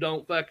 And when you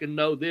don't fucking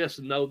know this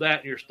and know that,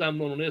 and you're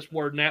stumbling on this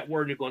word and that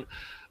word, and you're going,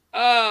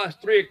 it's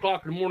 3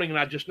 o'clock in the morning, and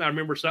I just now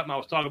remember something I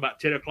was talking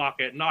about 10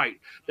 o'clock at night.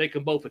 They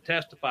can both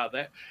testify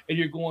that. And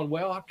you're going,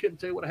 well, I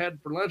couldn't tell you what I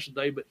had for lunch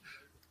today, but,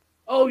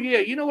 oh, yeah,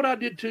 you know what I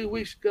did 2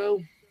 weeks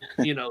ago?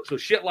 So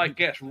shit like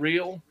that's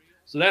real.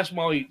 So that's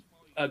why,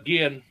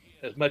 again,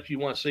 as much as you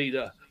want to see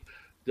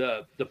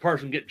the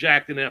person get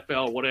jacked in the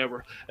NFL or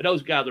whatever. And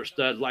those guys are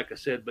studs, like I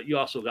said. But you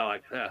also got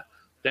like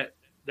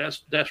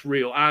that's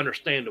real. I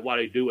understand why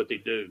they do what they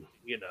do.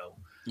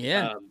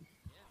 Yeah.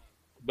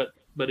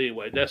 But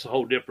anyway, that's a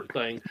whole different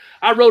thing.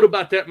 I wrote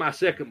about that in my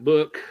second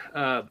book.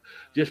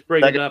 Just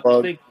bringing up.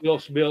 I think Will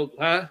Smith,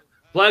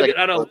 plug it.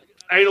 I don't.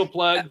 Anal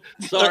plug.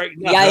 Sorry.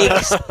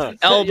 Yikes.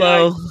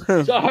 Elbow.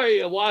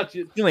 Sorry, watch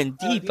it. You went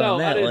deep on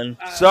that one.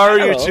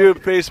 Sorry, YouTube,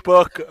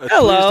 Facebook.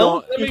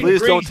 Hello.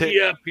 Please don't take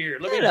you up here.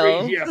 Let me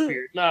breathe you up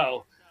here.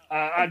 No.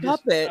 I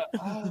just. Puppet.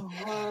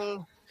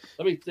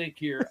 Let me think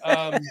here.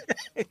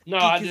 No,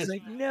 I just.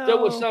 Like, no. There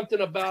was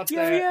something about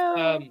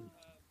that.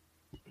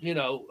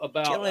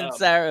 About killing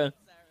Sarah.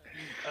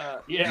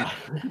 Yeah.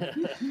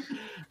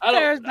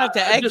 Sarah's about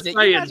to exit.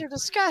 You guys are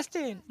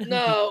disgusting.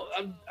 No,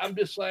 I'm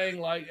just saying,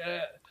 like,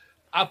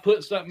 I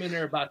put something in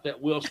there about that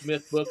Will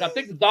Smith book. I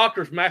think the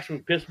Doctor's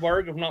Maximum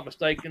Pittsburgh, if I'm not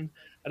mistaken,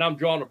 and I'm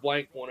drawing a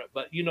blank on it.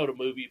 But you know the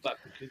movie about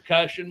the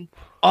concussion.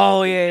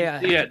 Oh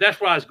yeah. Yeah,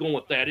 that's where I was going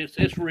with that.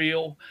 It's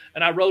real,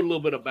 and I wrote a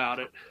little bit about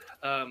it.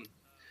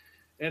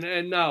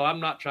 And no, I'm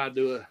not trying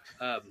to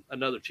do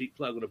another cheap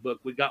plug on the book.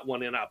 We got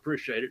one in. I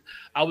appreciate it.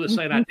 I was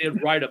saying I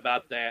did write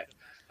about that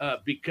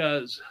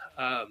because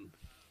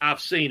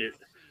I've seen it,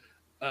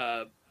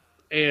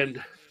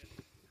 and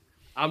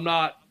I'm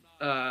not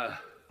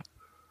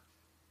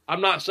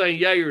saying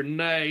yay or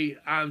nay.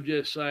 I'm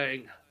just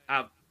saying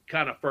I've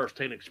kind of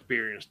firsthand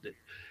experienced it.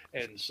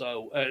 And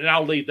so, and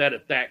I'll leave that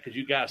at that because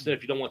you guys said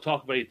if you don't want to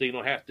talk about anything, you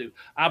don't have to.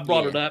 I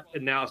brought it up,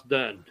 and now it's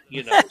done.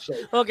 So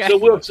okay. So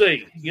we'll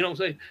see. You know what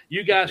I'm saying?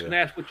 You guys can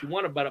ask what you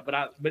want about it,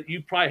 but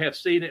you probably have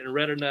seen it and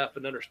read enough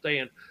and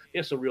understand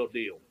it's a real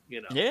deal.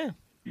 Yeah.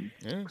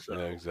 So,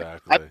 yeah,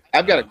 exactly.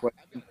 I've got a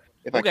question.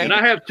 If I can. And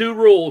I have two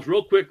rules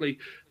real quickly.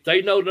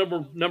 They know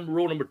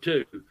rule number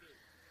 2.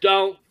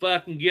 Don't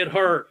fucking get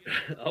hurt.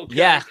 Okay.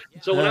 Yeah.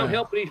 So when I'm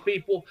helping these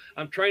people,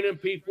 I'm training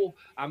people,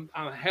 I'm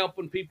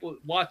helping people,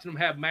 watching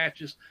them have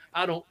matches.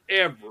 I don't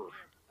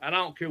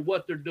care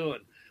what they're doing,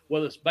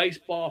 whether it's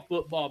baseball,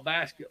 football,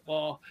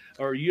 basketball,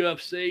 or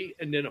UFC.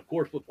 And then of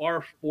course with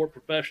our sport,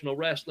 professional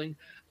wrestling,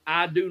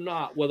 I do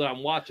not, whether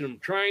I'm watching them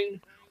train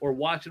or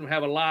watching them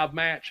have a live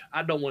match,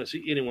 I don't want to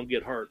see anyone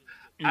get hurt.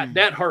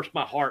 That hurts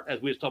my heart,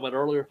 as we was talking about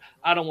earlier.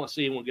 I don't want to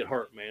see anyone get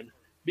hurt, man,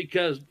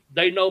 because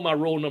they know my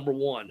rule number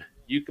 1.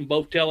 You can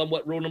both tell them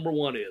what rule number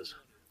 1 is.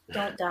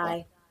 Don't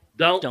die.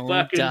 Don't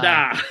fucking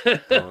die.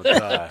 Don't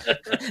die.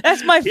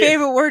 That's my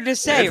favorite word to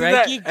say,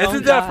 right?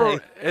 Isn't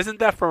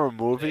that from a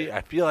movie?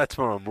 I feel that's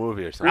from a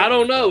movie or something. I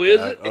don't know.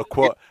 Is it? A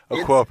quote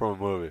from a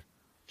movie.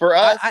 For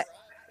us,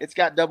 it's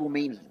got double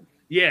meaning.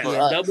 Yeah,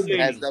 double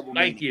meaning. It has double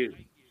meaning. Thank you.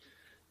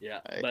 Yeah,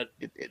 but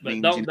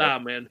means don't die,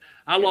 man.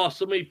 I lost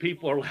so many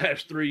people the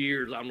last 3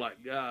 years. I'm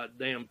like, God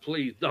damn,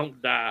 please don't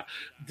die.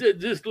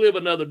 Just live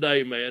another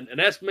day, man. And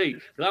that's me.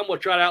 Because I'm going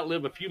to try to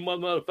outlive a few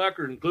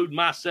motherfuckers, including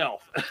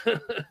myself.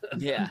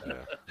 Yeah.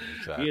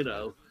 Exactly.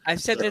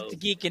 I've said that to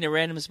Geek in a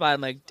random spot.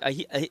 I'm like, I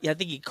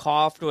think he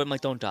coughed, or I'm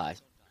like, don't die.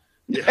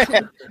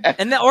 Yeah.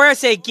 Or I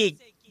say,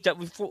 Geek,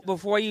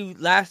 before you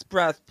last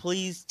breath,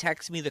 please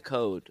text me the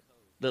code.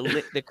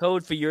 The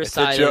code for your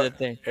side of the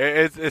thing.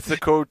 It's the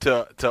code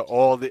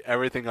to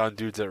everything on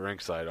Dudes at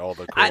Ringside. All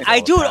the codes,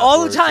 I do it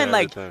all the time.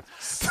 Like,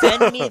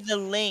 send me the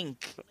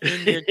link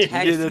in your text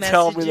messages.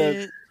 Tell me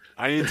that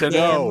I need to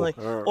know.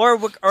 Or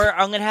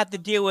I'm gonna have to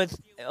deal with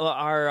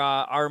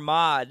our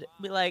mod.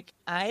 Be like,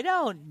 I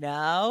don't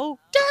know.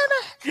 Damn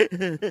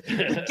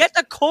it! Get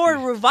the cord.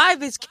 Revive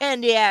his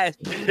candy ass.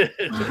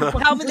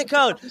 Tell me the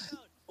code.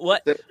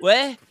 What?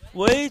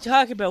 What are you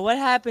talking about? What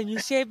happened? You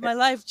saved my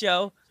life,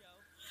 Joe.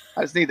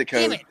 I just need the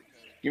code.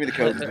 Give me the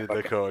code. Just need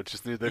the code.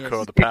 Just need the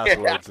code, the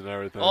passwords and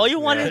everything. All you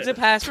wanted is the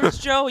passwords,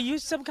 Joe? Are you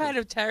some kind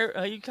of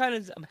Are you kind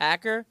of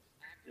hacker?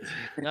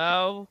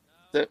 No.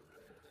 So,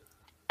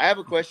 I have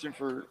a question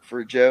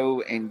for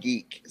Joe and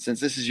Geek. Since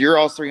this is your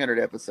all's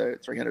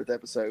 300th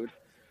episode,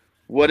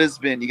 what has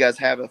been? You guys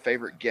have a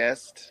favorite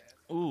guest?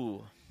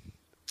 Ooh.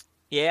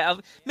 Yeah,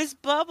 Miss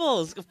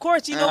Bubbles. Of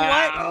course, you know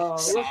what? Oh,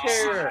 look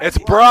here. It's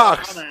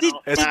Brock's.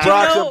 It's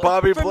Brock's and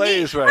Bobby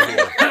Blaze right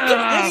here.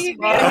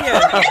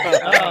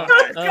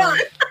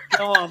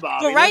 Come on,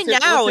 Bobby. But right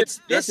now,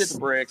 it's this. It's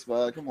bricks,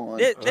 bud. Come on.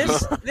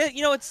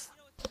 This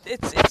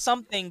it's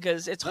something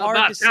because it's hard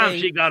about to time say.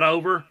 She got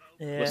over.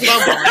 Yeah.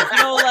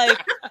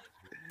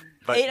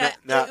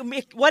 But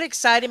what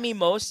excited me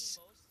most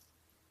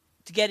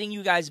to getting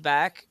you guys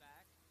back?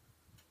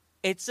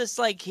 It's just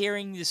like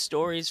hearing the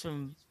stories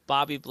from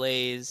Bobby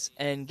Blaze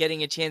and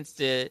getting a chance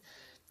to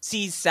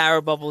see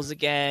Sarah Bubbles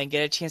again,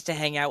 get a chance to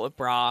hang out with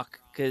Brock,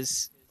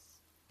 because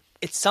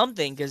it's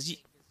something, because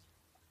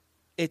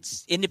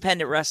it's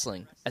independent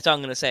wrestling. That's all I'm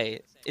going to say.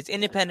 It's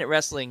independent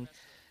wrestling.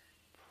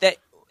 That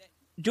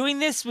doing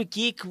this with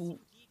Geek,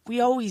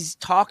 we always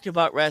talked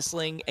about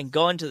wrestling and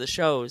going to the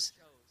shows,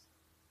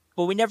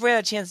 but we never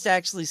had a chance to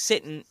actually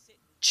sit and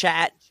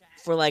chat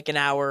for like an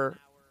hour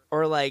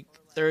or like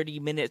 30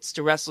 minutes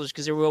to wrestlers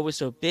because they were always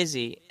so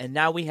busy. And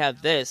now we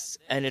have this,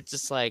 and it's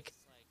just like,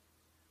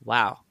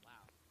 wow.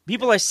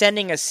 People are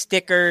sending us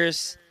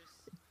stickers,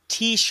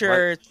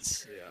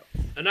 T-shirts.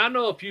 Yeah. And I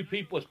know a few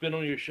people that's been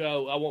on your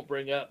show. I won't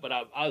bring up, but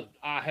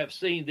I have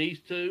seen these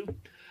two.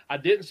 I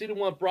didn't see the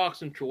one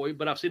Brox and Troy,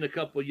 but I've seen a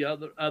couple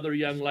of other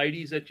young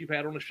ladies that you've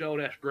had on the show.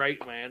 That's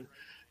great, man.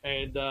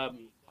 And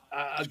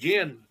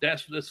again,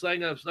 that's the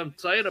thing I'm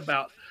saying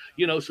about,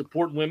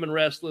 supporting women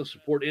wrestling,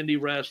 support indie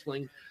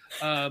wrestling.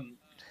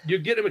 You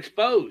get them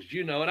exposed,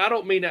 and I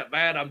don't mean that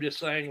bad. I'm just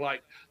saying,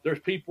 like, there's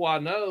people I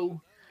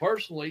know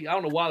personally. I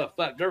don't know why the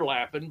fuck they're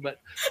laughing, but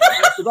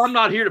because I'm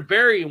not here to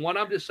bury one.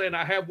 I'm just saying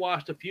I have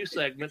watched a few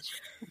segments,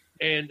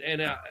 and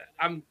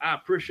I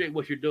appreciate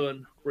what you're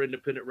doing for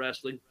independent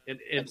wrestling and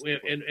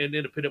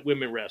independent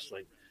women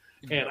wrestling.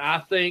 And I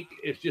think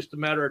it's just a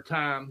matter of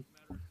time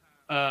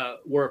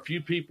where a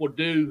few people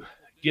do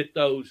get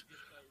those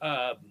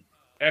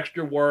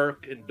extra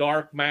work and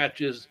dark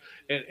matches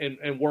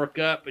and work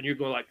up, and you're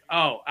going like,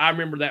 oh, I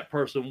remember that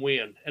person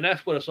win. And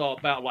that's what it's all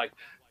about. Like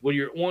when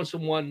you're on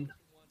someone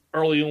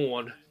early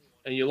on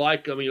and you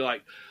like them, and you're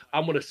like,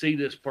 I'm going to see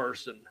this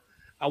person.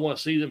 I want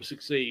to see them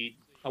succeed.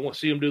 I want to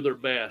see them do their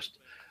best.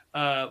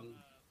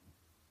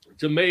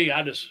 To me,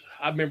 I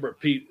remember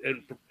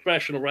in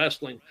professional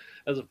wrestling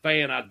as a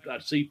fan,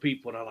 I'd see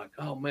people and I'm like,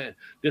 oh man,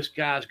 this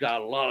guy's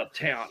got a lot of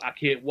talent. I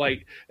can't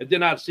wait. And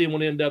then I'd see him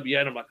on NWA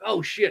and I'm like,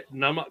 oh shit.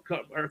 And I'm not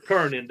current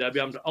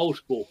NWA, I'm the old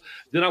school.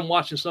 Then I'm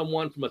watching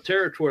someone from a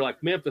territory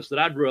like Memphis that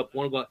I grew up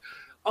on, going,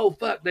 oh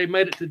fuck, they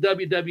made it to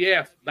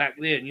WWF back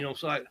then.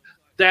 So like,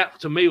 that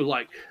to me was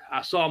like,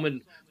 I saw them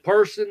in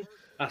person,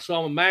 I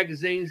saw them in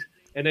magazines,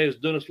 and they was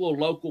doing this little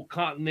local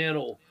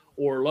Continental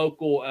or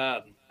local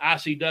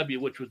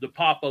ICW, which was the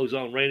Popo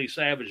Zone, Randy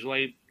Savage,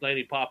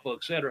 Laney Popo,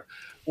 etc.,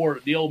 or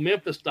the old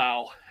Memphis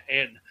style.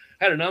 And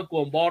had an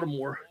uncle in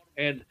Baltimore,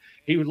 and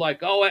he was like,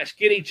 "Oh, that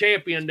skinny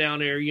champion down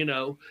there,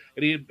 and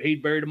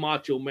he'd buried a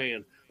Macho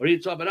Man, or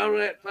he'd talk about, oh,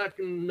 that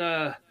fucking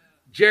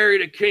Jerry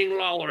the King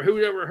Lawler,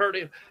 who ever heard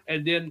him?"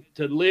 And then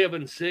to live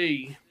and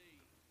see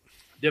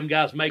them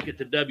guys make it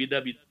to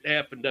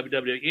WWF and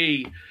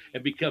WWE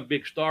and become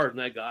big stars,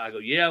 and I go,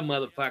 yeah,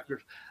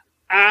 motherfuckers,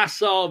 I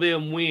saw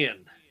them win.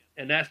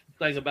 And that's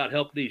the thing about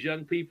helping these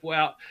young people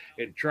out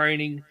and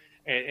training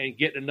and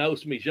getting to know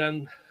some of these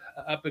young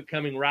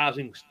up-and-coming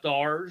rising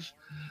stars.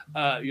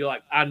 You're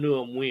like, I knew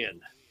them win.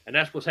 And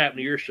that's what's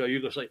happening to your show. You're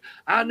going to say,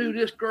 I knew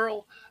this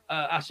girl.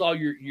 I saw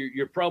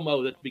your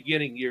promo at the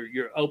beginning,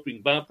 your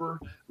opening bumper,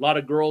 a lot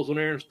of girls on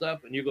there and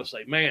stuff. And you're going to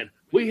say, man,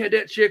 we had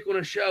that chick on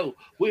a show.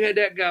 We had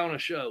that guy on a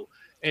show.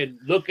 And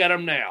look at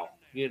them now,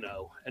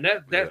 And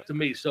that to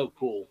me is so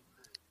cool.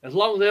 As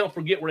long as they don't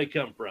forget where they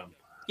come from.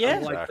 Yeah.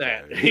 Like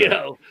that,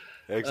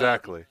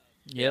 Exactly.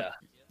 Yeah,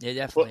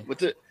 definitely. But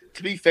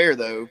to be fair,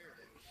 though,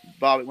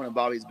 Bobby, one of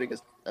Bobby's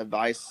biggest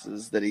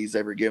advices that he's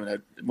ever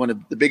given, one of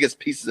the biggest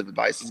pieces of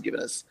advice he's given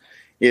us,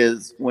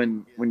 is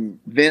when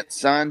Vince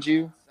signs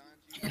you,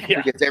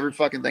 forget every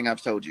fucking thing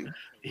I've told you.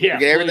 Yeah,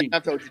 forget everything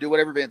I've told you. Do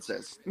whatever Vince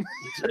says.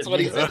 That's what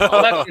he said.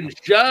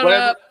 Shut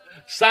up.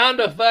 Sign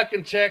the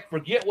fucking check.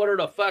 Forget what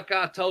the fuck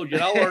I told you.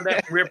 And I learned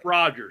that from Rip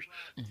Rogers.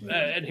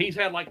 And he's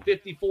had like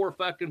 54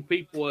 fucking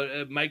people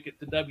make it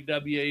to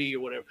WWE or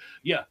whatever.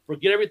 Yeah,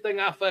 forget everything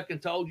I fucking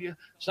told you.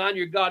 Sign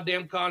your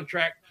goddamn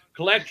contract.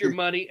 Collect your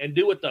money and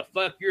do what the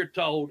fuck you're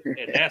told.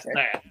 And that's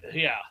that.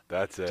 Yeah.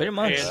 That's it. Pretty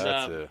much.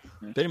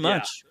 Pretty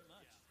much.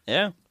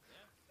 Yeah.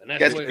 And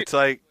that's it's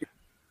like.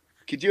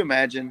 Could you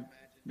imagine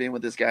being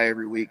with this guy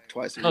every week,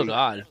 twice a week? Oh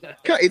God,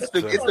 it's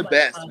the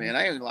best, man.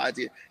 I ain't gonna lie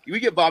to you.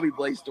 We get Bobby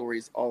Blaze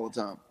stories all the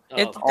time.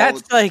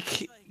 That's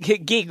like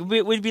Geek.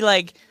 We'd be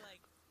like,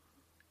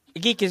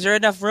 Geek, is there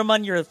enough room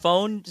on your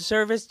phone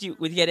service?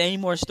 Would you get any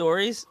more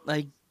stories?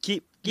 Like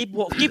keep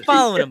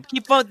following him.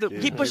 Keep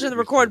pushing the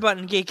record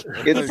button, Geek.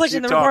 Keep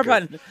pushing the record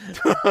button.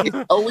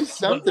 It's always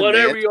something.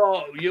 Whatever man.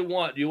 you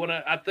want. You want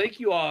to? I think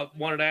you all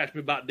wanted to ask me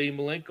about Dean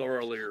Malenko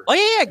earlier. Oh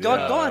yeah. Go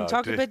on.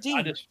 Talk about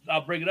Dean.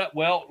 I'll bring it up.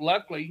 Well,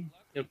 luckily.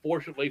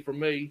 Unfortunately for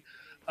me,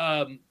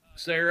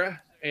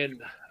 Sarah and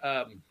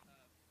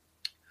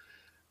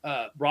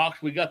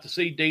Brox, we got to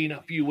see Dean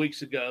a few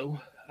weeks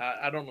ago.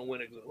 I don't know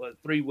when it was,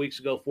 3 weeks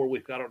ago, 4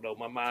 weeks. I don't know.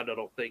 My mind, I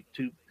don't think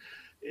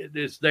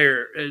it's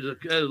there.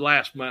 It was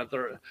last month,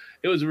 or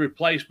it was a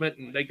replacement,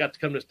 and they got to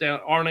come to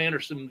town. Arn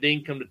Anderson and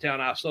Dean come to town.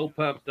 I was so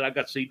pumped that I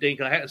got to see Dean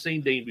because I hadn't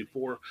seen Dean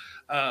before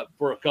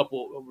for a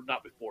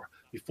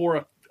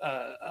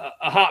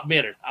hot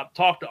minute. I've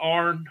talked to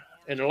Arn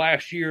in the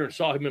last year and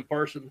saw him in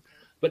person.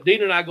 But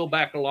Dean and I go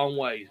back a long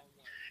way.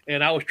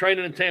 And I was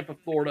training in Tampa,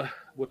 Florida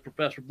with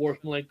Professor Boris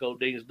Malenko,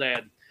 Dean's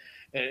dad.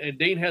 And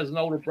Dean has an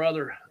older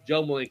brother,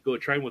 Joe Malenko, who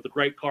trained with the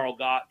great Carl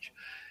Gotch.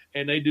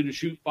 And they do the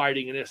shoot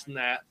fighting and this and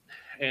that.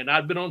 And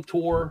I've been on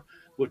tour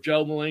with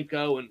Joe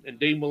Malenko and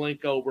Dean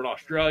Malenko over in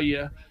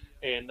Australia.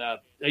 And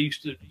they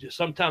used to,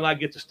 sometimes I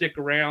get to stick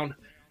around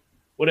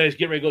when they was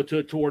getting ready to go to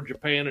a tour in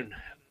Japan. And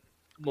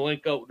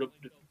Malenko, the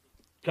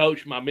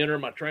coach, my mentor,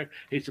 my trainer,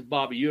 he said,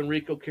 Bobby, you and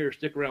Rico care,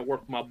 stick around,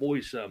 work with my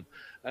boys some.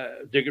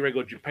 They're getting ready to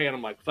go to Japan.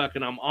 I'm like,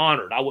 fucking, I'm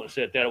honored. I wouldn't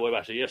say it that way, but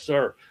I said, yes,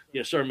 sir,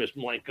 Miss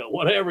Malenko,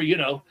 whatever,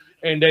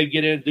 And they'd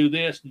get in and do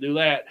this and do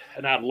that.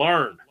 And I'd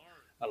learn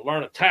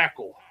a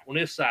tackle on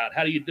this side.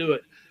 How do you do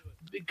it?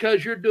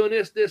 because you're doing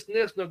this, this, and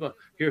this. And they're going,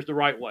 here's the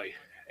right way.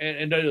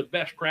 And they're the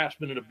best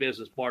craftsmen in the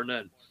business, bar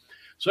none.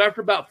 So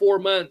after about 4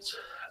 months,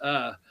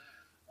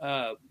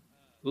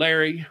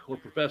 Larry, or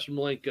Professor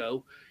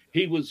Malenko,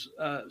 he was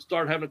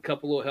started having a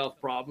couple of health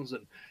problems,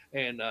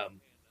 and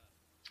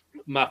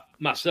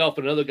myself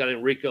and another guy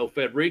named Rico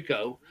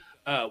Federico,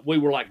 we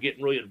were like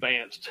getting really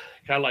advanced,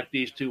 kind of like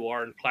these two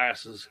are in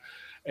classes,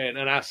 and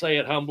I say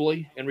it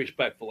humbly and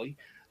respectfully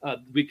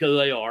because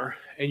they are.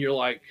 And you're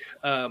like,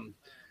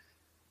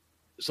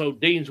 so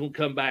Dean's gonna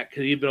come back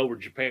because he'd been over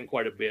to Japan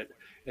quite a bit,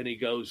 and he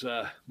goes,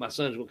 my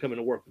son's gonna come in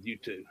and work with you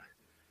too.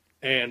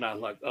 And I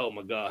was like, oh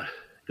my God.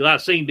 Because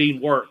I've seen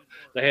Dean work.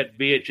 They had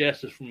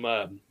VHSs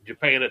from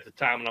Japan at the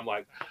time. And I'm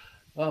like,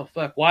 oh,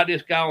 fuck. Why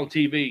this guy on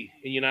TV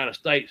in the United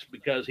States?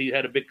 Because he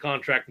had a big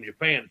contract in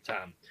Japan at the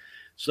time.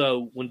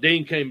 So when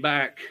Dean came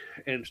back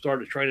and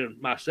started training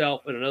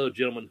myself and another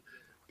gentleman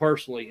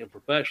personally and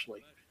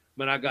professionally,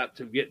 man, I got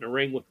to get in the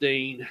ring with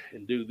Dean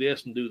and do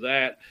this and do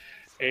that.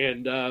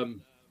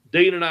 And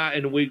Dean and I,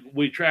 and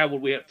we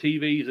traveled. We had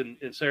TVs in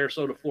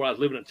Sarasota before I was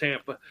living in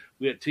Tampa.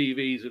 We had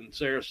TVs in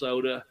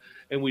Sarasota,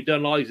 and we'd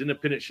done all these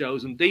independent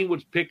shows. And Dean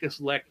would pick and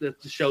select the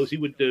shows he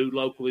would do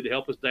locally to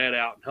help his dad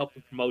out and help the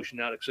promotion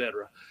out,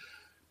 etc.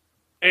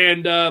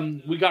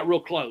 And we got real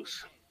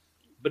close,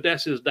 but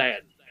that's his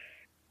dad.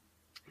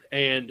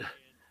 And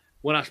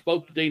when I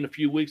spoke to Dean a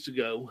few weeks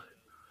ago,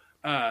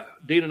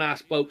 Dean and I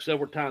spoke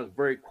several times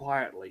very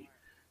quietly.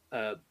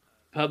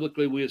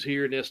 Publicly, we was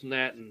here and this and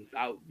that, and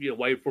I,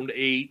 waited for him to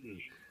eat, and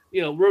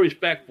real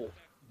respectful.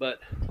 But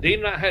Dean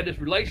and I had this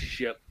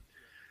relationship,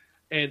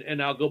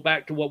 and I'll go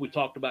back to what we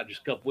talked about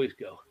just a couple weeks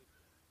ago.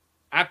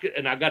 I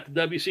got to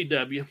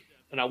WCW,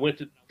 and I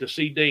went to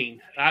see Dean.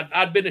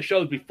 I'd been to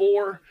shows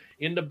before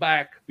in the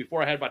back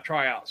before I had my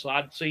tryout, so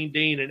I'd seen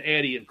Dean and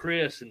Eddie and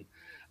Chris, and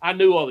I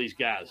knew all these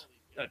guys.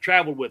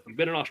 Traveled with them,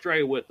 been in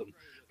Australia with them,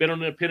 been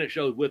on independent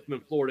shows with them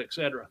in Florida,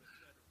 etc.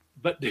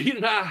 But Dean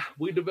and I,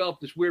 we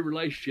developed this weird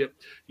relationship.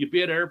 You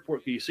be at an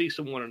airport, you see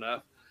someone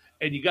enough,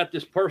 and you got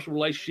this personal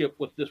relationship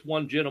with this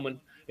one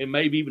gentleman, and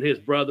maybe even his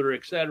brother,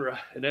 etc.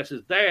 And that's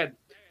his dad.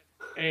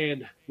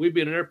 And we'd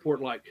be in an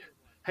airport like,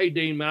 hey,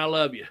 Dean, man, I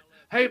love you.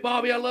 Hey,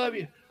 Bobby, I love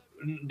you.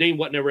 And Dean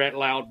wasn't ever that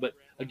loud, but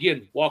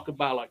again, walking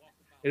by like,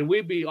 and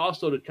we'd be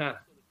also the kind of,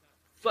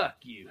 fuck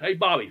you. Hey,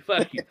 Bobby,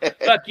 fuck you.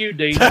 Fuck you,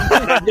 Dean.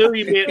 And I knew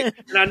he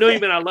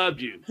meant I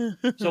loved you.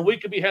 So we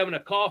could be having a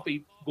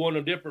coffee, going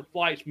on different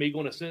flights, me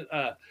going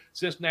to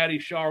Cincinnati,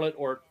 Charlotte,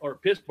 or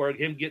Pittsburgh,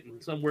 him getting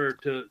somewhere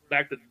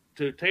back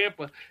to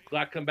Tampa, because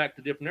I come back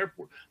to different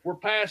airport. We're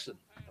passing.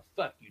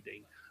 Fuck you,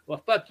 Dean.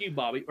 Well, fuck you,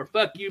 Bobby, or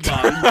fuck you,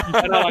 Bobby.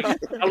 And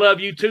I love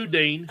you too,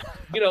 Dean.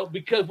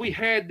 Because we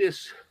had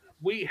this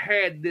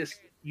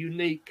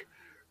unique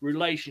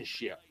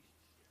relationship.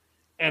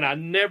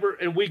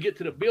 And we get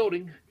to the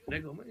building, and they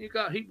go, man, you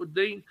got heat with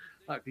Dean?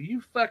 Like, are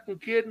you fucking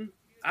kidding?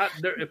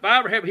 If I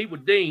ever have heat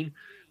with Dean,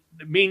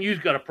 me and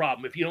you've got a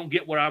problem if you don't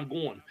get where I'm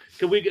going.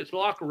 Because we get to the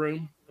locker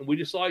room, and we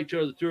just saw each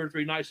other 2 or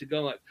 3 nights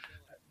ago, like,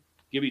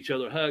 give each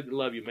other a hug.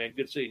 Love you, man.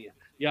 Good seeing you.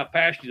 Yeah, I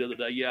passed you the other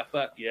day. Yeah,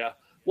 fuck yeah.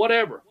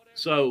 Whatever.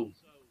 So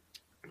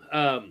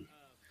that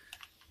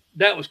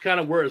was kind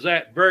of where it's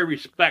at. Very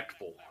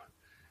respectful.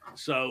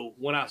 So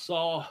when I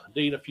saw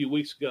Dean a few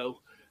weeks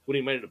ago, when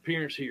he made an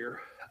appearance here,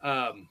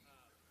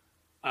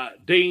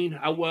 Dean,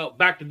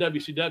 back to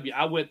WCW,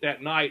 I went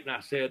that night and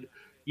I said,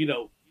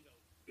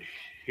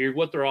 here's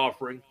what they're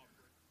offering.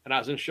 And I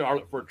was in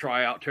Charlotte for a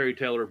tryout. Terry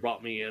Taylor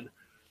brought me in.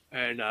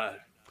 And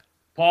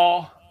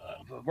Paul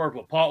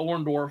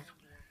Orndorff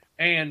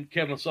and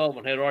Kevin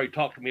Sullivan had already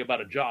talked to me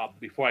about a job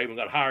before I even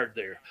got hired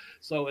there.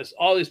 So it's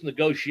all these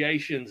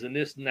negotiations and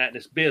this and that in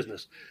this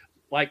business.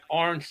 Like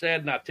Arn said,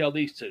 and I tell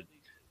these two,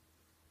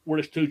 we're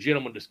just 2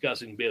 gentlemen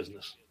discussing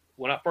business.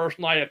 When I first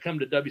night I come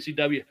to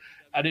WCW,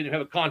 I didn't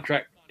have a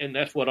contract, and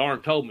that's what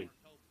Arn told me.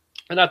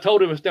 And I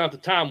told him it's down to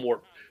Time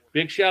Warp.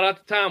 Big shout out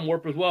to Time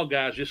Warp as well,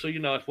 guys, just so you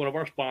know, it's one of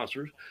our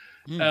sponsors.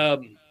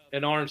 And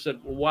Arn said,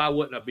 well, why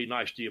wouldn't I be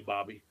nice to you,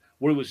 Bobby?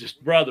 We was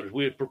just brothers.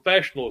 We were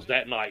professionals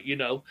that night,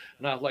 And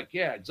I was like,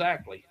 yeah,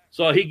 exactly.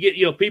 So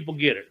people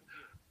get it.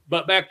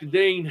 But back to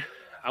Dean,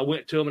 I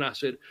went to him and I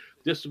said,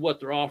 this is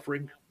what they're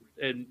offering.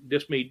 And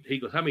he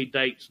goes, how many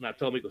dates? And I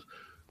told him, he goes,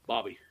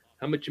 Bobby,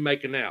 how much you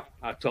making now?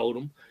 I told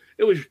him.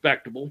 It was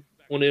respectable.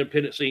 On the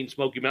independent scene,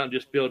 Smoky Mountain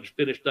just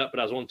finished up,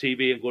 but I was on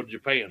TV and going to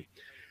Japan.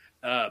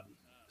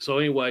 So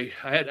anyway,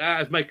 I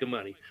was making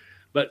money,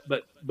 but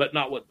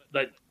not what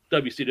that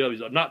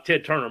WCW's on, not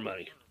Ted Turner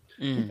money.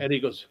 And he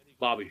goes,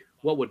 Bobby,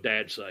 what would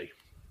Dad say?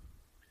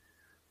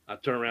 I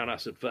turned around, I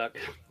said, fuck.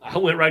 I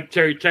went right to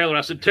Terry Taylor.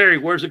 I said, Terry,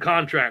 where's the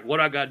contract? What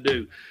I got to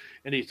do?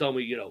 And he told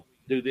me,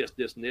 do this,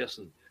 this, and this,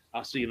 and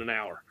I'll see you in an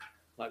hour.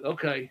 Like,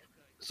 okay.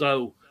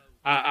 So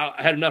I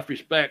had enough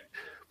respect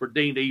for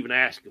Dean to even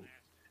ask him.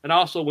 And I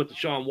also went to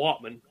Sean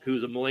Waltman,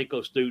 who's a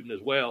Malenko student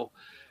as well.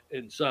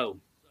 And so,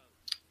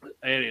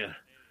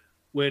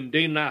 when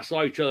Dean and I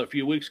saw each other a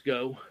few weeks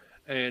ago,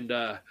 and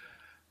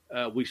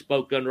we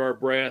spoke under our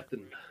breath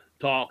and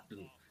talked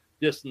and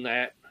this and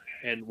that.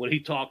 And when he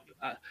talked,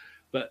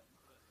 but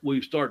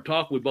we started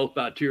talking. We both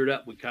about teared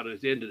up. We kind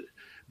of ended it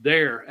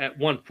there at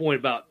one point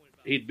about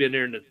he'd been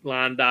there and the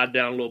line died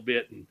down a little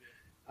bit. And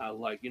I was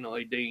like,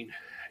 hey, Dean.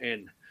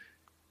 And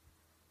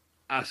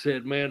I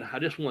said, man, I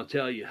just want to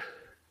tell you,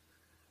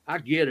 I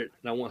get it.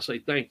 And I want to say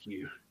thank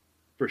you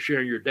for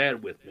sharing your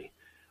dad with me.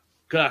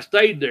 Because I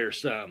stayed there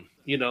some,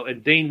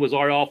 and Dean was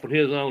already off on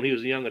his own. He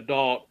was a young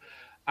adult.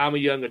 I'm a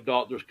young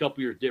adult. There's a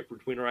couple years difference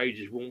between our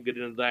ages. We won't get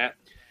into that.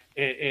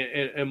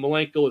 And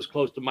Malenko is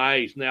close to my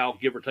age now,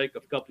 give or take a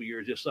couple of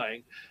years, just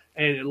saying.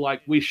 And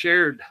like we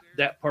shared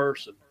that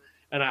person.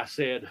 And I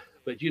said,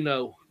 but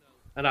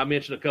and I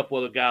mentioned a couple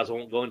other guys. I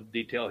won't go into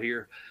detail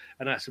here.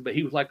 And I said, but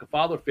he was like a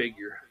father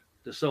figure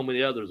to so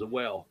many others as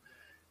well.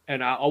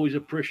 And I always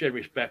appreciate and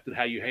respected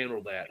how you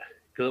handled that.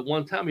 Because at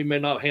one time, you may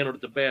not have handled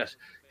it the best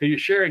because you're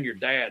sharing your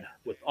dad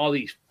with all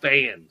these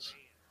fans.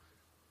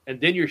 And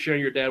then you're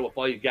sharing your dad with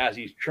all you guys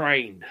he's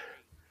trained.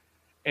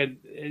 And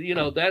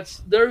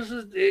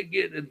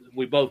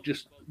we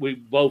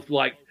both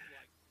like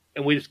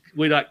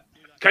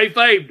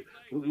kayfabe.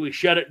 We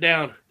shut it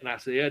down. And I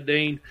said, yeah,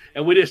 Dean.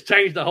 And we just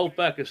changed the whole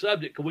fucking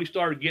subject because we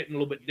started getting a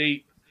little bit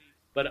deep.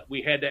 But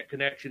we had that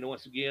connection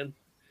once again.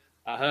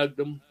 I hugged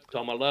him,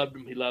 told him I loved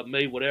him. He loved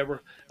me,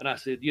 whatever. And I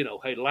said,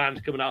 hey, the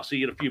line's coming. I'll see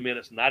you in a few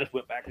minutes. And I just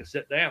went back and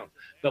sat down.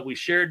 But we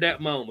shared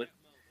that moment.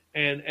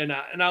 And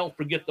I don't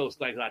forget those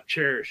things. I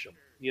cherish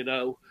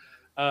them,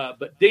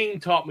 But Dean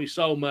taught me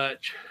so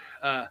much.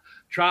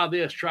 Try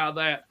this, try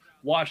that.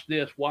 Watch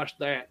this, watch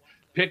that.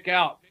 Pick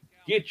out.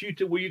 Get you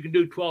to where you can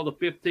do 12 to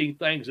 15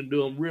 things and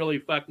do them really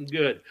fucking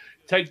good.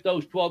 Take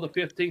those 12 to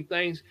 15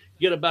 things,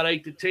 get about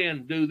 8 to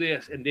 10, do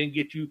this, and then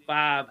get you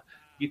 5,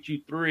 get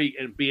you 3,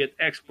 and be an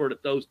expert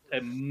at those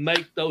and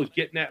make those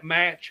get in that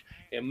match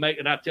and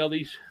I tell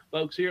these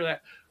folks here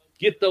that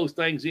get those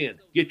things in,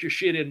 get your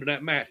shit into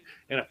that match.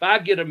 And if I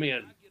get them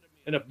in,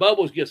 and if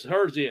Bubbles gets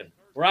hers in,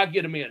 or I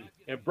get them in,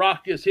 and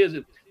Brock gets his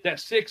in,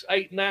 that's 6,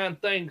 8, 9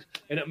 things,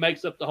 and it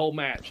makes up the whole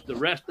match. The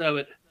rest of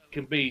it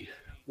can be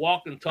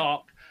walk and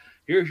talk.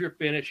 Here's your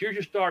finish. Here's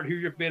your start.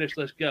 Here's your finish.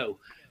 Let's go.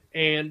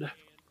 And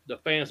the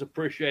fans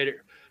appreciate it,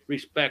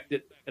 respect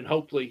it, and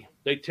hopefully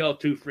they tell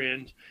 2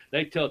 friends.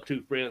 They tell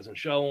 2 friends, and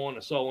so on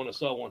and so on and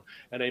so on.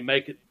 And they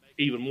make it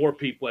even more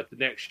people at the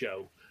next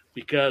show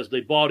because they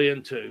bought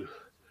into,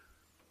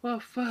 well,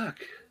 fuck.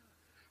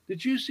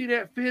 Did you see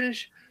that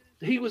finish?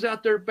 He was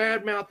out there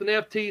bad-mouthing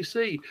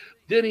FTC.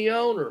 Then the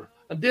owner,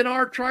 and then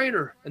our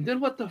trainer. And then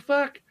what the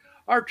fuck?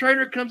 Our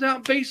trainer comes out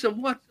and beats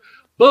him. What?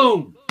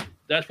 Boom.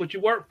 That's what you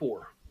work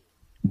for.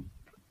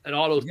 And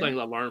all those things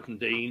I learned from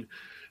Dean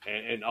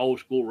and old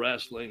school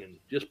wrestling and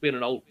just being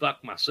an old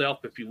fuck myself,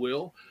 if you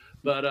will.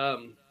 But,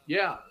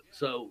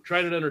 so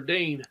training under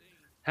Dean,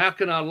 how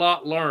can I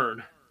not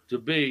learn to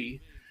be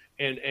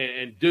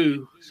and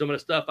do some of the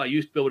stuff I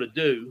used to be able to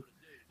do?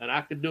 And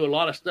I could do a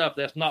lot of stuff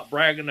that's not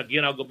bragging.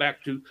 Again, I'll go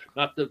back to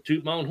not to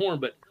toot my own horn,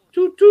 but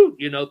toot,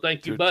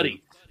 thank you,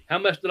 Buddy. How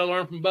much did I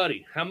learn from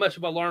Buddy? How much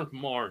have I learned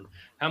from Arn?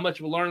 How much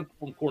have I learned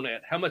from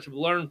Cornette? How much have I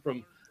learned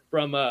from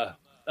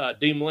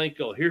Dean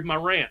Malenko? Here's my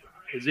rant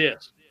is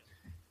this.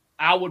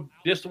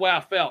 This is the way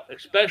I felt,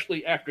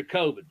 especially after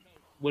COVID,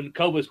 when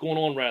COVID was going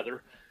on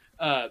rather.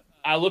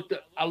 I looked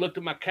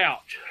at my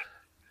couch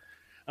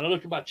and I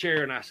looked at my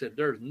chair and I said,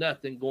 there's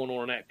nothing going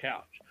on that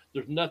couch.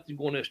 There's nothing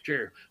going in this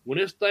chair. When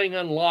this thing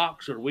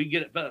unlocks or we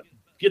get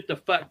the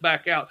fuck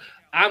back out,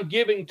 I'm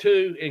giving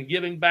to and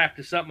giving back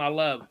to something I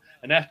love,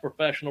 and that's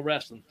professional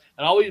wrestling.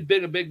 And I've always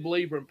been a big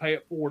believer in pay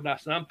it forward. And I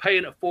said, I'm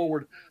paying it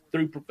forward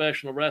through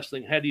professional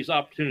wrestling, had these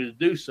opportunities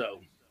to do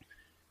so.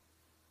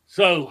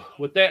 So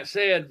with that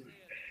said,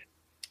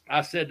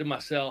 I said to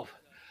myself,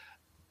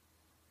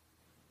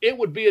 it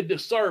would be a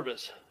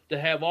disservice to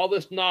have all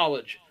this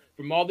knowledge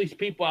from all these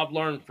people I've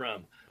learned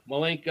from,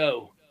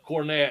 Malenko,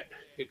 Cornette,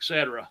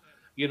 etc.,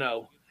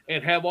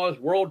 and have all this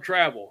world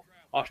travel,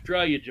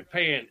 Australia,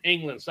 Japan,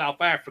 England,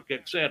 South Africa,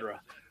 etc.,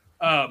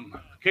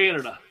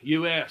 Canada,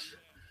 U.S.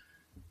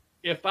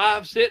 If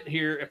I'm sitting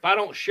here, if I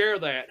don't share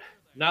that,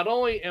 not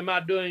only am I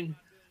doing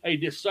a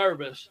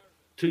disservice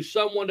to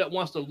someone that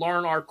wants to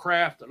learn our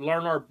craft,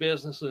 learn our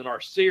business, and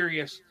are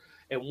serious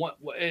and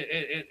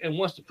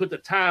wants to put the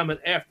time and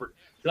effort.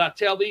 Because I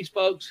tell these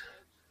folks,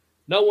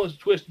 no one's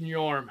twisting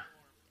your arm,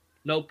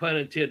 no pun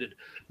intended.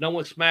 No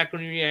one's smacking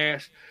on your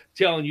ass,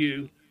 telling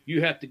you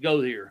you have to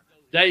go here.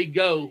 They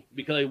go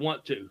because they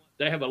want to.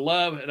 They have a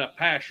love and a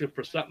passion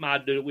for something I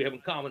do that we have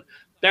in common.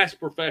 That's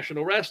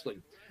professional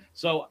wrestling.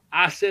 So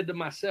I said to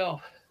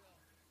myself,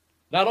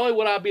 not only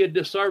would I be a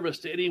disservice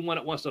to anyone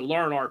that wants to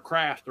learn our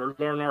craft or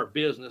learn our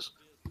business,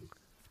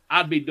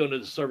 I'd be doing a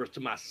disservice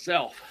to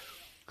myself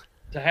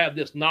to have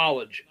this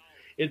knowledge.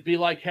 It'd be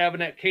like having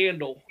that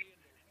candle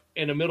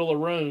in the middle of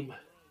the room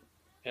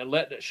and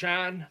letting it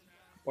shine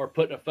or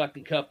putting a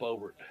fucking cup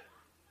over it.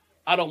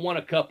 I don't want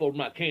a cup over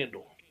my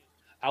candle.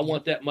 I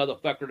want that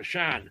motherfucker to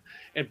shine.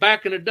 And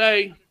back in the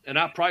day, and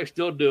I probably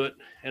still do it,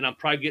 and I'm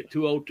probably getting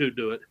too old to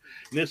do it,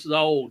 and this is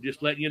old,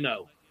 just letting you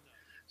know.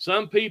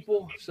 Some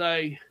people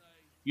say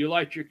you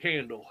light your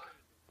candle,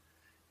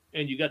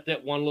 and you got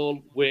that one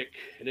little wick,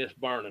 and it's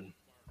burning.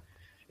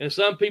 And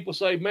some people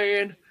say,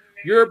 man,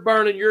 you're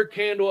burning your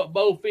candle at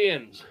both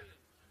ends.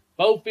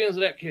 Both ends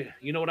of that candle.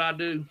 You know what I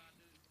do?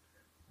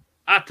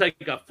 I take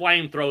a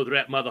flamethrower to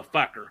that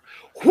motherfucker.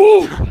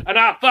 Whoo! And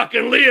I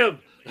fucking live.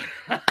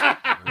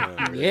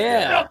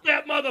 Yeah. Melt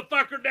that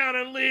motherfucker down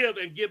and live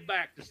and give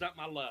back to something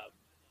I love.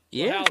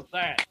 Yeah. How's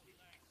that?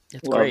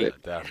 That's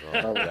great.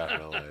 Definitely.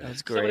 That's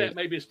Some of great. that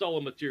may be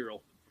stolen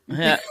material.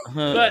 Yeah.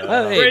 But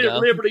Well, there you go.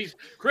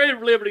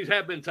 creative liberties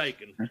have been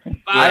taken.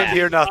 I didn't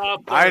hear nothing.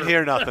 I didn't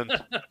hear nothing.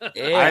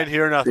 Yeah. I didn't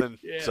hear nothing.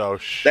 Yeah. So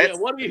Yeah,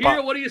 what do you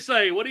hear? What do you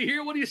say? What do you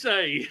hear? What do you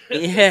say?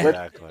 Yeah.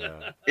 Exactly.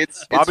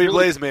 It's Bobby really,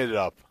 Blaze made it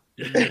up.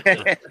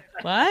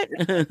 What?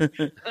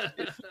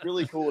 it's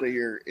really cool to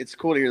hear. It's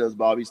cool to hear those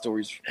Bobby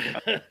stories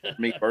for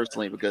me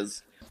personally,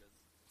 because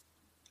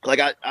like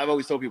I've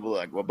always told people,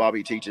 like, what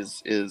Bobby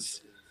teaches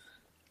is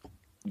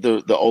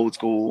the old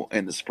school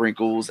and the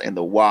sprinkles and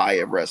the why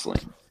of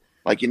wrestling.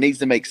 Like, it needs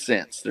to make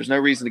sense. There's no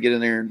reason to get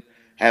in there and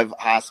have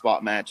high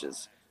spot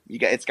matches.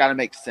 It's got to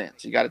make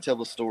sense. You got to tell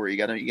the story. You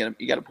got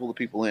to pull the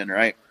people in,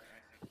 right?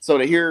 So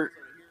to hear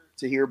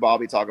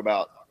Bobby talk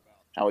about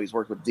how he's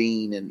worked with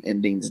Dean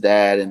and Dean's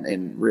dad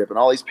and Rip and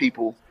all these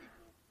people,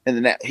 and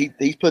then that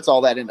he puts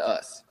all that into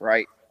us,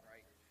 right?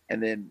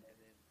 And then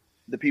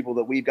the people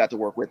that we've got to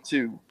work with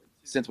too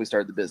since we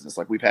started the business.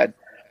 Like, we've had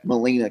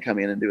Melina come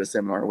in and do a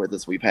seminar with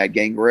us. We've had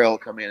Gangrel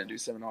come in and do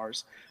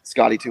seminars.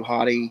 Scotty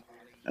Tuhati.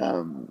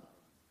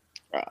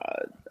 I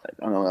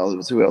don't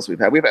know who else we've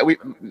had.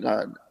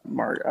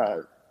 Mark.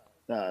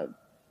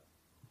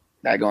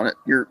 Daggone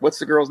it. What's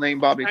the girl's name,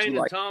 Bobby? Shane and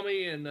Like,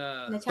 Tommy and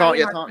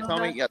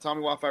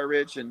Tommy Wildfire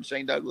Ridge and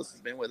Shane Douglas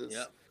has been with us.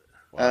 Yep.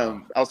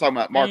 I was talking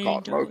about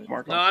Markov.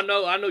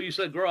 No, I know you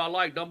said girl I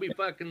like. Don't be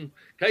fucking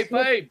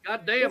kayfabe.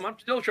 God damn, I'm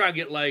still trying to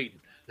get laid.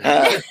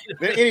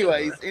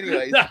 Anyways,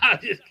 Nah,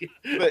 just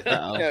kidding. but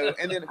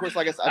and then of course,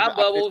 like I said, Hi,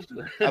 Bubbles.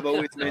 I've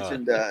always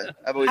mentioned I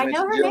know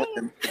her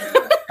Dylan.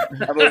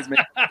 I've always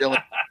mentioned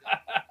Dylan.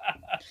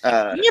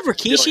 Didn't you have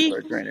Rikishi?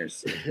 Dylan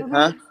trainers,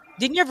 huh?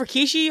 Didn't you have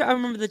Rikishi? I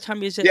remember the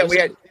time you said. Yeah, we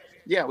had.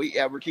 Yeah,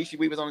 Rikishi.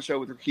 We was on a show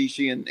with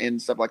Rikishi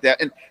and stuff like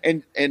that.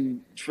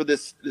 And for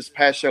this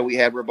past show we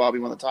had where Bobby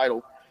won the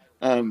title,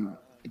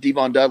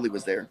 Devon Dudley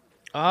was there.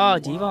 Oh,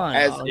 Devon.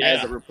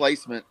 As a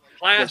replacement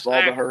Class with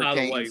all the act, by the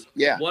Hurricanes. way.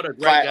 Yeah, What a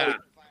great guy.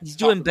 He's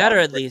doing better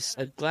at least.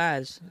 I'm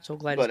glad. So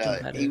glad he's doing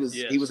But better.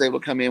 he was able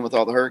to come in with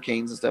all the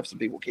Hurricanes and stuff. Some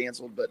people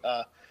canceled, but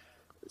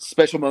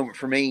special moment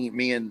for me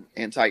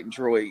and Titan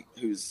Troy,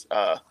 who's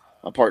a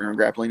partner in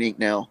Grappling Inc.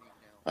 now.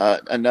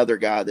 Another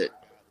guy that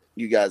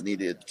you guys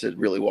needed to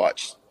really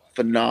watch.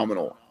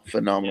 Phenomenal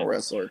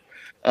wrestler.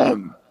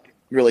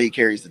 Really, he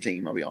carries the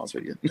team. I'll be honest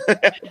with you.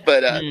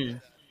 But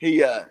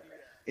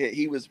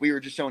he was. We were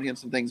just showing him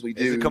some things we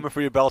do. Is he coming for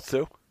your belts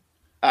too?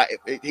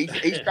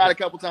 He's tried a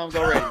couple times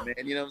already,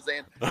 man. You know what I'm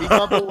saying?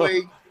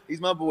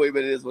 He's my boy,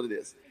 but it is what it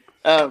is.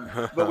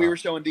 But we were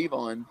showing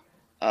Devon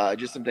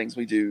just some things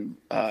we do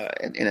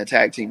in a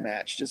tag team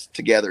match, just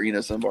together. You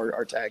know, some of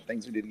our tag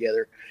things we do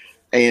together,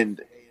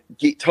 and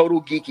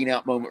total geeking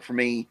out moment for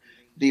me.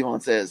 Devon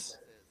says,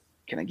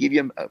 "Can I give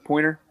you a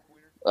pointer?"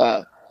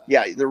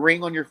 Yeah, the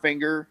ring on your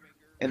finger,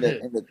 and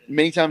the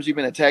many times you've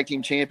been a tag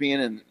team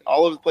champion, and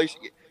all over the place.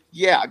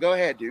 Yeah, go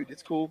ahead, dude.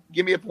 It's cool.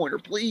 Give me a pointer,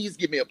 please.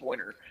 Give me a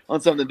pointer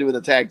on something to do with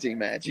a tag team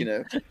match. You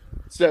know.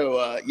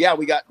 So yeah,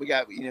 we got.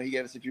 You know, he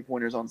gave us a few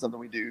pointers on something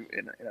we do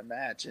in a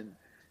match,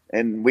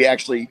 and we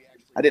actually.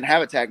 I didn't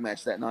have a tag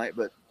match that night,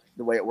 but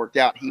the way it worked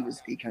out, he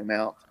came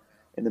out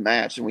in the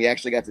match, and we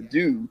actually got to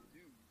do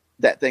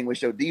that thing we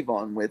showed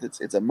Devon with.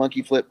 It's a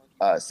monkey flip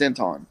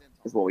senton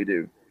is what we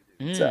do.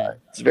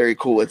 It's very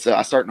cool. It's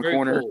I start in the Very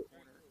corner. cool.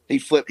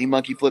 He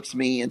monkey flips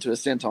me into a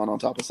senton on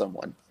top of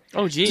someone.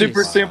 Oh, geez.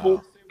 Super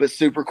simple, but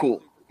super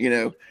cool, you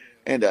know.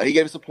 And he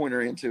gave us a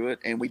pointer into it,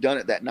 and we done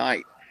it that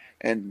night.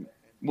 And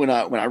when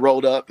I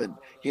rolled up, and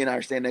he and I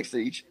are standing next to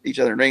each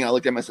other in the ring, I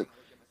looked at him and I said,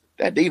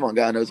 "That Devon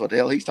guy knows what the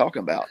hell he's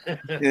talking about."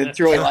 And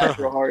Troy laughed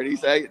real hard. He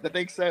said, "I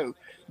think so."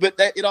 But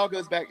it all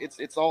goes back.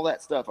 It's all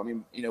that stuff. I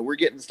mean, you know, we're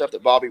getting the stuff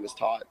that Bobby was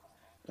taught.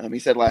 He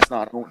said last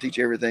night, "I won't teach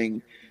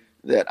everything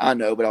that I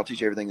know, but I'll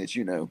teach everything that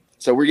you know."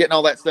 So we're getting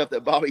all that stuff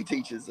that Bobby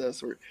teaches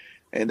us,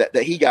 and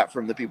that he got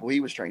from the people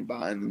he was trained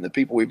by, and the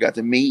people we've got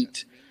to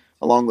meet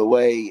along the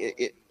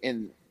way.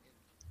 And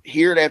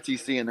here at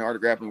FTC and the Art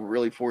of Grappling, we're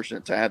really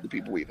fortunate to have the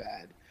people we've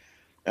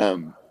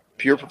had.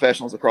 Pure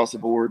professionals across the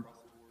board.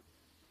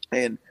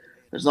 And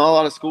there's not a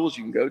lot of schools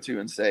you can go to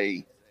and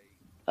say,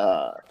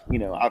 you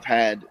know, I've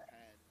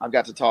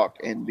got to talk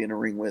and be in a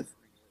ring with,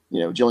 you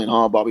know, Jillian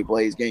Hall, Bobby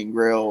Blaze,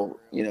 Gangrel,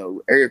 you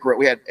know,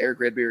 we had Eric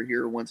Redbeard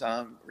here one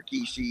time,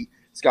 Rikishi,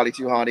 Scotty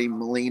Tuhati,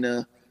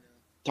 Melina,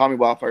 Tommy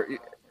Wildfire.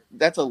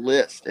 That's a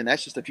list, and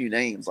that's just a few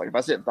names. Like, if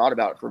I sit and thought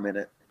about it for a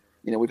minute,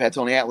 you know, we've had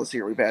Tony Atlas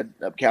here. We've had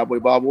Cowboy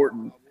Bob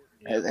Orton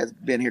has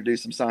been here to do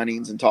some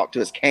signings and talk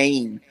to us.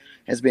 Kane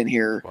has been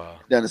here,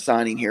 done a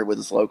signing here with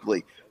us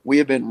locally. We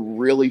have been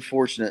really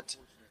fortunate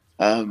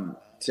to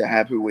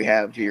have who we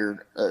have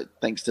here,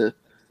 thanks to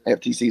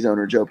FTC's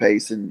owner Joe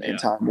Pace and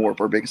Time Warp,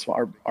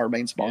 our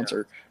main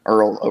sponsor,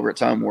 Earl over at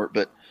Time Warp.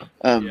 But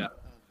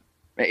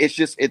It's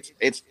just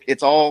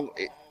it's all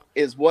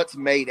is what's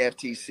made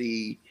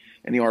FTC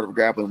and the Art of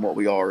Grappling what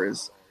we are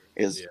is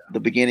the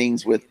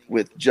beginnings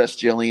with just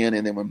Jillian,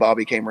 and then when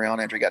Bobby came around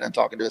after he got done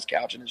talking to his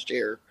couch and his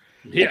chair,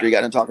 after he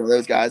got done talking to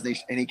those guys,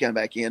 and he came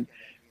back in,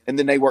 and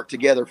then they worked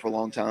together for a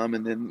long time,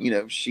 and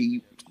then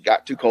she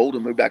got too cold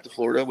and moved back to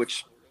Florida,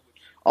 which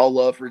all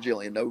love for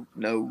Jillian.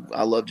 No,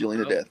 I love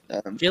Jillian to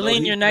death.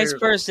 Jillian, you're a nice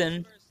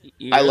person.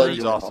 I love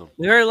Jillian. Awesome.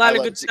 We heard a lot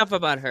of good stuff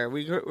about her.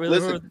 We heard a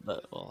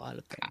lot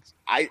of things.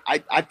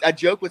 I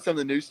joke with some of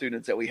the new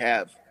students that we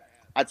have.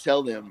 I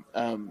tell them,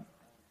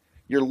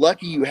 you're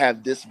lucky you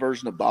have this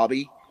version of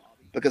Bobby,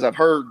 because I've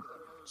heard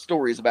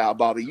stories about how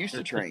Bobby used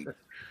to train.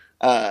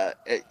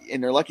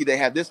 And they're lucky they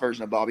have this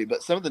version of Bobby.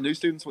 But some of the new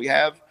students we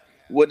have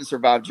wouldn't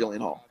survive Jillian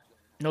Hall.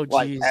 No,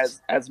 like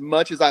as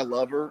much as I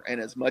love her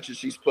and as much as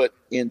she's put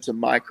into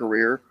my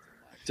career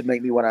to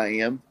make me what I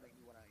am.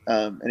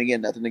 And again,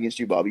 nothing against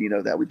you, Bobby. You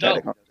know that we've had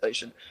a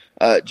conversation.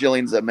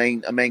 Jillian's a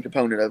main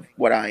component of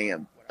what I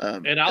am.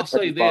 And I'll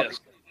say this,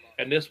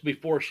 and this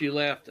before she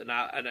left, and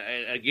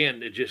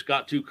again, it just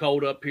got too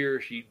cold up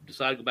here. She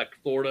decided to go back to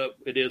Florida.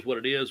 It is what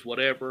it is,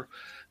 whatever.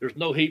 There's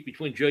no heat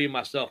between Jillian and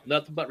myself.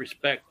 Nothing but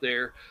respect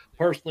there,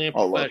 personally and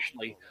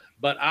professionally.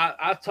 But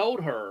I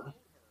told her,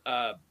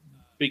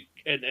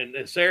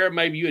 and Sarah,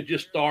 maybe you had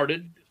just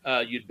started.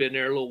 You'd been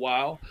there a little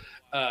while.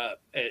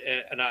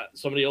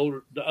 Some of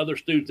the other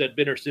students had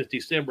been there since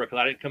December, because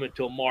I didn't come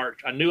until March.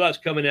 I knew I was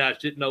coming out. I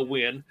just didn't know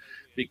when,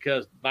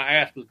 because my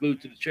ass was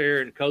glued to the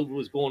chair and COVID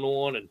was going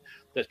on, and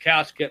the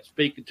couch kept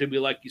speaking to me,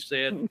 like you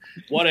said,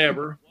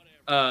 whatever.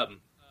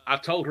 I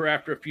told her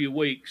after a few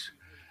weeks,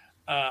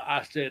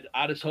 I said,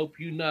 I just hope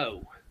you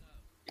know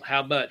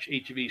how much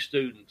each of these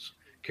students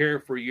care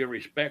for you and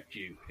respect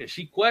you. And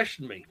she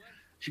questioned me.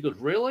 She goes,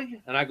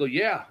 really? And I go,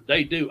 yeah,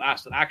 they do. I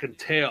said, I can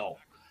tell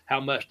how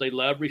much they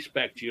love,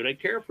 respect you, they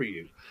care for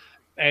you.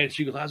 And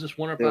she goes, I just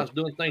wonder if I was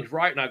doing things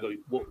right. And I go,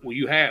 well,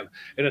 you have.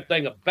 And the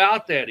thing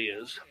about that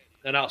is,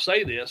 and I'll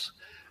say this,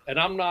 and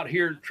I'm not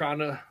here trying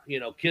to,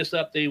 kiss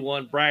up to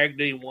anyone, brag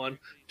to anyone,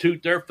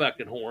 toot their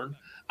fucking horn.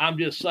 I'm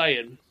just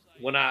saying,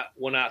 when I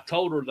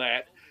told her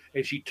that,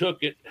 and she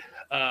took it,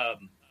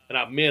 and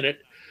I meant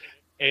it,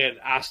 and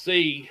I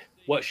see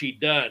what she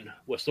done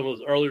with some of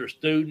those earlier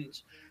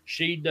students,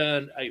 she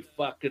done a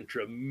fucking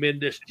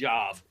tremendous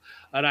job.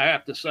 And I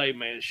have to say,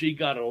 man, she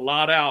got a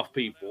lot out of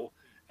people,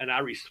 and I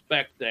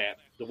respect that,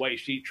 the way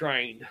she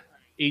trained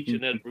each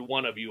and every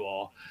one of you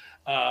all.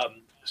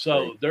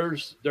 So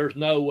there's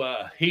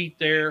no heat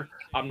there.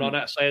 I'm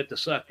not saying it to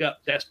suck up.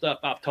 That stuff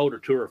I've told her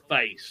to her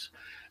face.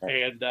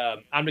 And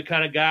I'm the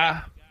kind of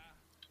guy,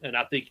 and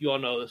I think you all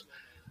know this,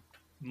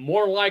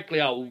 more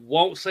likely I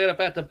won't say it if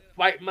I have to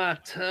bite my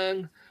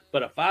tongue,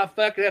 but if I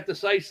fucking have to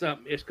say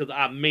something, it's because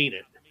I mean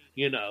it,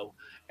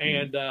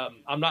 And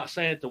I'm not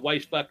saying it to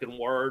waste fucking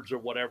words or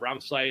whatever.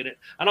 I'm saying it.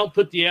 I don't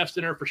put the F's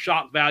in there for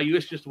shock value.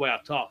 It's just the way I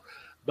talk.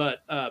 But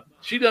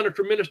she done a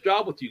tremendous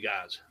job with you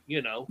guys,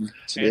 and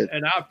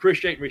I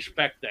appreciate and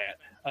respect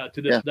that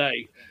to this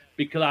day,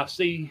 because I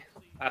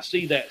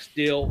see that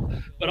still.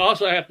 But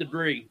also I have to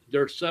agree,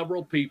 there's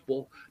several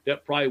people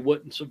that probably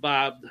wouldn't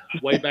survive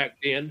way back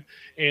then.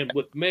 And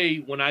with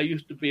me, when I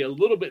used to be a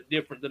little bit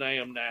different than I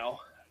am now,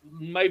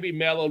 maybe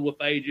mellowed with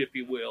age, if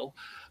you will.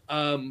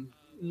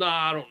 No,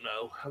 I don't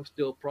know. I'm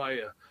still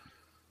probably a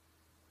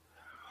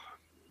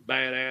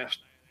badass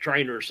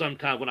trainer.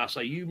 Sometimes when I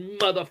say, you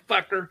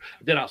motherfucker,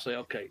 then I'll say,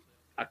 okay,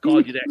 I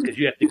called you that because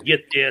you have to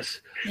get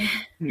this.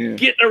 Yeah.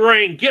 Get in the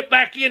ring. Get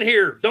back in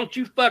here. Don't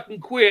you fucking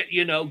quit,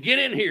 Get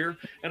in here,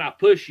 and I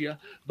push you.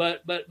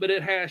 But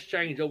it has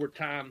changed over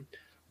time.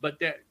 But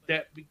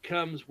that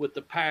becomes with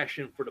the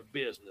passion for the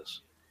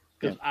business,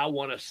 because I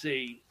want to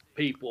see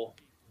people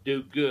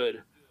do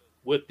good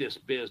with this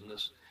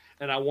business.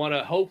 And I want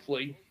to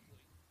hopefully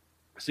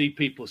see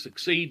people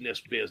succeed in this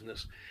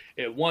business.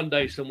 And one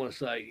day someone will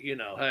say,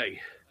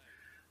 hey,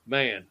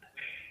 man,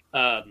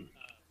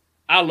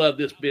 I love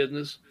this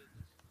business.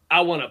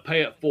 I want to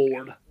pay it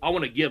forward. I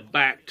want to give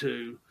back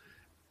to,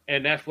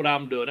 and that's what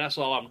I'm doing. That's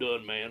all I'm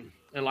doing, man.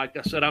 And like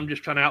I said, I'm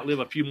just trying to outlive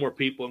a few more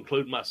people,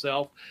 including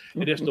myself.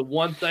 And it's the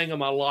one thing in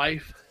my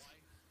life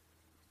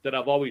that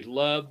I've always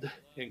loved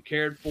and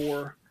cared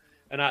for.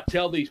 And I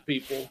tell these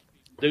people,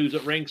 dudes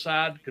at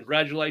ringside,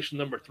 congratulations,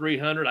 number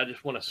 300. I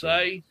just want to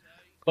say,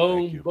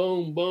 boom,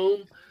 boom,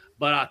 boom.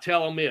 But I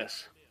tell them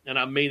this, and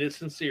I mean it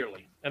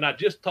sincerely. And I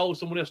just told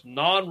someone this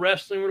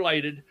non-wrestling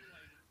related.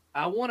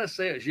 I want to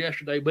say it was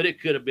yesterday, but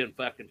it could have been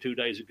fucking 2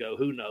 days ago.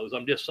 Who knows?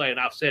 I'm just saying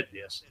I've said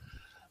this.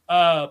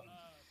 I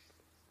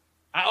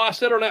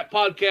said on that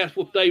podcast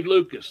with Dave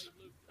Lucas,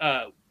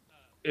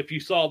 if you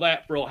saw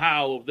that for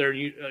Ohio over there,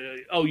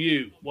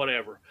 OU,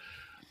 whatever.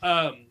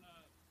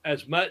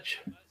 As much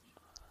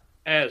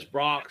as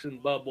Brox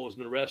and Bubbles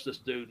and the rest of the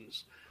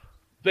students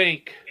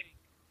think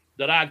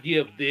that I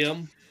give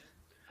them,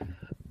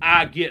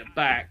 I get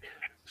back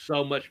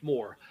so much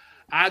more.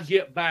 I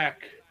get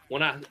back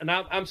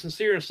I'm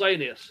sincere in saying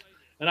this,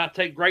 and I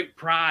take great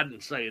pride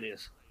in saying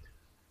this.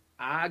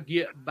 I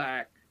get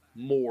back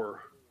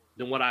more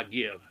than what I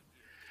give.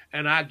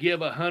 and I give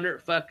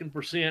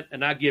 100%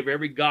 and I give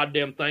every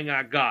goddamn thing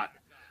I got.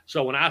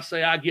 So when I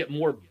say I get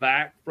more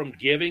back from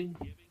giving,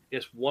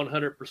 it's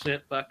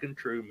 100% fucking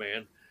true,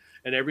 man.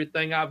 And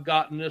everything I've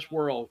got in this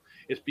world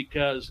is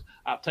because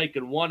I've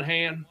taken one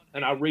hand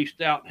and I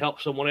reached out and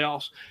helped someone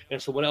else,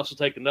 and someone else has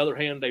taken another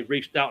hand. They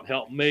reached out and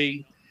helped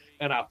me,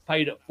 and I've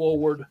paid it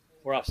forward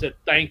where I said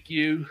thank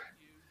you.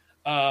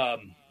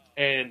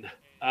 And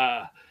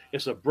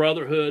it's a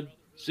brotherhood,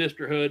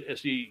 sisterhood.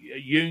 It's a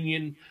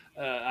union.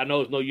 I know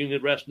there's no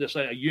union wrestling. It's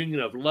a union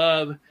of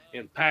love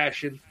and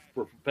passion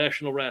for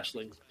professional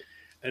wrestling.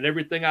 And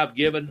everything I've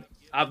given,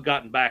 I've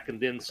gotten back and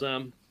then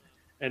some.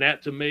 And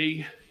that to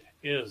me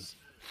is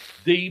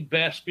the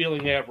best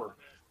feeling ever.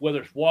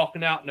 Whether it's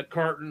walking out in the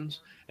curtains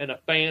and the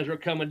fans are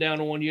coming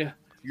down on you,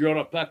 you're on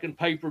a fucking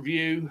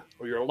pay-per-view,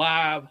 or you're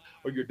live,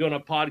 or you're doing a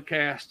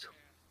podcast.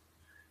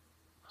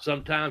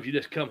 Sometimes you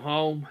just come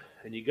home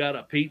and you got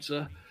a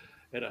pizza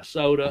and a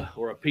soda,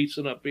 or a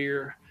pizza and a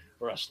beer,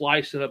 or a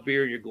slice and a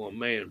beer, and you're going,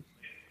 man,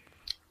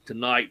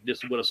 tonight,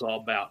 this is what it's all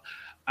about.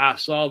 I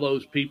saw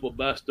those people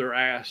bust their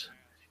ass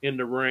in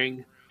the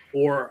ring,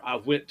 or I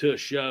went to a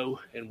show,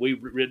 and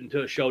we've ridden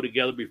to a show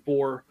together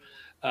before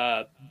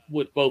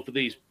with both of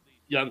these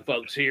young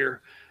folks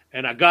here,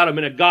 and I got them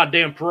in a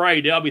goddamn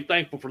parade. I'll be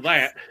thankful for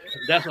that.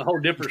 That's a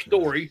whole different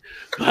story.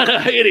 But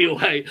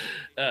anyway,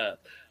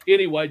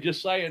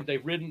 just saying,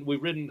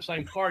 we've ridden the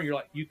same car, and you're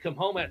like, you come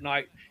home at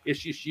night, it's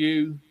just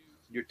you,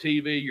 your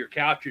TV, your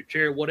couch, your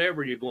chair,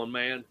 whatever, and you're going,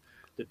 man,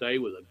 today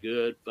was a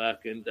good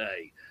fucking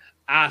day.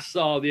 I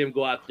saw them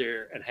go out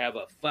there and have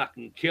a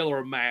fucking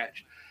killer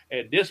match,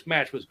 and this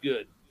match was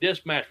good.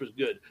 This match was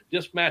good.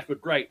 This match was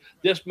great.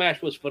 This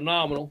match was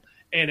phenomenal,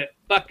 and it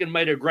fucking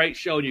made a great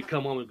show, and you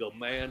come home and go,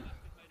 man,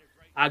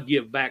 I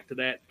give back to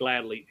that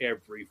gladly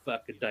every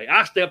fucking day.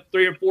 I stepped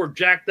 3 or 4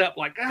 jacked up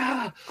like,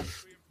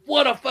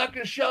 what a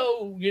fucking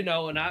show,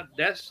 and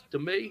that's, to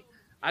me,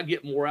 I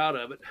get more out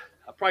of it.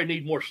 I probably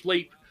need more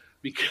sleep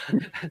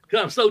because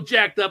I'm so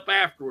jacked up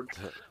afterwards.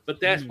 But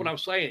that's what I'm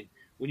saying.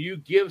 When you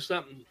give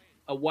something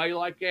away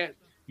like that,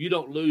 you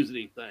don't lose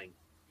anything.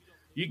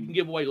 You can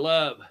give away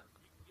love.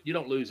 You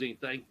don't lose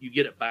anything. You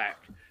get it back.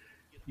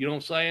 You know what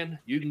I'm saying?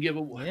 You can give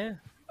away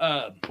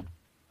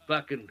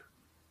fucking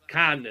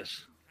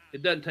kindness.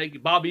 It doesn't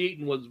take. Bobby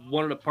Eaton was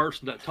one of the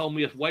person that told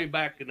me this way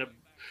back in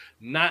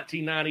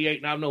 1998,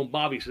 and I've known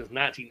Bobby since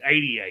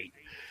 1988.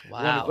 Wow.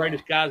 One of the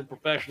greatest guys in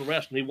professional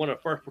wrestling. He won the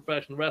first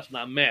professional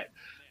wrestling I met.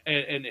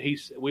 And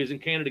we was in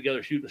Canada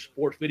together shooting a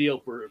sports video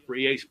for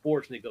EA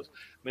Sports, and he goes,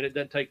 man, it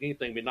doesn't take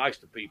anything to be nice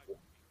to people.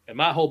 And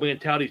my whole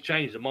mentality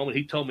changed the moment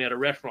he told me at a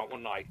restaurant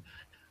one night.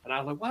 And I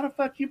was like, why the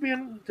fuck you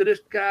been to this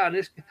guy and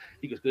this guy?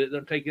 He goes, it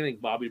doesn't take anything,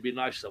 Bobby, to be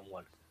nice to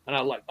someone. And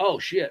I was like, oh,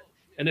 shit.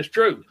 And it's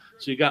true.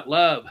 So you got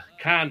love,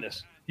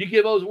 kindness. You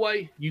give those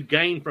away, you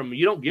gain from them.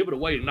 You don't give it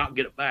away and not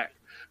get it back.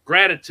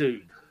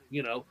 Gratitude,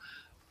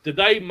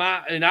 Today,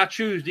 and I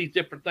choose these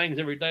different things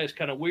every day. It's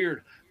kind of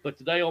weird. But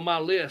today on my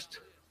list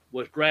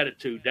was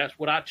gratitude. That's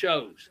what I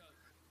chose.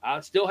 I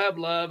still have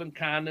love and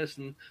kindness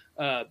and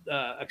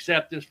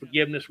acceptance,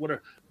 forgiveness,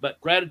 whatever. But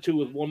gratitude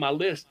was on my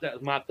list. That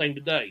was my thing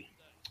today.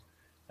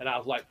 And I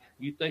was like,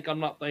 you think I'm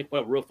not thankful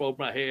I have a roof over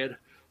my head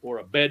or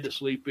a bed to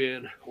sleep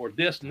in or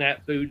this and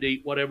that food to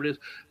eat, whatever it is,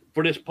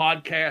 for this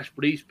podcast,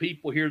 for these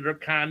people here, their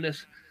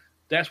kindness?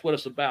 That's what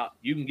it's about.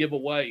 You can give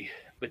away,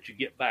 but you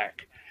get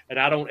back. And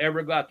I don't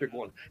ever go out there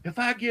going, if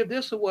I give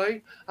this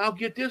away, I'll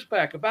get this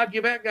back. If I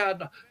give that guy,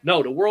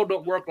 no, the world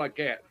don't work like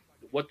that.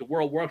 What the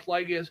world works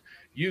like is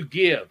you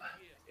give,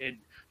 and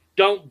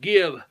don't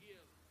give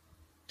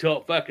till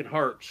it fucking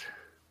hurts.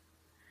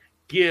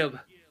 Give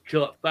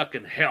till it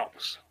fucking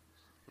helps,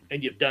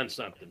 and you've done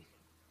something.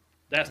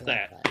 That's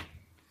that.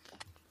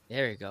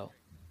 There you go.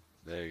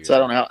 There you So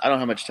go. I don't know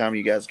how much time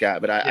you guys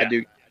got, but I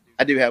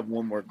do have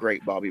one more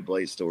great Bobby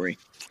Blaze story.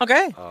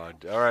 Okay. All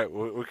right.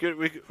 We can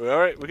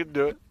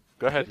do it.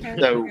 Go ahead.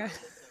 So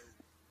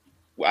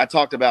I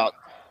talked about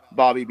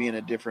Bobby being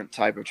a different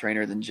type of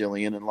trainer than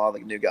Jillian, and a lot of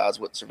the new guys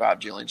wouldn't survive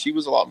Jillian. She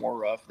was a lot more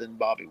rough than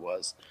Bobby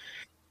was.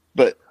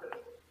 But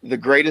the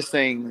greatest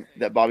thing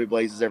that Bobby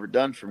Blaze has ever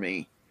done for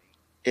me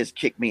is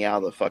kick me out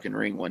of the fucking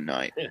ring one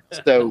night.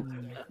 So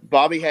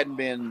Bobby hadn't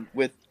been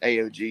with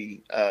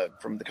AOG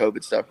from the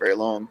COVID stuff very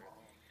long.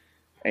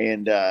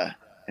 And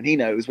he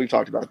knows, we've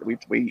talked about it.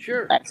 We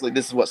sure. Actually,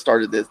 this is what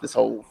started this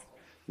whole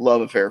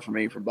love affair for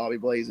me for Bobby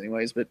Blaze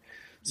anyways. But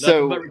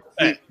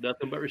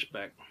nothing but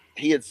respect.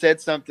 He had said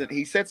something.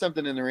 He said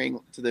something in the ring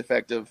to the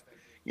effect of,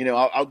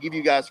 I'll give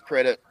you guys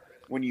credit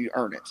when you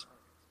earn it.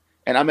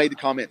 And I made the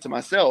comment to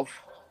myself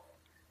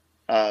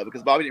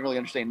because Bobby didn't really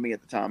understand me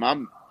at the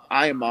time.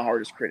 I am my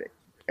hardest critic.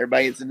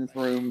 Everybody that's in this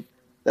room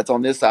that's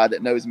on this side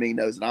that knows me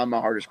knows that I'm my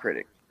hardest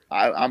critic.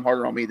 I'm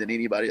harder on me than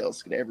anybody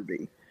else could ever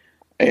be.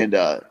 And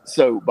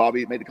so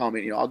Bobby made the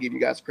comment, I'll give you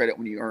guys credit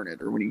when you earn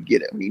it or when you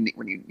get it,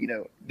 when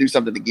you do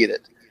something to get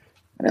it.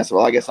 And I said,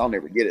 well, I guess I'll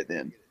never get it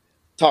then.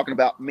 Talking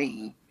about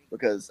me,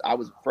 because I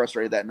was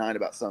frustrated that night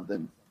about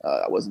something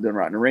I wasn't doing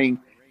right in the ring.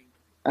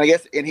 And I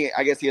guess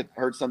he had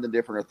heard something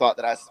different or thought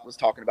that I was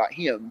talking about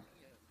him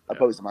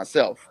opposed to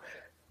myself.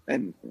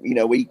 and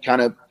we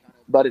kind of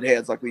butted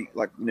heads like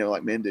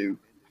men do.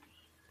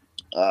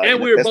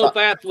 And we were both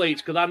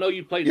athletes, because I know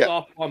you played Yeah.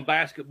 softball and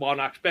basketball,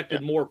 and I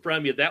expected more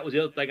from you. That was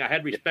the other thing. I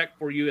had respect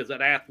for you as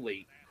an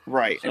athlete.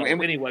 Right. So,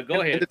 anyway,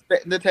 go ahead.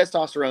 And the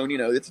testosterone,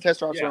 it's a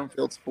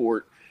testosterone-filled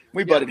sport.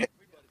 We butted heads.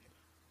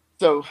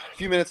 So a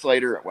few minutes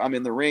later, I'm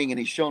in the ring, and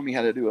he's showing me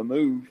how to do a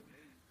move,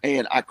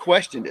 and I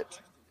questioned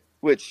it,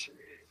 which,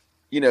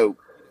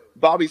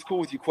 Bobby's cool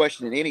with you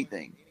questioning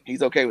anything.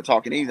 He's okay with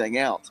talking anything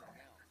out.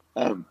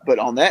 But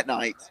on that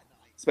night,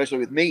 especially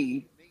with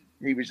me,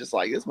 he was just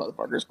like, this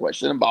motherfucker's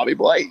questioning Bobby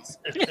Blaze,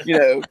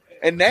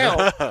 And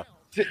now,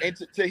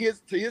 to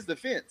his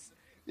defense,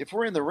 if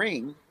we're in the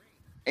ring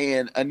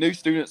and a new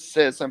student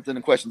says something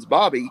and questions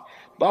Bobby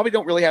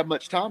don't really have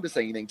much time to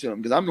say anything to him,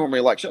 because I'm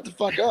normally like, shut the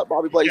fuck up,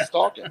 Bobby Blaze is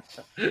talking.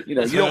 You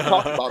don't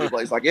talk to Bobby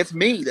Blaze. Like, it's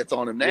me that's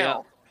on him now.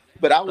 Yeah.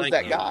 But I was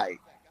that guy,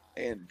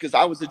 and because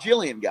I was a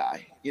Jillian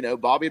guy.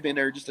 Bobby had been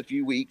there just a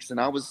few weeks,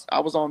 and I was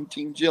on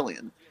Team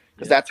Jillian,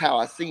 because that's how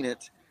I seen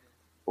it.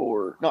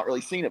 Or not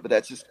really seen it, but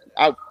that's just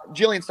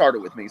Jillian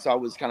started with me, so I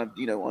was kind of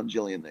on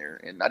Jillian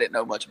there, and I didn't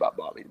know much about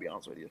Bobby, to be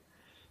honest with you.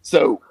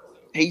 So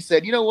he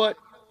said, "You know what?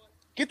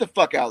 Get the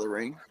fuck out of the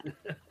ring."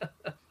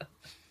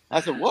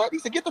 I said, "What?" He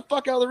said, "Get the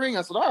fuck out of the ring."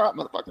 I said, "All right,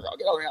 motherfucker, I'll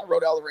get out of the ring." I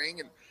rode out of the ring,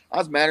 and I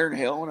was madder than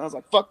hell, and I was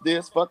like, "Fuck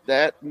this, fuck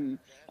that," and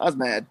I was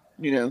mad,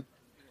 And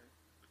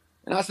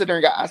I sat there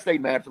and I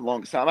stayed mad for the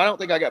longest time. I don't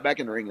think I got back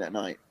in the ring that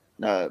night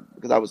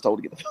because I was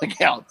told to get the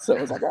fuck out. So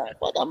I was like, "All right,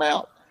 fuck, I'm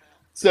out."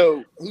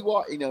 So he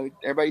walked,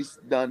 everybody's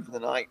done for the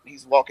night.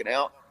 He's walking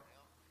out.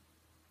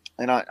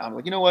 And I'm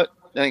like, you know what?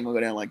 That ain't going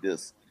to go down like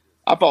this.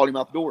 I followed him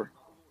out the door.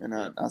 And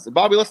I said,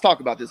 "Bobby, let's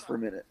talk about this for a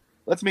minute.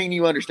 Let's me and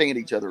you understand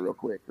each other real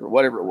quick," or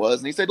whatever it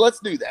was. And he said,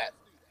 "Let's do that.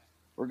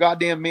 We're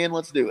goddamn men.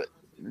 Let's do it."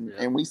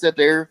 And we sat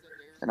there,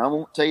 and I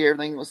won't tell you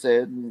everything that was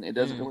said, and it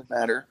doesn't really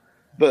matter.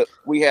 But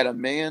we had a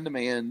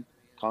man-to-man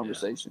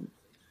conversation.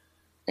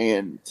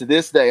 And to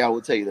this day, I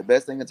will tell you the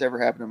best thing that's ever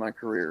happened in my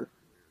career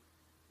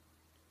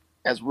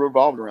has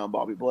revolved around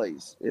Bobby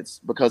Blaze. It's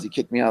because he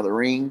kicked me out of the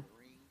ring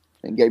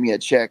and gave me a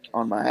check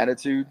on my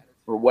attitude,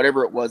 or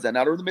whatever it was that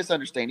night, or the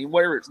misunderstanding,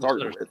 whatever it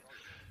started with.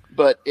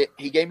 But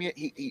he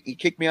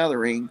kicked me out of the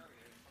ring,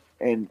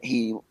 and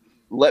he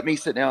let me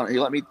sit down. He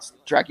let me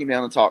track him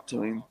down and talk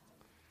to him,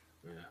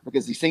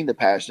 because he seen the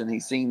passion. He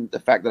seen the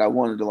fact that I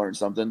wanted to learn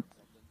something,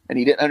 and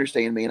he didn't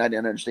understand me, and I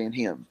didn't understand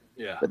him.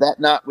 Yeah. But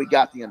that night, we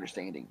got the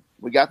understanding.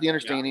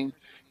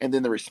 And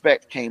then the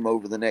respect came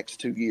over the next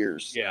 2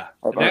 years. Yeah.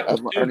 Of And that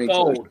was earning each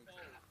other. twofold.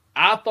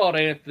 I thought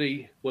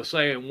Anthony was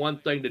saying one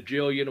thing to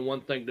Jillian and one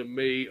thing to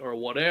me, or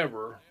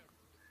whatever,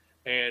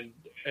 and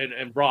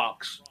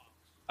Brock's.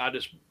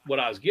 What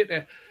I was getting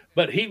at.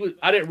 But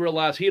I didn't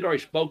realize he had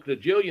already spoken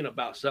to Jillian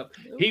about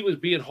something. He was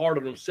being hard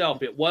on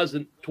himself. It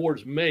wasn't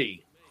towards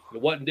me. It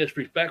wasn't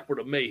disrespectful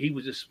to me. He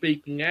was just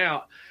speaking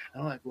out.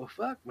 I'm like, well,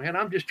 fuck, man,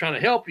 I'm just trying to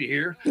help you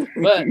here.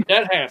 But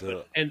that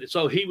happened. And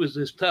so he was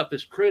his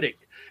toughest critic.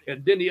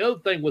 And then the other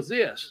thing was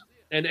this,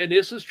 and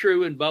this is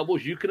true in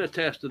Bubbles, you can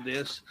attest to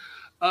this.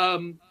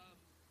 I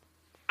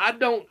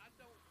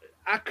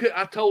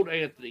told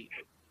Anthony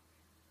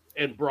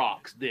and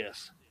Brock's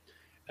this,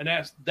 and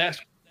that's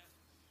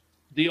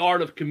the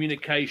art of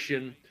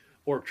communication,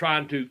 or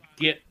trying to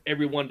get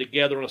everyone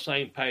together on the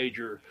same page,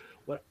 or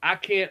what I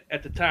can't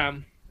at the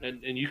time, and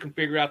you can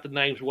figure out the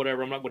names or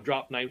whatever. I'm not going to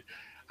drop names.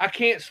 I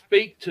can't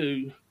speak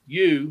to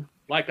you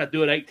like I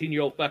do an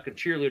 18-year-old fucking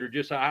cheerleader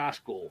just out of high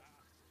school.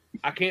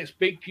 I can't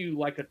speak to you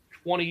like a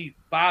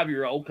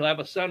 25-year-old, because I have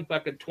a son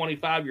fucking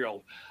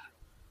 25-year-old.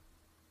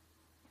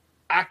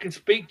 I can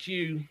speak to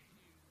you.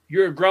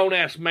 You're a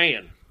grown-ass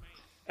man.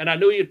 And I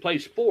knew he had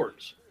played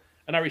sports.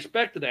 And I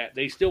respected that.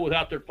 He still was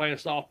out there playing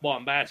softball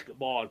and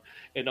basketball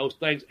and those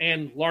things,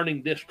 and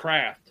learning this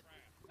craft.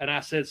 And I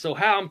said, so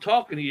how I'm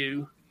talking to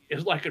you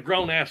is like a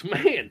grown-ass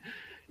man.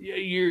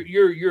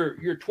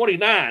 You're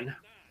 29,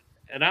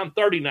 and I'm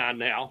 39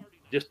 now.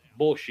 Just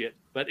bullshit.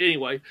 But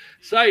anyway,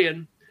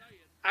 saying,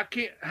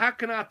 how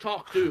can I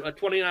talk to a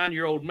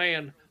 29-year-old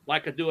man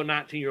like I do a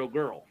 19-year-old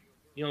girl?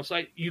 You know what I'm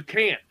saying? You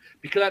can't,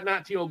 because that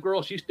 19-year-old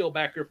girl, she's still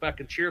back there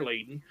fucking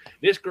cheerleading.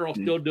 This girl's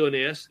still doing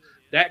this.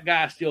 That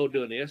guy's still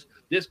doing this.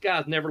 This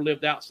guy's never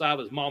lived outside of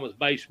his mama's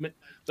basement.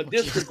 But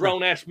this is a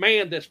grown-ass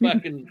man that's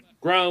fucking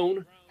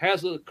grown,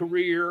 has a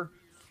career,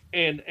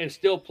 and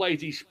still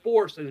plays these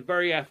sports and is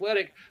very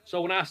athletic.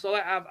 So when I saw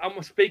that,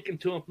 I'm speaking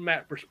to him from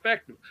that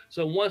perspective.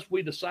 So once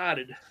we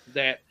decided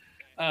that,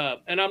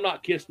 and I'm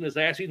not kissing his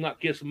ass, he's not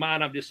kissing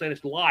mine, I'm just saying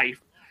it's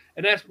life.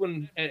 And that's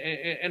when,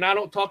 and I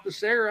don't talk to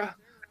Sarah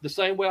the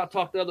same way I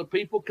talk to other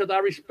people, because I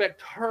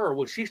respect her.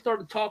 When she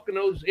started talking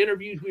those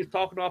interviews we was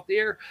talking off the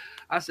air,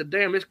 I said,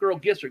 damn, this girl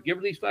gets her. Give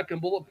her these fucking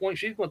bullet points.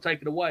 She's going to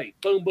take it away.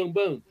 Boom, boom,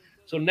 boom.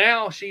 So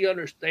now she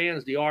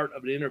understands the art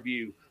of an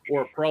interview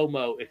or a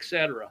promo,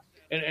 etc.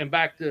 And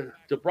back to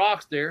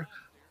Brock's there,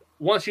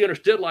 once he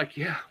understood, like,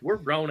 yeah, we're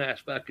grown-ass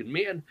fucking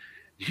men.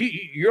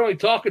 You're only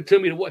talking to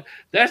me the way,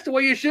 that's the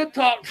way you should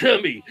talk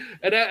to me.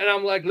 And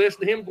I'm like,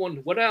 listening to him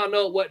going, well, now I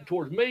know it wasn't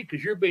towards me,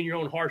 because you're being your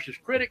own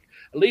harshest critic.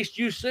 At least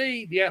you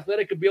see the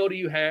athletic ability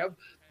you have,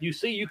 You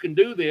see, you can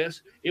do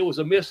this. It was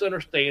a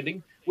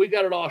misunderstanding. We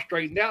got it all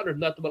straightened out. There's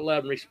nothing but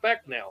love and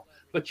respect now.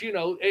 But, you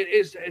know,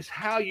 it's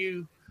how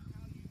you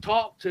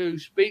talk to,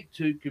 speak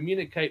to,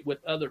 communicate with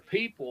other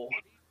people.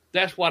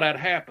 That's what had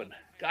happened.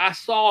 I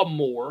saw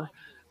more.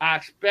 I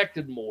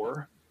expected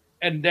more.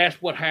 And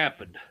that's what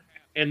happened.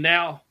 And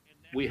now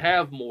we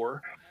have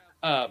more.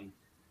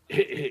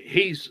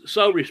 He's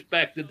so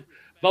respected.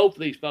 Both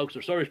of these folks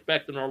are so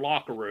respected in our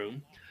locker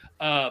room.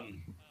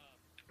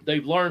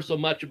 They've learned so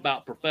much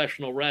about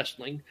professional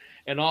wrestling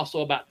and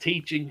also about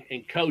teaching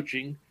and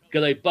coaching,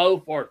 because they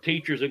both are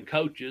teachers and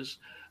coaches.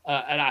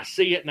 And I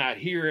see it and I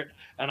hear it,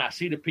 and I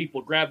see the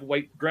people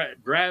gravitating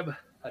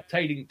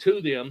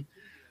to them.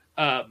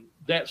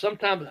 That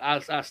sometimes I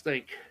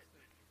think,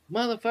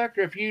 motherfucker,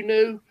 if you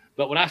knew.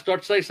 But when I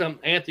start to say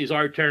something, Anthony's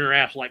already turning her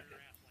ass like,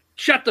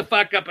 shut the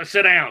fuck up and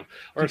sit down.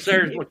 Or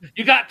Sarah's like,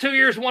 you got 2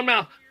 ears and one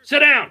mouth, sit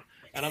down.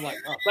 And I'm like,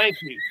 oh, thank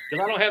you,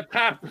 because I don't have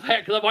time for that,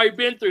 because I've already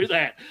been through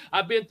that.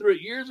 I've been through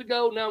it years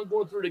ago. Now I'm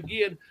going through it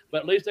again. But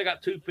at least I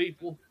got two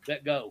people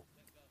that go,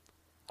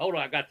 hold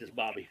on, I got this,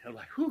 Bobby. I'm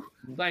like, whew,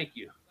 thank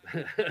you.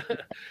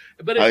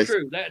 But it's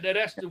true.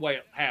 That's the way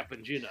it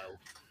happens, you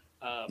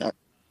know.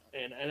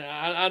 And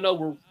I know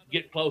we're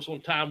getting close on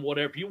time,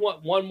 whatever. If you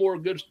want one more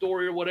good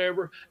story or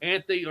whatever,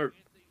 Anthony or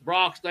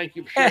Brox, thank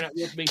you for sharing that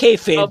with me.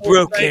 Kayfabe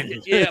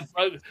broken. Yeah,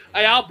 bro.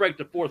 Hey, I'll break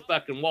the fourth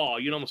fucking wall.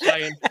 You know what I'm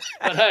saying?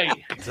 But hey,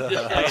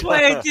 that's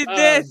why I did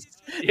this.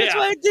 Yeah. That's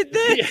why I did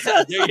this.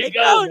 Yeah, there you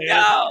go,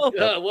 man.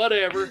 No.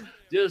 Whatever.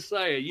 Just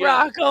saying.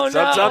 Yeah. Brock, oh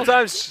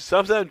no.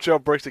 Sometimes Joe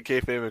breaks the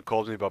kayfabe and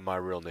calls me by my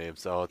real name.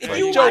 So it's if like,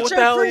 you Joe, watch what the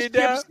hell are you our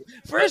doing?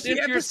 first few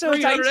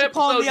episodes, I used to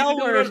call the L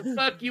word. Whatever the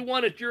fuck you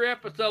want at your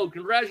episode.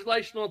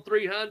 Congratulations on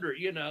 300.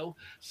 You know,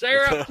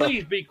 Sarah,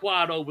 please be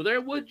quiet over there,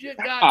 would you?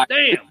 God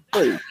damn.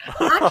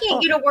 I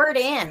can't get a word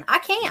in. I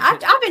can't.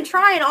 I've been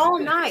trying all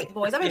night,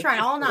 boys. I've been trying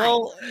all night.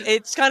 Well,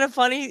 it's kind of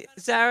funny,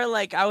 Sarah.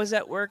 Like, I was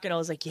at work and I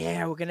was like,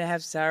 yeah, we're gonna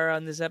have Sarah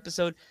on this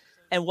episode.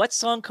 And what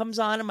song comes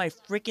on in my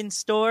freaking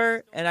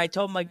store? And I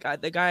told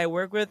the guy I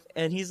work with,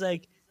 and he's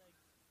like,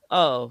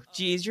 "Oh,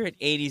 geez, you're an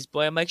 '80s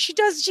boy." I'm like, "She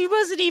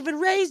wasn't even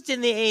raised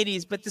in the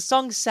 '80s." But the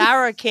song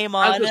Sarah came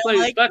on. I was gonna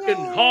say, like, fucking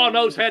Hall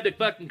Nose had to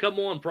fucking come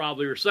on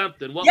probably or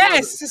something. What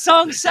yes, the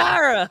song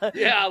Sarah.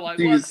 Yeah, like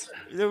what?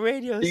 The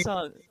radio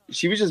song.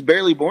 She was just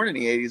barely born in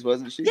the '80s,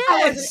 wasn't she? Yes.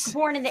 I wasn't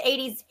born in the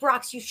 '80s.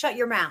 Brox, you shut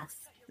your mouth.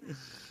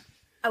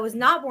 I was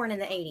not born in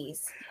the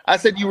 '80s. I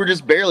said you were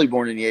just barely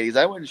born in the '80s.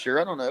 I wasn't sure.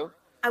 I don't know.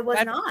 I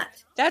was not.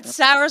 That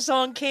Sarah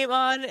song came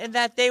on, and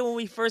that day when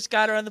we first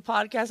got her on the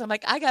podcast, I'm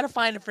like, I gotta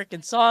find a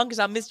freaking song because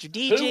I'm Mr.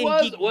 DJ. Who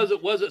was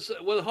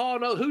it Hall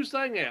Nose? Who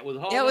sang that? Was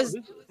Hall Nose?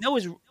 It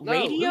was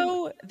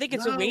radio. I think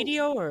it's a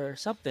radio or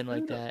something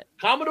like that.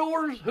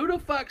 Commodores? Who the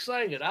fuck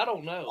sang it? I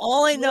don't know.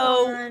 All I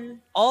know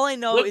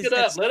Look is it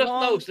that up. Let us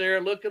know,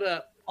 Sarah. Look it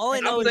up. All I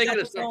know is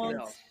that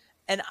song.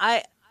 And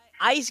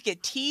I used to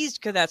get teased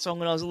because that song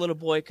when I was a little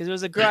boy, because there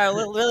was a girl I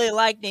really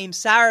liked named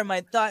Sarah.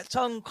 My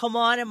song would come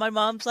on, and my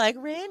mom's like,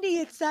 "Randy,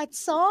 it's that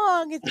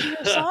song. It's your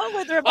song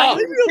with her." I'm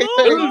like,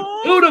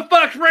 who the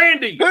fuck's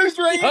Randy? Who's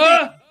Randy?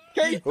 Huh?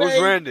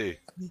 Who's Randy?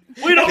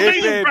 We don't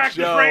need to practice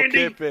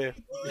Randy.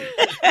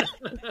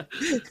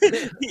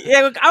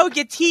 Yeah, I would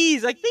get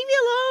teased like, "Leave me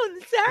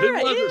alone, Sarah."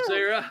 Who was it,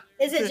 Sarah?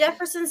 Is it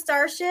Jefferson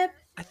Starship?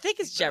 I think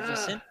it's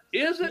Jefferson.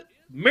 Is it?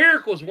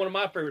 Miracle is one of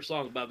my favorite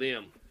songs by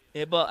them.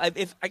 Yeah, but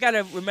if I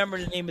gotta remember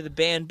the name of the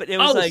band, but it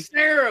was like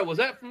Sarah. Was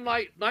that from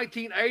like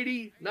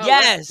 1980? No,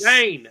 yes,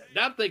 Jane.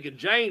 I'm thinking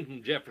Jane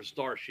from Jefferson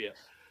Starship.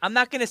 I'm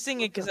not gonna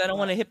sing it because I don't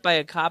want to hit by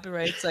a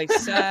copyright. It's like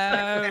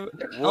Sarah.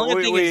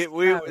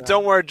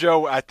 Don't worry,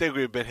 Joe. I think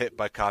we've been hit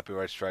by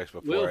copyright strikes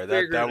before. We'll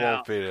that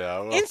won't fit it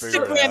out.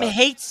 Instagram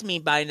hates me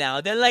by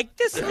now. They're like,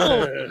 this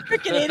little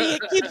freaking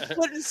idiot keeps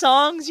putting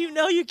songs. You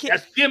know you can't.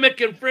 That's gimmick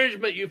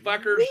infringement, you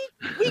fuckers.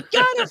 We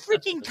got a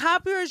freaking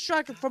copyright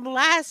strike from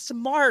last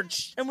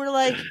March, and we're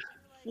like,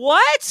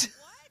 what?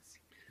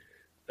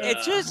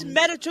 As soon as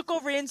Meta took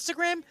over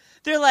Instagram,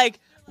 they're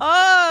like,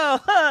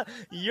 oh,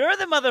 you're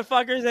the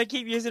motherfuckers that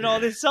keep using all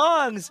these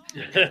songs.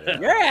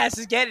 Your ass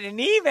is getting an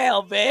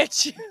email,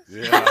 bitch.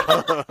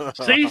 Yeah.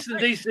 Cease and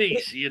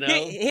desist, you know.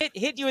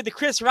 Hit you with the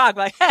Chris Rock,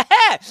 like,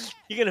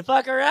 you're going to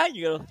fuck around,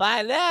 you're going to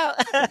find out.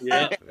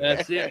 Yeah,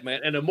 that's it,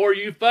 man. And the more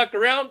you fuck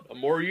around, the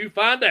more you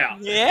find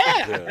out.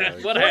 Yeah.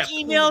 That's what more happens.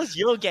 emails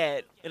you'll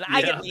get. And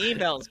I get the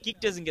emails. Geek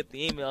doesn't get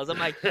the emails. I'm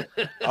like,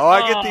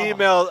 I get the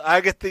email.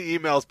 I get the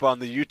emails, but on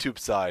the YouTube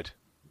side.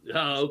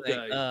 Oh, okay.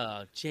 Like,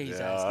 oh, Jesus.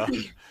 Yeah.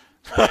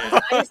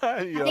 I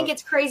think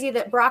it's crazy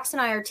that Brox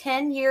and I are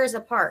 10 years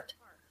apart.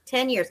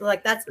 10 years.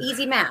 Like, that's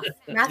easy math.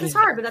 Math is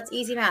hard, but that's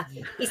easy math.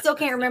 He still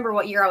can't remember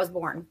what year I was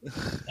born.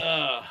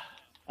 For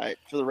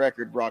the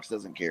record, Brox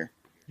doesn't care.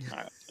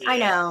 I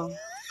know.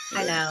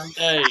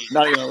 Hey,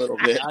 not even a little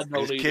bit.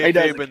 He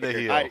doesn't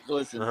care. All right,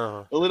 listen,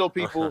 the little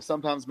people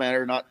sometimes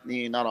matter. Not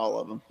all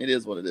of them. It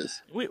is what it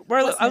is. We're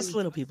us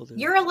little people.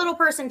 You're a little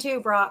person too,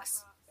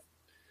 Brox.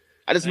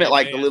 I just meant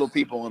like the little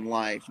people in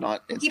life,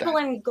 not in people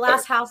in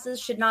glass houses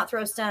should not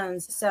throw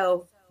stones.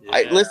 So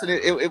listen.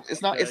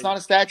 It's not a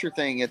stature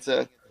thing. It's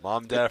a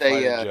Mom and Dad It's a,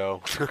 fighting,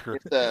 Joe.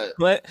 It's a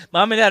What?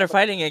 Mom and Dad are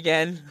fighting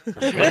again. Mom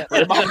and Dad,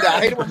 I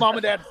hate it when Mom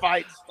and Dad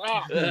fight.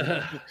 Stop.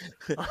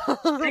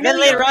 And then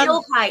later on,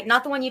 real fight,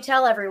 not the one you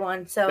tell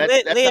everyone. So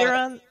later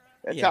on,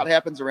 That's yeah. how it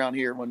happens around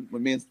here. When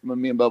me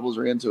and Bubbles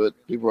are into it,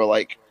 people are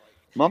like,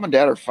 "Mom and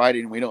Dad are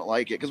fighting, and we don't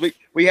like it." Because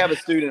we have a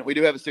student. We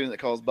do have a student that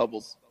calls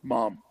Bubbles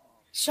Mom.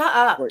 shut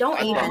up!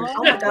 Don't even.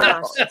 Oh my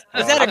gosh. Is that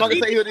I'm a not gonna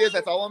creepy? say who it is.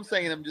 That's all I'm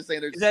saying. I'm just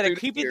saying there's. Is that a student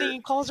creepy here. thing? He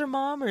calls her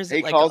mom, or is He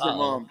it like calls her uh-oh?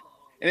 mom,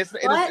 and it's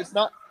What?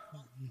 not.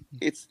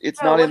 It's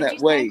Oh, not what in did that you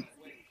say? way.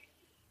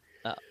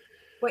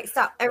 Wait,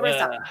 stop. Everybody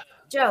stop.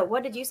 Joe,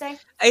 what did you say?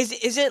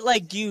 Is it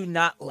like, do you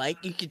not like?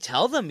 You could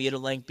tell them you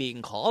don't like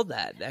being called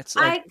that. That's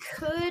like. I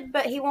could,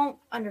 but he won't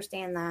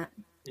understand that.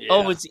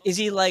 Oh, is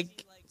he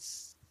like?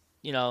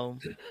 You know.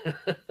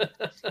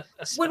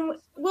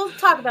 We'll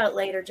talk about it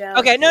later, Joe.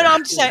 Okay, no,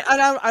 I'm just saying. I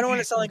don't want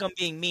to sound like I'm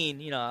being mean.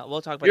 You know,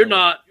 we'll talk about. You're it later.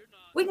 not.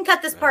 We can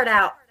cut this part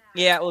out.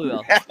 Yeah, we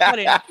will. Cut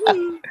it.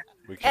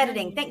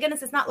 Editing. Thank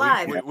goodness it's not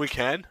live. We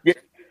can.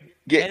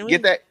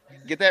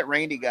 Get that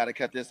Randy guy to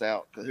cut this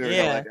out. Whoever the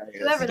hell Yeah, that guy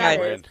is. Whoever that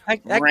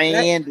is.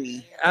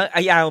 Randy.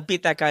 Yeah, I'll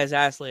beat that guy's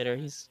ass later.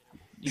 He's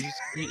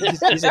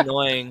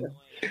annoying.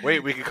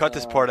 Wait, we can cut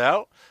this part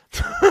out?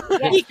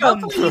 Yes,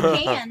 hopefully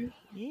you can.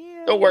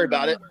 Don't worry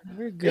about it.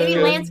 Maybe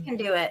Lance can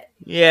do it.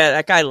 Yeah,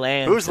 that guy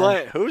Lance.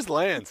 Who's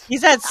Lance?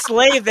 He's that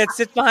slave that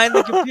sits behind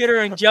the computer,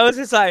 and Joe's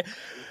just like,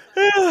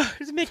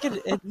 just make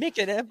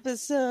an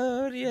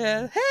episode.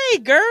 Yeah, hey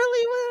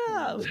girlie, what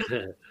up?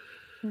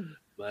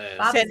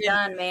 Bob's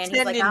done, man. He's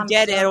like, Sending I'm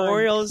dead done.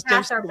 Oreos.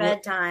 Past our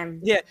bedtime.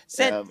 Yeah,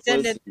 send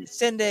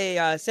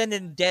listen.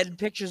 in dead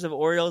pictures of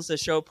Orioles to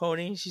Show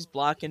Pony. She's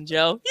blocking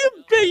Joe.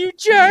 You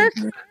jerk.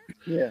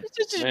 Yeah.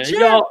 You're such a Man,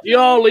 jerk.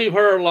 y'all leave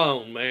her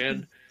alone,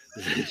 man.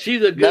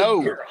 She's a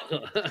good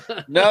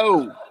girl.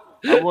 No,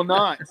 I will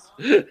not.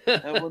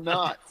 I will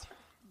not.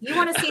 You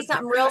want to see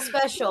something real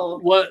special?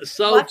 What's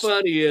so Watch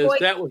funny is Boy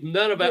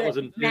none of that was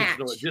Good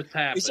intentional. match. It just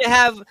happened. We should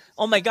have.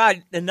 Oh my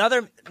God,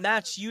 another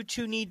match you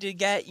two need to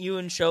get. You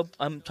and Show.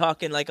 I'm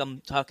talking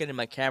in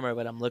my camera,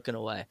 but I'm looking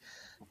away.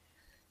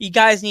 You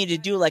guys need to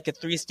do like a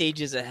 3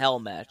 stages of hell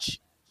match.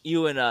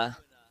 You and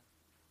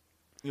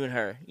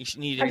her. You should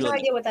need I to have do no like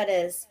idea what that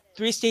is.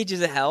 3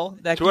 stages of hell.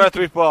 That 2 out of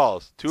 3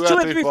 falls. 2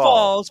 out of 3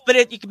 falls.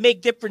 but you can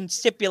make different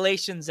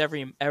stipulations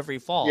every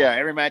fall. Yeah,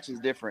 every match is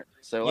different.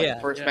 So like Yeah.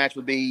 the first match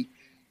would be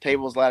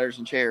tables, ladders,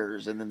 and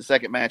chairs, and then the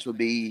second match would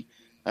be,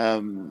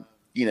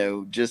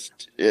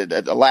 just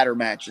a ladder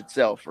match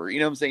itself, or you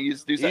know what I'm saying. You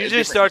just do something.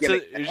 Usually starts Or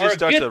get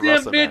them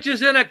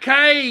bitches in a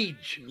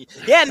cage.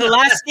 Yeah, and the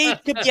last stage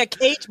could be a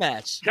cage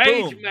match.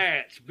 Cage Boom.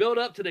 match. Build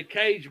up to the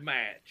cage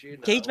match. You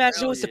know? Cage match is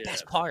Hell always the yeah.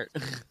 best part.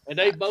 And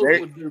they both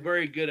would do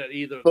very good at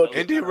either. of those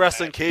Indian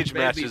wrestling cage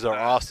Maybe matches are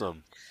five.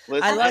 awesome.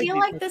 I feel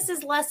like this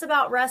is less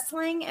about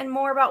wrestling and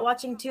more about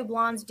watching two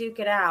blondes duke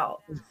it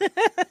out.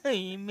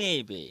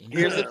 Maybe.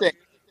 Here's the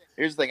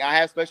thing. I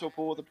have special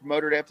pull with the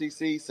promoter at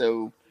FTC,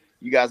 so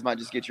you guys might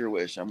just get your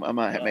wish. I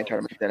might try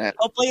to make that happen.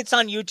 Hopefully it's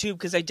on YouTube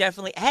because I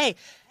definitely. Hey,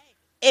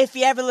 if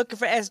you ever looking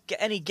for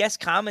any guest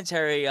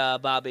commentary,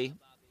 Bobby.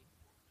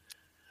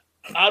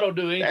 I don't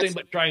do anything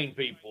but train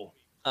people.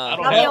 I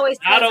Bobby always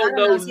says, I don't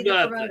know see the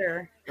nothing.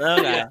 promoter.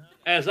 Okay.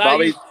 As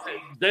Bobby-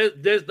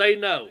 they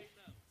know.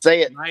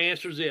 Say it. My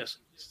answer is this: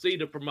 see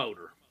the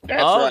promoter.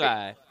 That's Okay.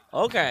 right.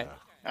 Okay.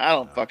 I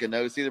don't fucking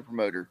know. See the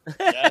promoter.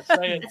 That's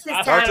saying,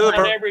 I Talk to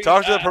every-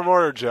 talk to the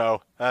promoter,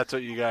 Joe. That's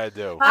what you gotta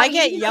do. I Bobby,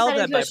 get you yelled put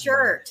that at into by a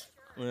shirt.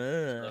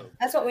 Yeah.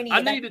 That's what we need. I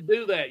need to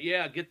do that.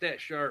 Yeah, get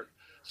that shirt.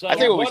 So I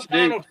think what we one should do-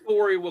 final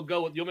story will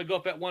go with. You want me to go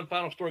up that one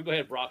final story? Go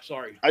ahead, Brock.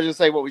 Sorry. I just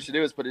say what we should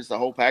do is put just a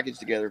whole package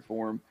together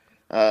for him,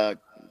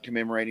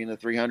 commemorating the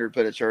 300.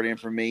 Put a shirt in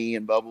for me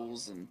and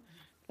Bubbles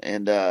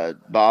and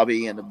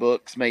Bobby and the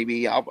books.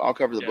 Maybe I'll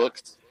cover the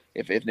books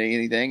if need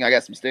anything. I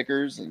got some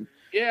stickers and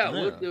Yeah,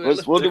 we'll do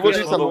it. we'll do Let's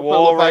something. the We'll put a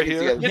wall little right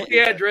package here. together. Get the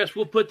address.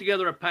 We'll put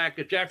together a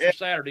package after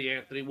Saturday,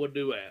 Anthony. We'll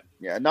do that.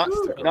 Yeah, not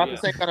the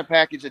same kind of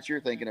package that you're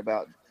thinking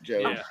about, Joe.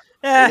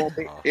 Yeah.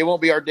 It won't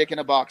be our dick in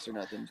a box or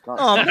nothing.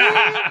 Oh,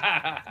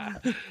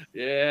 man.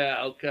 Yeah.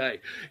 Okay.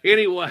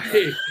 Anyway,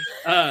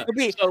 It'll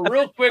be so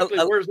real quickly,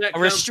 where's that a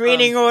come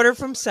restraining from? order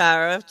from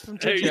Sarah from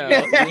There you Joe.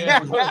 go.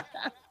 Yeah.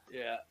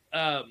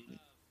 Yeah.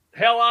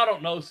 Hell, I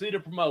don't know. See the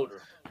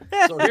promoter.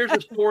 So here's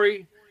the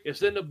story.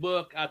 It's in the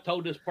book. I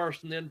told this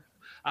person in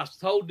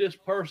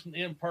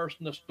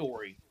person the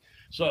story.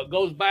 So it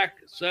goes back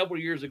several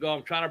years ago.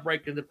 I'm trying to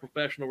break into the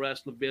professional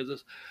wrestling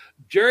business.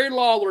 Jerry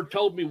Lawler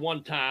told me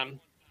one time,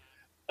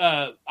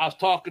 I was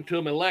talking to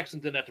him in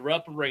Lexington at the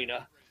Rupp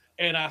Arena,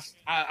 and I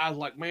was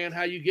like, man,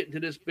 how you get into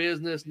this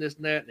business and this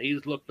and that? And he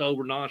just looked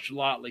over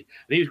nonchalantly.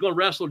 And he was going to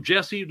wrestle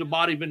Jesse the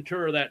Body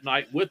Ventura that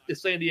night with the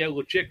San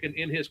Diego Chicken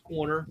in his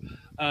corner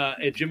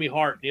and Jimmy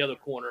Hart in the other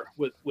corner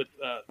with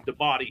the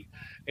Body.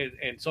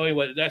 And so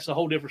anyway, that's a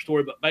whole different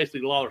story. But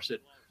basically Lawler said,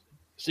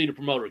 see the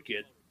promoter,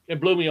 kid. It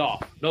blew me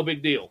off. No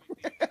big deal.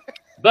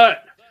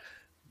 But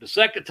the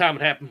second time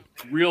it happened,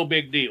 real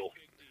big deal.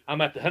 I'm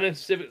at the Huntington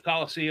Civic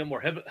Coliseum,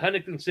 or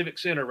Huntington Civic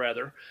Center,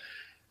 rather.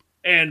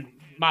 And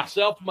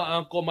myself, my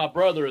uncle, my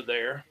brother are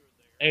there.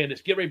 and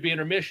it's getting ready to be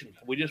intermission.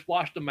 We just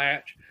watched the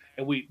match,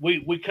 and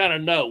we kind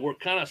of know. We're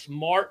kind of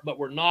smart, but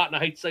we're not. And I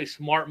hate to say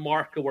smart,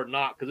 Mark, because we're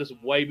not, because this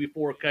is way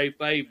before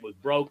kayfabe was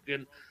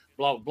broken,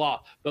 blah, blah, blah.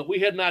 But we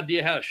had an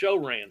idea how the show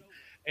ran.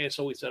 And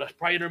so we said, that's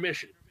probably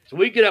intermission. So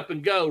we get up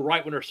and go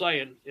right when they're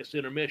saying it's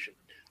intermission.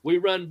 We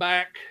run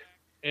back,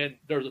 and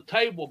there's a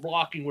table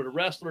blocking where the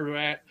wrestlers are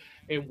at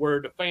and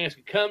where the fans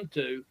can come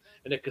to,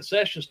 and the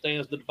concession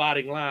stands the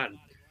dividing line.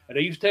 And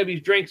they used to have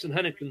these drinks in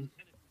Huntington,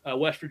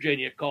 West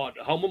Virginia, called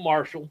the Home of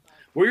Marshall.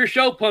 Where your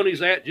show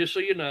pony's at, just so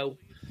you know.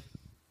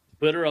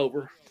 Put her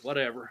over,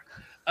 whatever.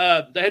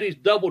 They had these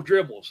double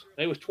dribbles.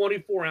 They was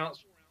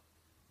 24-ounce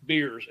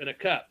beers in a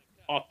cup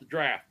off the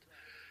draft.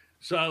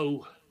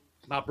 So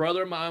my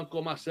brother, my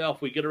uncle,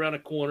 myself, we get around a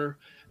corner,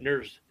 and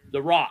there's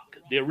The Rock,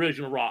 the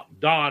original Rock,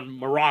 Don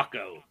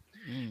Morocco.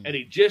 And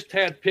he just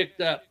had picked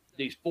up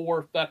these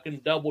 4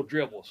 fucking double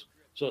dribbles.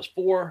 So it's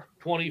 4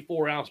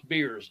 24-ounce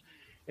beers.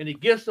 And he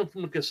gets them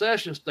from the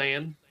concession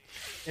stand,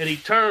 and he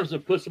turns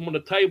and puts them on the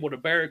table, the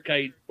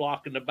barricade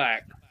blocking the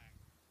back.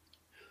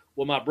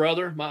 Well, my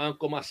brother, my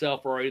uncle,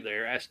 myself are already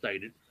there, as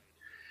stated.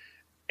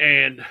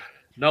 And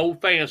no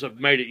fans have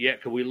made it yet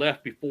because we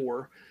left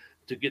before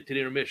to get to the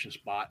intermission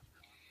spot.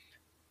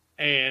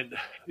 And,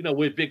 you know,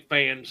 we're big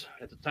fans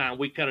at the time.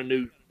 We kind of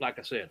knew, like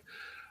I said.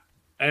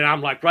 And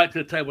I'm like right to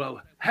the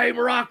table, hey,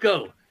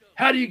 Morocco,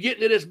 how do you get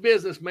into this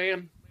business,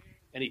 man?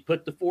 And he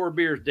put the 4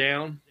 beers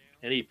down,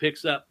 and he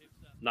picks up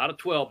not a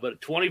 12, but a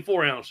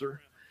 24-ouncer,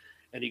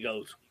 and he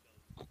goes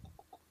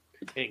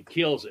and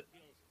kills it.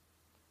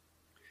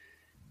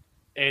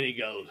 And he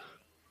goes,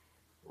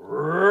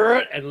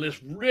 and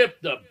let's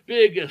rip the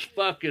biggest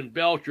fucking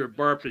belcher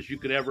burp as you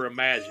could ever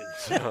imagine.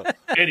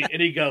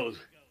 and he goes,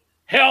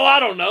 hell, I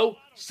don't know.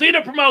 See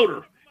the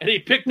promoter. And he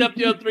picked up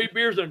the other 3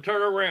 beers and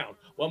turned around.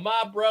 Well,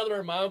 my brother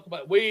and my uncle,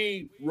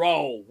 we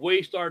roll.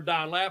 We started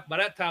dying laughing. By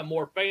that time,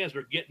 more fans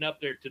are getting up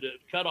there to the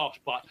cutoff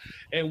spot.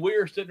 And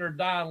we're sitting there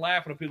dying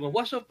laughing at people going,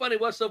 what's so funny?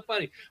 What's so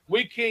funny?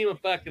 We can't even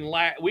fucking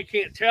laugh. We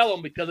can't tell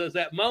them because it's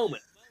that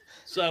moment.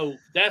 So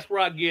that's where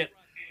I get,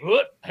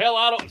 hell,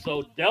 I don't.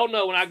 So they'll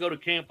know when I go to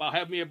camp, I'll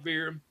have me a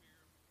beer.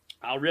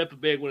 I'll rip a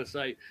big one and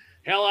say,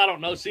 hell, I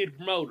don't know. See the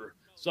promoter.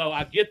 So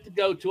I get to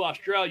go to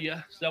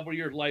Australia several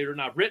years later,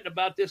 and I've written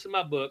about this in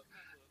my book.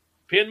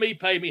 Pin me,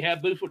 pay me,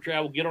 have Boots Will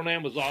Travel, get on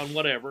Amazon,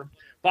 whatever.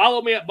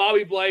 Follow me at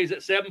Bobby Blaze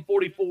at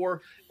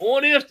 744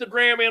 on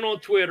Instagram and on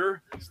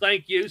Twitter.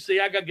 Thank you. See,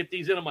 I got to get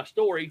these into my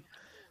story.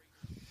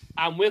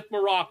 I'm with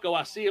Morocco.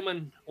 I see him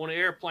on an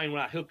airplane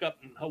when I hook up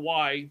in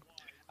Hawaii.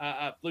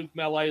 I flew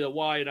from LA to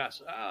Hawaii, and I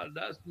said,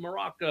 that's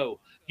Morocco.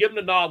 Give him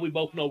the nod. We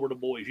both know we're the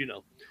boys, you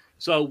know.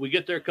 So we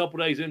get there a couple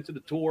days into the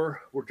tour.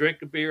 We're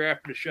drinking beer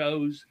after the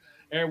shows.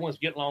 Everyone's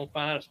getting along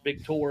fine. It's a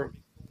big tour.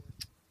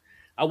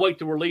 I wait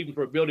till we're leaving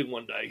for a building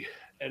one day,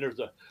 and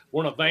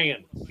we're in a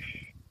van,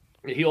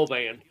 a hill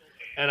van,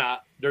 and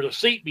there's a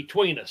seat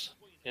between us.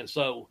 And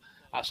so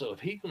I said, if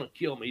he's going to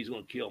kill me, he's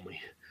going to kill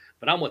me.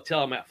 But I'm going to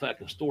tell him that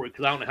fucking story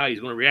because I don't know how he's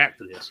going to react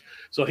to this.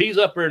 So he's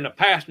up there in the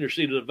passenger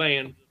seat of the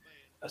van,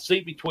 a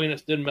seat between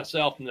us, then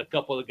myself and a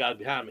couple of the guys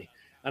behind me.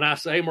 And I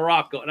say, hey,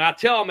 Morocco. And I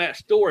tell him that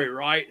story,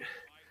 right?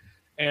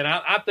 And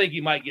I think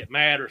he might get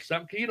mad or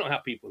something because you know how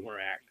people are going to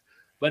react.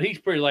 But he's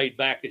pretty laid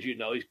back, as you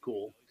know. He's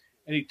cool.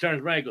 And he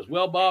turns around and goes,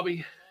 well,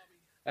 Bobby,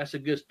 that's a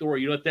good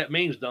story. You know what that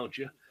means, don't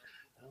you?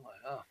 And I'm like,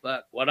 oh,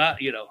 fuck.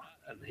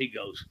 And he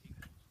goes,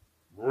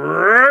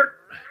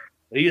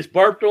 he just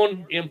burped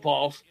on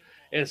impulse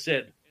and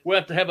said, we'll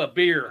have to have a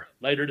beer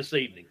later this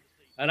evening.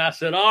 And I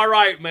said, all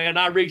right, man.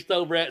 I reached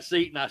over that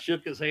seat and I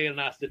shook his hand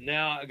and I said,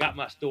 now I got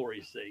my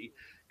story, see?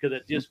 Because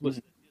it just was,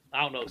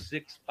 I don't know,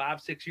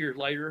 5, 6 years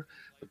later.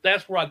 But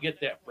that's where I get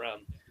that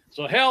from.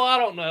 So, hell, I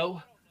don't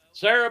know.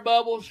 Sarah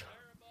Bubbles,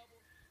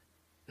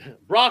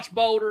 Brock's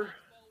Boulder,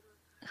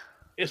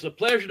 it's a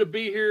pleasure to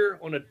be here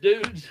on the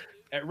Dudes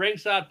at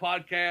Ringside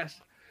podcast.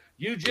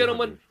 You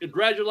gentlemen,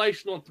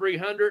 congratulations on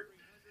 300.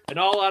 And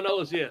all I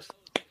know is this.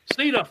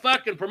 See the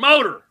fucking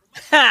promoter.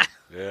 Yeah,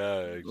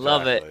 exactly.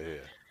 Love it.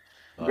 Yeah.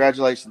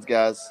 Congratulations,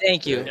 guys.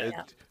 Thank you.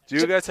 Do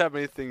you guys have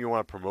anything you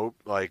want to promote,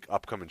 like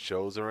upcoming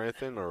shows or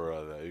anything, or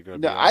are you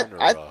going to be No,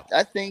 on?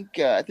 I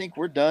think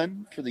we're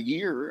done for the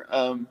year.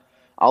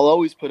 I'll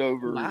always put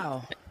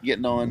over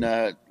getting on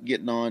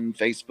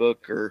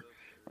Facebook or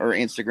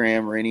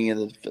Instagram or any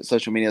of the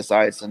social media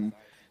sites and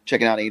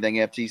checking out anything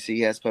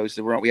FTC has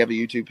posted. We have a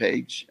YouTube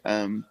page,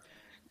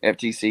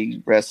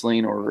 FTC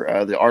Wrestling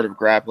or the Art of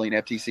Grappling,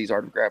 FTC's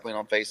Art of Grappling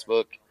on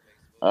Facebook.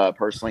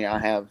 Personally, I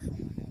have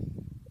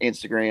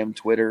Instagram,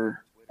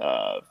 Twitter,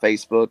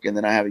 Facebook, and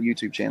then I have a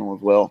YouTube channel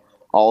as well.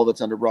 All of it's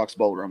under Brock's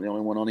Boulder. I'm the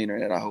only one on the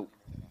internet, I hope.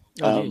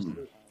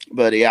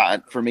 But yeah,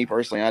 for me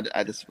personally,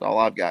 I this is all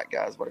I've got,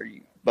 guys. What are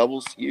you?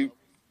 Bubbles, you?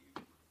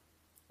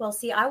 Well,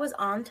 see, I was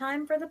on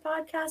time for the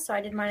podcast, so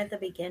I did mine at the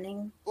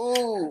beginning.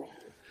 Ooh,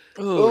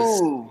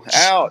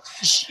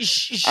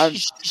 ouch.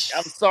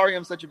 I'm sorry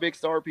I'm such a big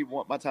star. People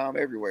want my time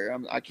everywhere.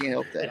 I can't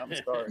help that. I'm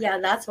sorry. Yeah,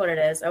 that's what it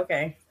is.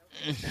 Okay.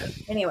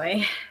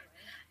 Anyway.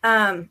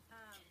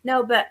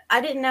 No, but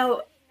I didn't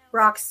know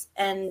Rox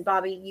and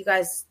Bobby, you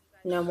guys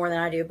know more than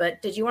I do.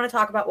 But did you want to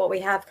talk about what we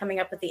have coming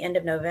up at the end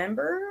of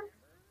November?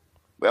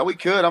 Well, we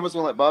could. I'm just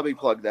going to let Bobby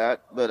plug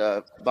that.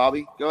 But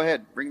Bobby, go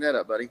ahead. Bring that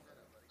up, buddy.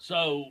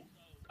 So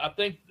I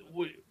think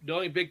the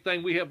only big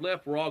thing we have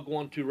left, we're all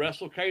going to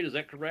WrestleCade. Is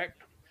that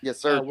correct? Yes,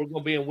 sir. We're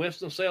going to be in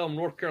Winston-Salem,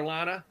 North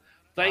Carolina.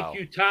 Thank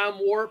you, Time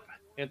Warp,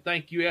 and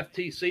thank you,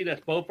 FTC. That's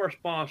both our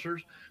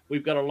sponsors.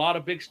 We've got a lot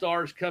of big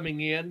stars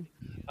coming in.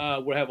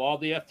 We'll have all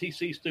the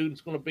FTC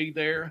students going to be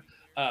there.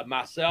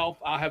 Myself,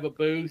 I have a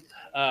booth.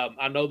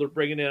 I know they're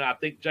bringing in, I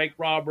think, Jake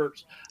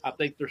Roberts. I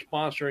think they're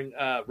sponsoring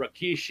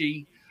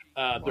Rikishi.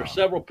 There's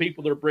several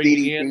people they're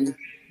bringing in.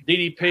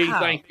 DDP,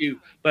 thank you.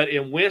 But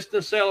in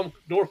Winston-Salem,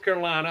 North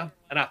Carolina,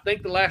 and I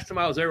think the last time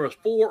I was there was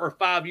 4 or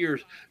 5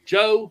 years.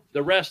 Joe,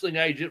 the wrestling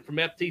agent from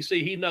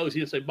FTC, he knows.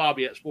 He'll say,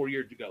 Bobby, that's 4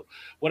 years ago.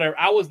 Whatever.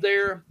 I was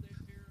there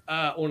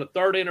on the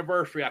 3rd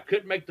anniversary. I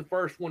couldn't make the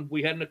first one.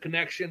 We hadn't a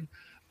connection,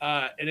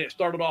 and it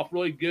started off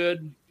really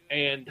good,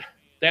 and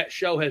that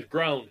show has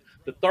grown.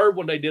 The 3rd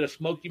one, they did a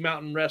Smoky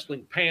Mountain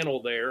Wrestling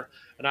panel there,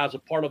 and I was a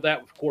part of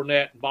that with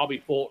Cornette and Bobby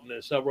Fulton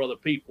and several other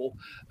people,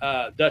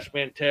 Dutch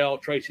Mantell,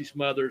 Tracy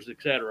Smothers,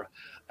 etc.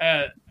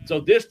 So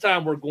this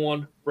time we're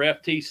going for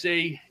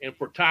FTC and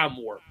for Time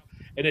Warp,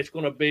 and it's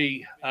going to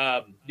be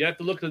you have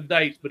to look at the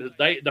dates, but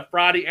the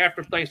Friday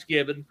after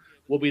Thanksgiving,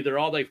 we'll be there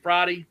all day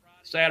Friday,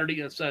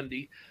 Saturday, and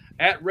Sunday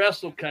at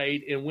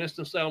WrestleCade in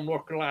Winston-Salem,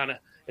 North Carolina.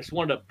 It's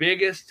one of the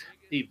biggest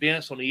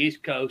events on the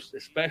East Coast,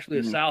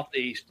 especially the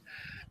Southeast.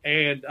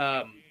 And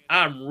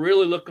I'm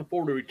really looking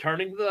forward to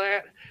returning to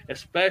that,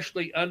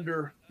 especially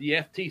under the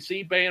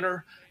FTC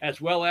banner,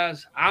 as well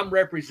as I'm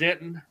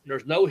representing.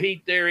 There's no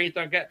heat there,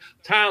 anything like that.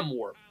 Time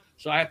Warp.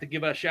 So I have to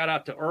give a shout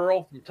out to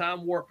Earl from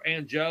Time Warp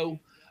and Joe,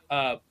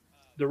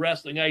 the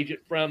wrestling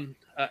agent from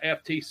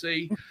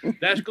FTC.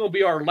 That's going to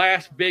be our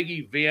last big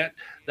event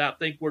that I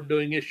think we're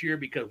doing this year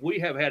because we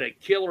have had a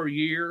killer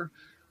year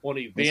on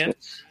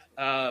events.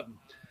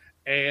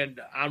 And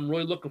I'm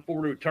really looking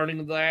forward to returning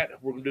to that.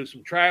 We're going to do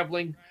some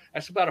traveling.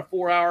 That's about a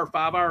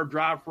 5-hour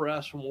drive for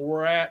us from where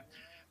we're at.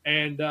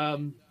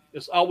 And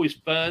it's always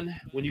fun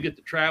when you get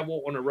to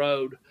travel on the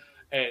road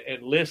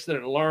and listen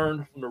and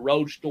learn from the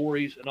road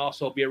stories and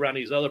also be around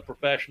these other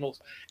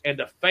professionals. And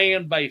the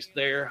fan base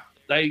there,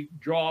 they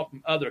draw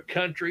from other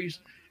countries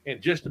and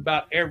just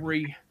about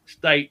every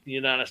state in the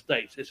United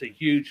States. It's a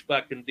huge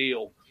fucking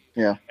deal.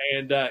 Yeah.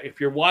 And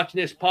if you're watching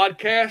this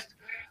podcast,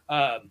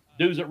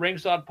 Dudes at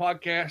Ringside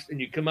podcast,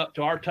 and you come up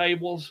to our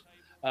tables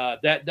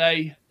that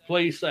day,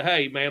 please say,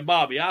 hey, man,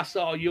 Bobby, I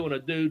saw you on the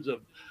Dudes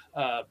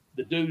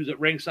at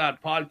Ringside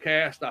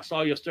podcast. I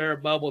saw you at Sarah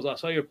Bubbles. I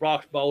saw you at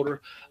Brock's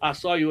Boulder. I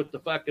saw you at the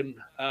fucking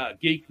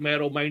Geek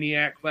Metal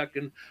Maniac,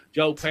 fucking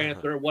Joe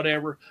Panther,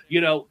 whatever.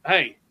 You know,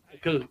 hey,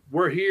 because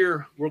we're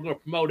here. We're going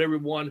to promote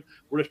everyone.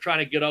 We're just trying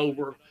to get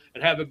over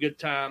and have a good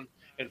time.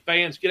 And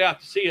fans, get out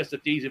to see us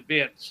at these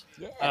events.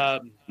 Yeah.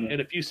 And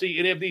if you see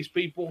any of these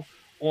people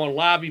on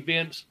live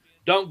events,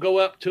 don't go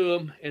up to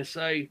them and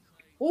say,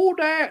 who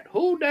that,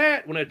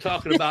 when they're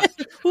talking about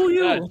who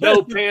you?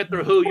 Joe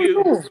Panther, who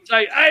you.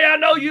 Say, hey, I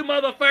know you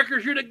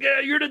motherfuckers.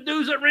 You're the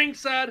Dudes at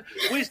Ringside.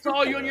 We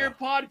saw you on your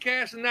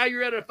podcast, and now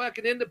you're at a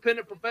fucking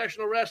independent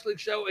professional wrestling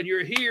show, and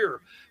you're here.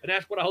 And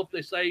that's what I hope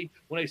they say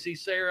when they see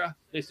Sarah,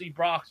 they see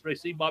Brock, they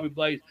see Bobby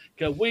Blaze,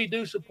 because we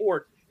do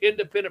support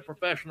independent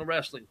professional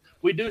wrestling.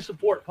 We do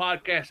support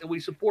podcasts, and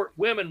we support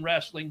women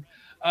wrestling.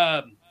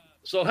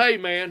 So, hey,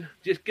 man,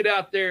 just get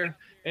out there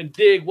and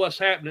dig what's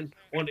happening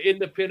on the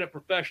independent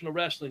professional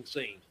wrestling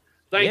scene.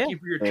 Thank you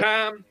for your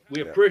time.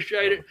 We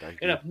appreciate it.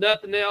 And if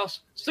nothing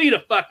else, see the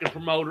fucking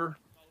promoter.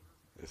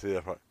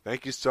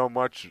 Thank you so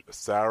much,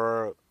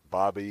 Sarah,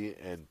 Bobby,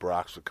 and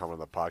Brox for coming on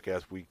the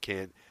podcast. We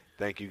can't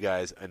thank you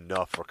guys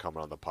enough for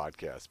coming on the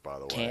podcast, by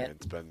the way. And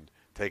it's been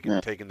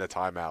taking the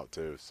time out,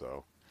 too.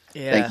 So,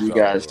 thank you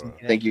guys.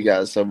 Thank you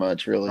guys so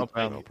much, really. No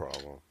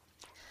problem.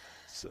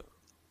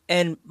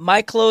 And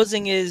my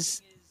closing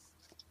is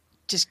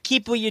just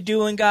keep what you're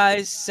doing,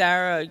 guys,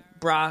 Sarah,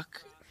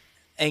 Brock,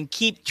 and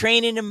keep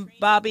training him,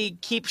 Bobby.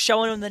 Keep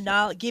showing him the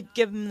knowledge, keep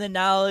giving him the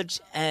knowledge,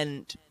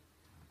 and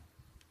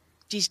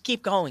just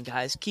keep going,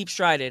 guys. Keep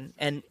striding.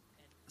 And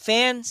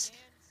fans,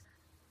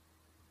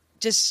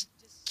 just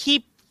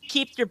keep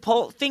your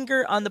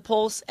finger on the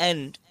pulse,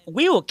 and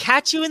we will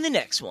catch you in the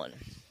next one.